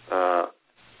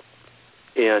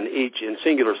in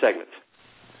singular segments.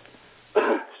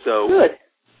 So good.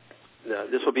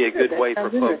 This will be a good way for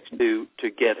folks to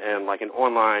get like an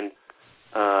online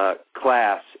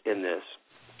class in this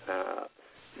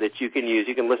that you can use.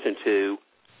 You can listen to,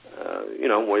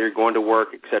 while you're going to work,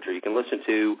 etc. You can listen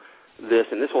to this,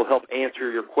 and this will help answer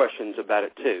your questions about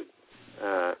it too.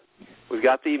 We've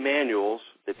got the manuals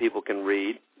that people can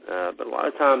read, but a lot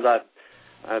of times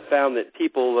I've found that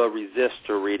people resist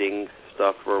to reading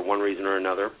stuff for one reason or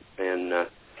another, and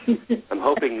I'm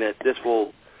hoping that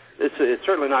it's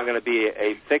certainly not going to be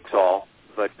a fix-all,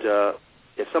 but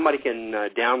if somebody can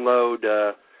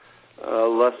download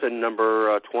lesson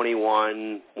number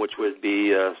 21, which would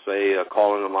be, say,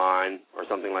 calling the line or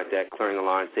something like that, clearing the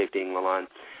line, safetying the line,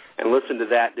 and listen to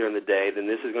that during the day, then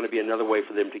this is going to be another way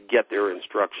for them to get their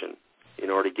instruction in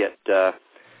order to get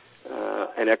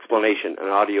an explanation, an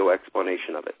audio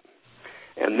explanation of it.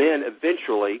 And then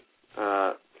eventually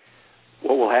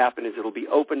what will happen is it'll be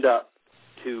opened up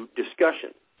to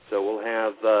discussion. So we'll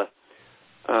have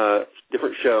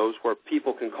different shows where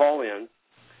people can call in,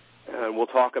 and we'll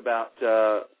talk about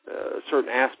certain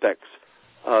aspects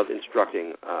of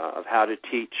instructing, of how to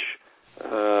teach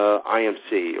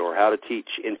IMC or how to teach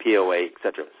NPOA,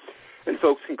 etc. And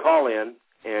folks can call in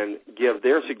and give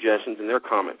their suggestions and their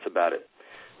comments about it.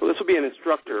 So this will be an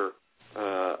instructor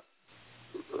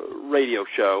radio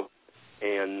show,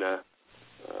 and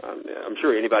I'm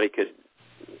sure anybody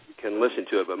can listen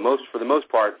to it, but for the most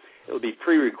part, it will be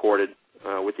pre-recorded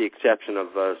with the exception of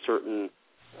certain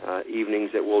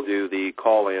evenings that we'll do the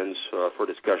call-ins for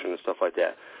discussion and stuff like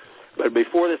that. But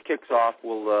before this kicks off,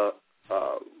 we'll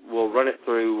run it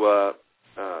through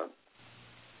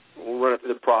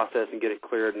the process and get it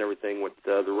cleared and everything with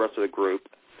the rest of the group,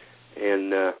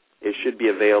 and it should be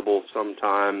available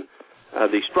sometime.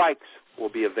 The strikes will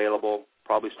be available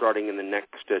probably starting in the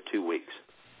next 2 weeks.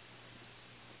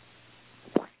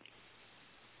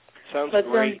 Sounds that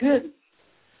great. Sounds good.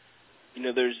 You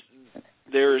know,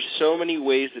 there are so many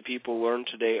ways that people learn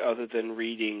today other than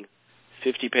reading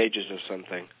 50 pages of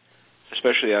something,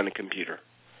 especially on a computer.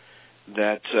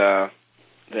 That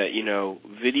you know,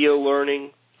 video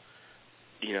learning,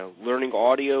 you know, learning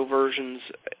audio versions,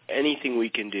 anything we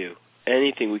can do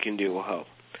will help.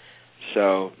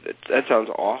 So that sounds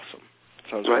awesome.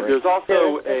 Sounds right. Great.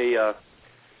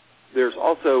 There's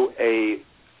also a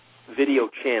video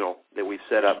channel that we've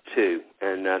set up too,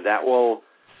 and that's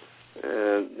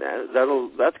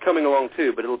coming along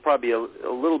too, but it'll probably be a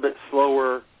little bit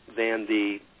slower than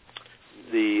the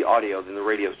audio, than the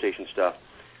radio station stuff.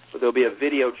 But there'll be a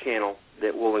video channel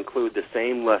that will include the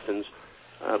same lessons,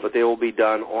 but they will be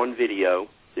done on video,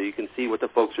 so you can see what the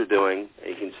folks are doing.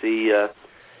 You can see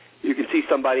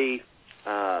somebody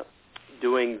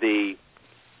doing the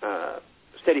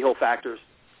steady hole factors.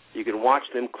 You can watch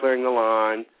them clearing the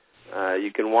line.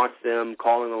 You can watch them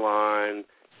calling the line.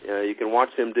 You can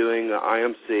watch them doing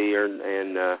IMC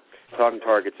and talking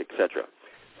targets, etc.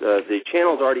 The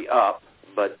channel's already up,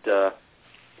 but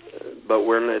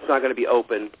it's not going to be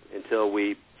open until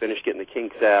we finish getting the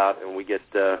kinks out and we get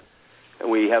and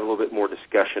we have a little bit more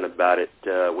discussion about it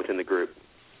within the group.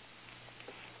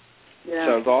 Yeah.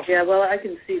 Sounds awesome. Yeah, well, I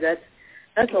can see that's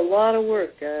a lot of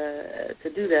work to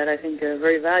do that. I think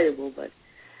very valuable, but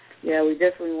yeah, we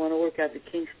definitely want to work out the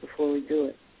kinks before we do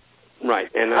it.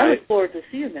 Right, and I look forward to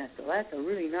seeing that, though. That's a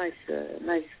really nice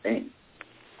thing.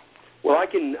 Well, I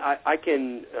can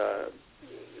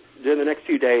during the next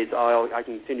few days, I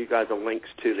can send you guys the links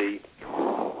to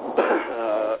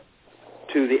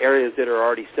the areas that are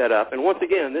already set up. And once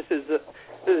again, this is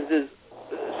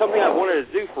something I've wanted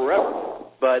to do forever,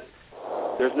 but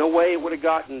there's no way it would have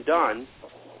gotten done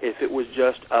if it was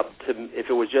just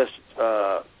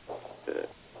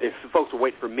if folks would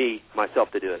wait for myself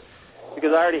to do it.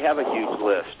 Because I already have a huge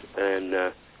list,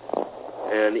 and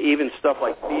even stuff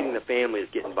like feeding the family is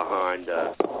getting behind.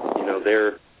 I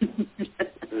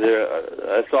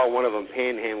saw one of them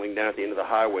panhandling down at the end of the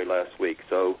highway last week.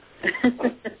 So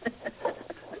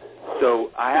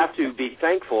I have to be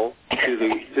thankful to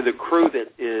the crew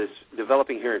that is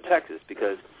developing here in Texas,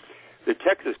 because the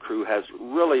Texas crew has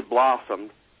really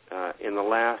blossomed in the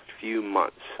last few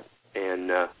months,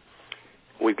 and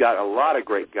we've got a lot of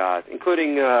great guys,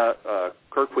 including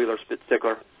Kirk Wheeler,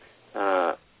 Spitstickler,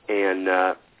 and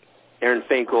Aaron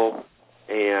Finkel,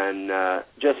 and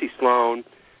Jesse Sloan.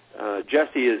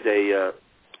 Jesse is a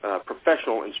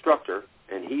professional instructor,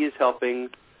 and he is helping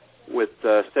with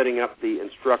setting up the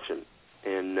instruction.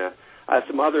 And I have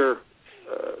some other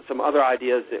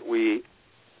ideas that we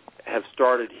have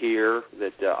started here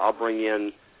that I'll bring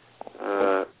in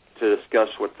to discuss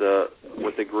with the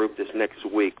group this next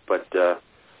week. But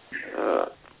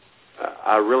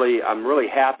I'm really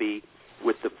happy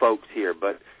with the folks here.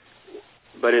 But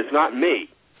it's not me.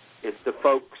 It's the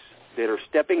folks that are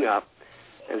stepping up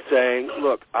and saying,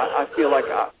 look, I feel like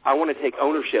I want to take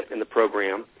ownership in the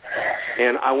program,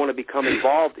 and I want to become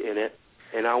involved in it,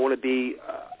 and I want to be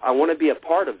a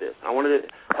part of this. I want to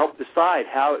help decide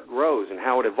how it grows and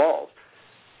how it evolves.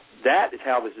 That is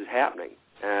how this is happening.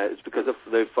 It's because of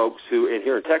the folks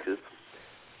here in Texas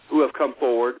who have come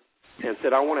forward and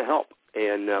said, I want to help.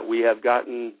 And we have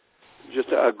gotten just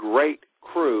a great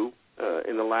crew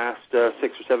in the last 6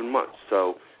 or 7 months.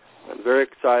 So I'm very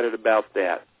excited about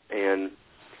that. And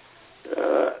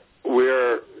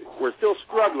we're still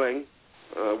struggling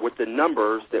with the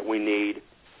numbers that we need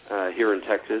here in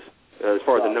Texas as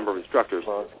far as the number of instructors.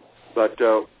 But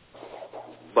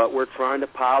we're trying to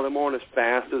pile them on as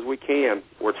fast as we can.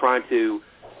 We're trying to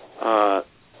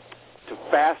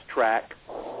fast track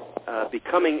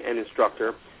becoming an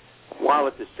instructor, while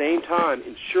at the same time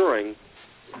ensuring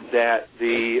that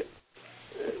the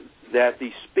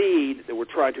speed that we're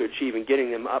trying to achieve in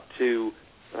getting them up to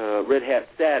Red Hat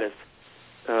status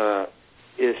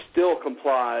is still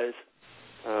complies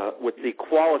with the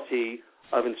quality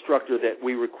of instructor that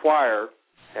we require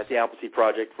at the Appleseed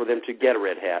Project for them to get a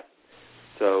Red Hat.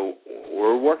 So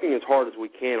we're working as hard as we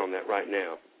can on that right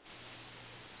now.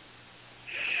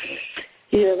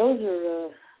 Yeah, those are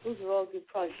all good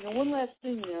projects. One last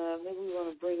thing maybe we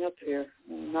want to bring up here,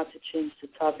 not to change the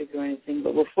topic or anything,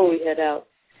 but before we head out,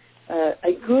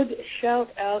 A good shout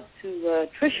out to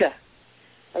Tricia,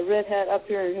 a red hat up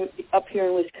here in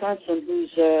Wisconsin,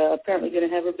 who's apparently going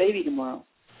to have her baby tomorrow.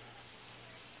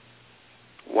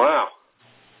 Wow.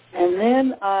 And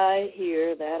then I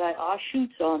hear that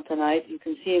Oshut's on tonight. You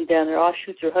can see him down there.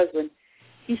 Oshut's her husband.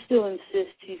 He still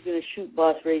insists he's going to shoot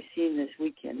Boss Racine this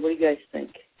weekend. What do you guys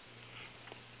think?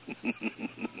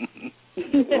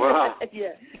 Wow.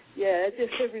 Yeah, it's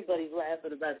just everybody's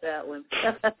laughing about that one.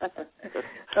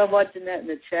 I'm watching that in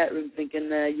the chat room thinking,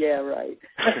 yeah, right.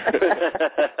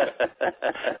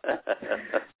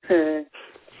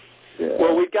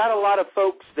 Well, we've got a lot of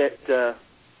folks that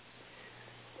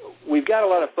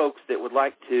would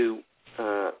like to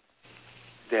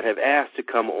that have asked to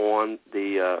come on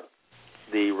the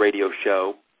radio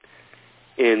show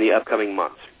in the upcoming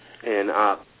months. And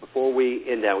before we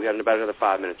end out, we got about another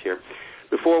 5 minutes here.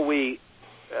 Before we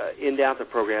end out the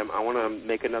program, I want to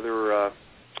make another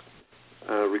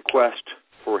request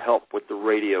for help with the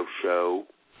radio show.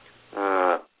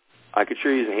 I could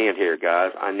sure use a hand here,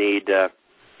 guys.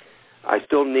 I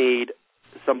still need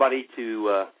somebody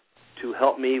to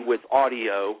help me with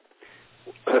audio.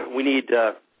 We need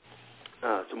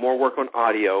some more work on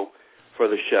audio for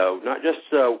the show, not just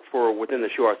for within the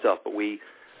show itself, but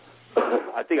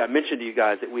I think I mentioned to you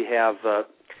guys that we have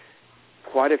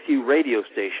quite a few radio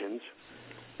stations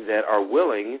that are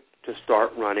willing to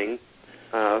start running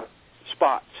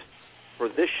spots for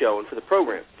this show and for the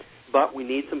program. But we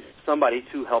need somebody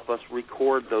to help us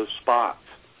record those spots.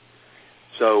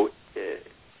 So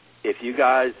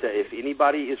if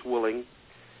anybody is willing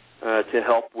to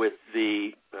help with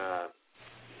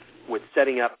with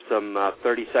setting up some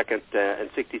 30-second and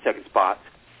 60-second spots,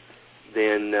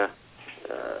 then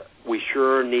we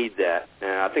sure need that.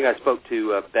 I think I spoke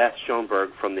to Beth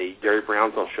Schoenberg from the Jerry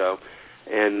Brownsville show,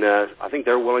 and I think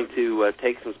they're willing to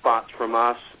take some spots from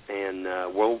us, and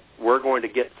we're going to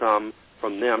get some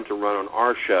from them to run on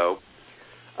our show.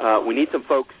 We need some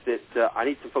folks I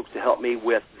need some folks to help me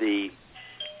with the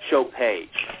show page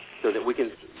so that we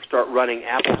can start running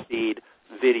Appleseed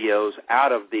videos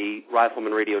out of the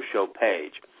Rifleman Radio Show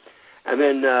page. And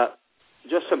then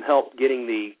just some help getting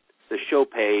the show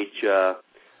page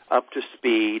up to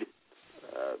speed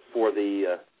for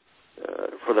the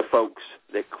folks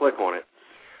that click on it.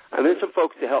 And then some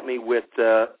folks to help me with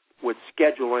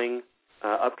scheduling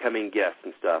upcoming guests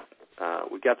and stuff.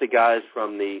 We've got the guys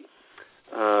from the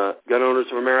Gun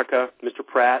Owners of America. Mr.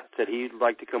 Pratt said he'd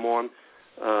like to come on.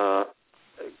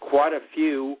 Quite a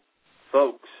few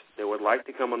folks that would like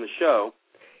to come on the show.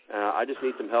 I just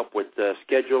need some help with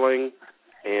scheduling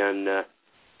and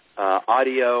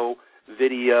audio,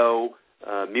 video,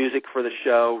 music for the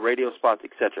show, radio spots,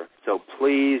 etc. So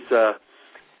please,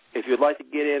 if you'd like to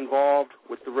get involved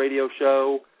with the radio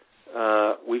show,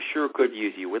 we sure could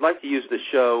use you. We'd like to use the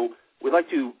show. We'd like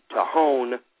to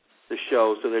hone the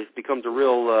show so that it becomes a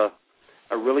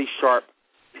really sharp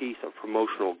piece of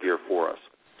promotional gear for us.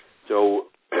 So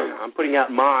I'm putting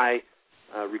out my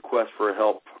request for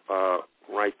help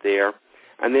right there.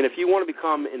 And then if you want to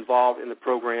become involved in the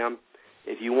program,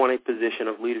 if you want a position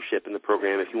of leadership in the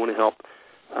program, if you want to help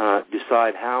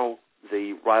decide how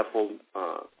the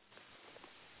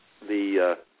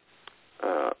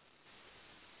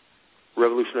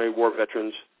Revolutionary War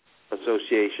Veterans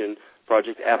Association,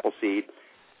 Project Appleseed,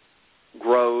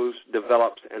 grows,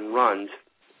 develops, and runs,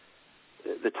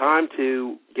 the time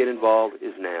to get involved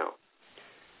is now.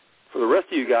 For the rest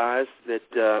of you guys that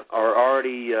are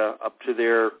already up to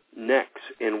their necks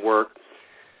in work,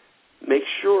 make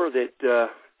sure that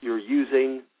you're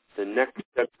using the next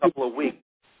couple of weeks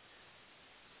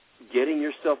getting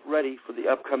yourself ready for the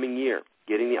upcoming year,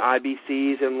 getting the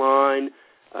IBCs in line,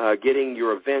 getting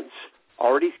your events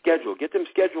already scheduled. Get them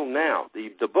scheduled now.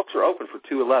 The books are open for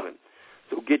 2/11.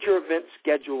 So get your events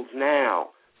scheduled now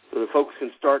so the folks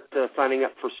can start signing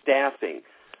up for staffing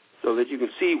so that you can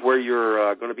see where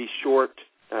you're going to be short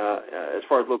as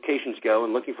far as locations go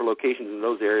and looking for locations in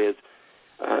those areas,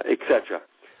 etc.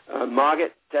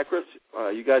 Margaret, Tekris,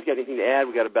 you guys got anything to add?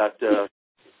 We got about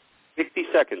 60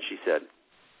 seconds, she said.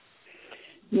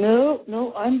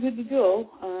 No, I'm good to go.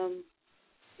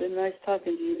 Been nice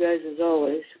talking to you guys as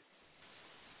always.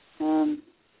 And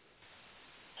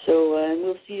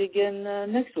we'll see you again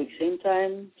next week. Same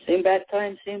time, same bat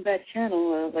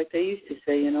channel, like they used to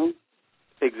say, you know.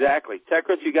 Exactly.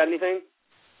 Tekris, you got anything?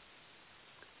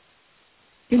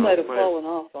 He might have fallen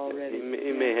off already.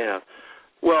 He may have.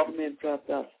 Well, he may have dropped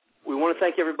off. We want to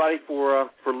thank everybody for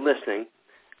listening,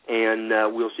 and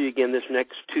we'll see you again this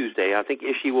next Tuesday. I think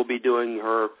Ishi will be doing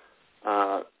her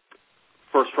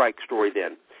First Strike story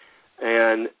then.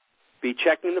 And be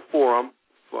checking the forum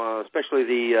especially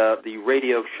the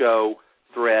radio show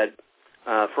thread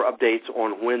for updates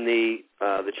on when the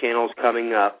channel's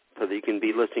coming up, so that you can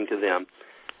be listening to them.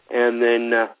 And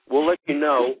then we'll let you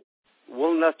know.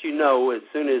 We'll let you know as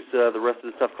soon as the rest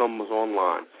of the stuff comes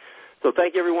online. So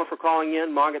thank you, everyone, for calling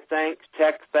in. Margaret, thanks.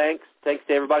 Tech, thanks. Thanks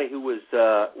to everybody who was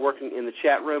working in the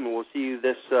chat room, and we'll see you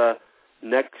this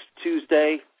next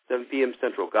Tuesday, 7 p.m.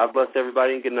 Central. God bless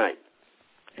everybody, and good night.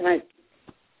 Good night.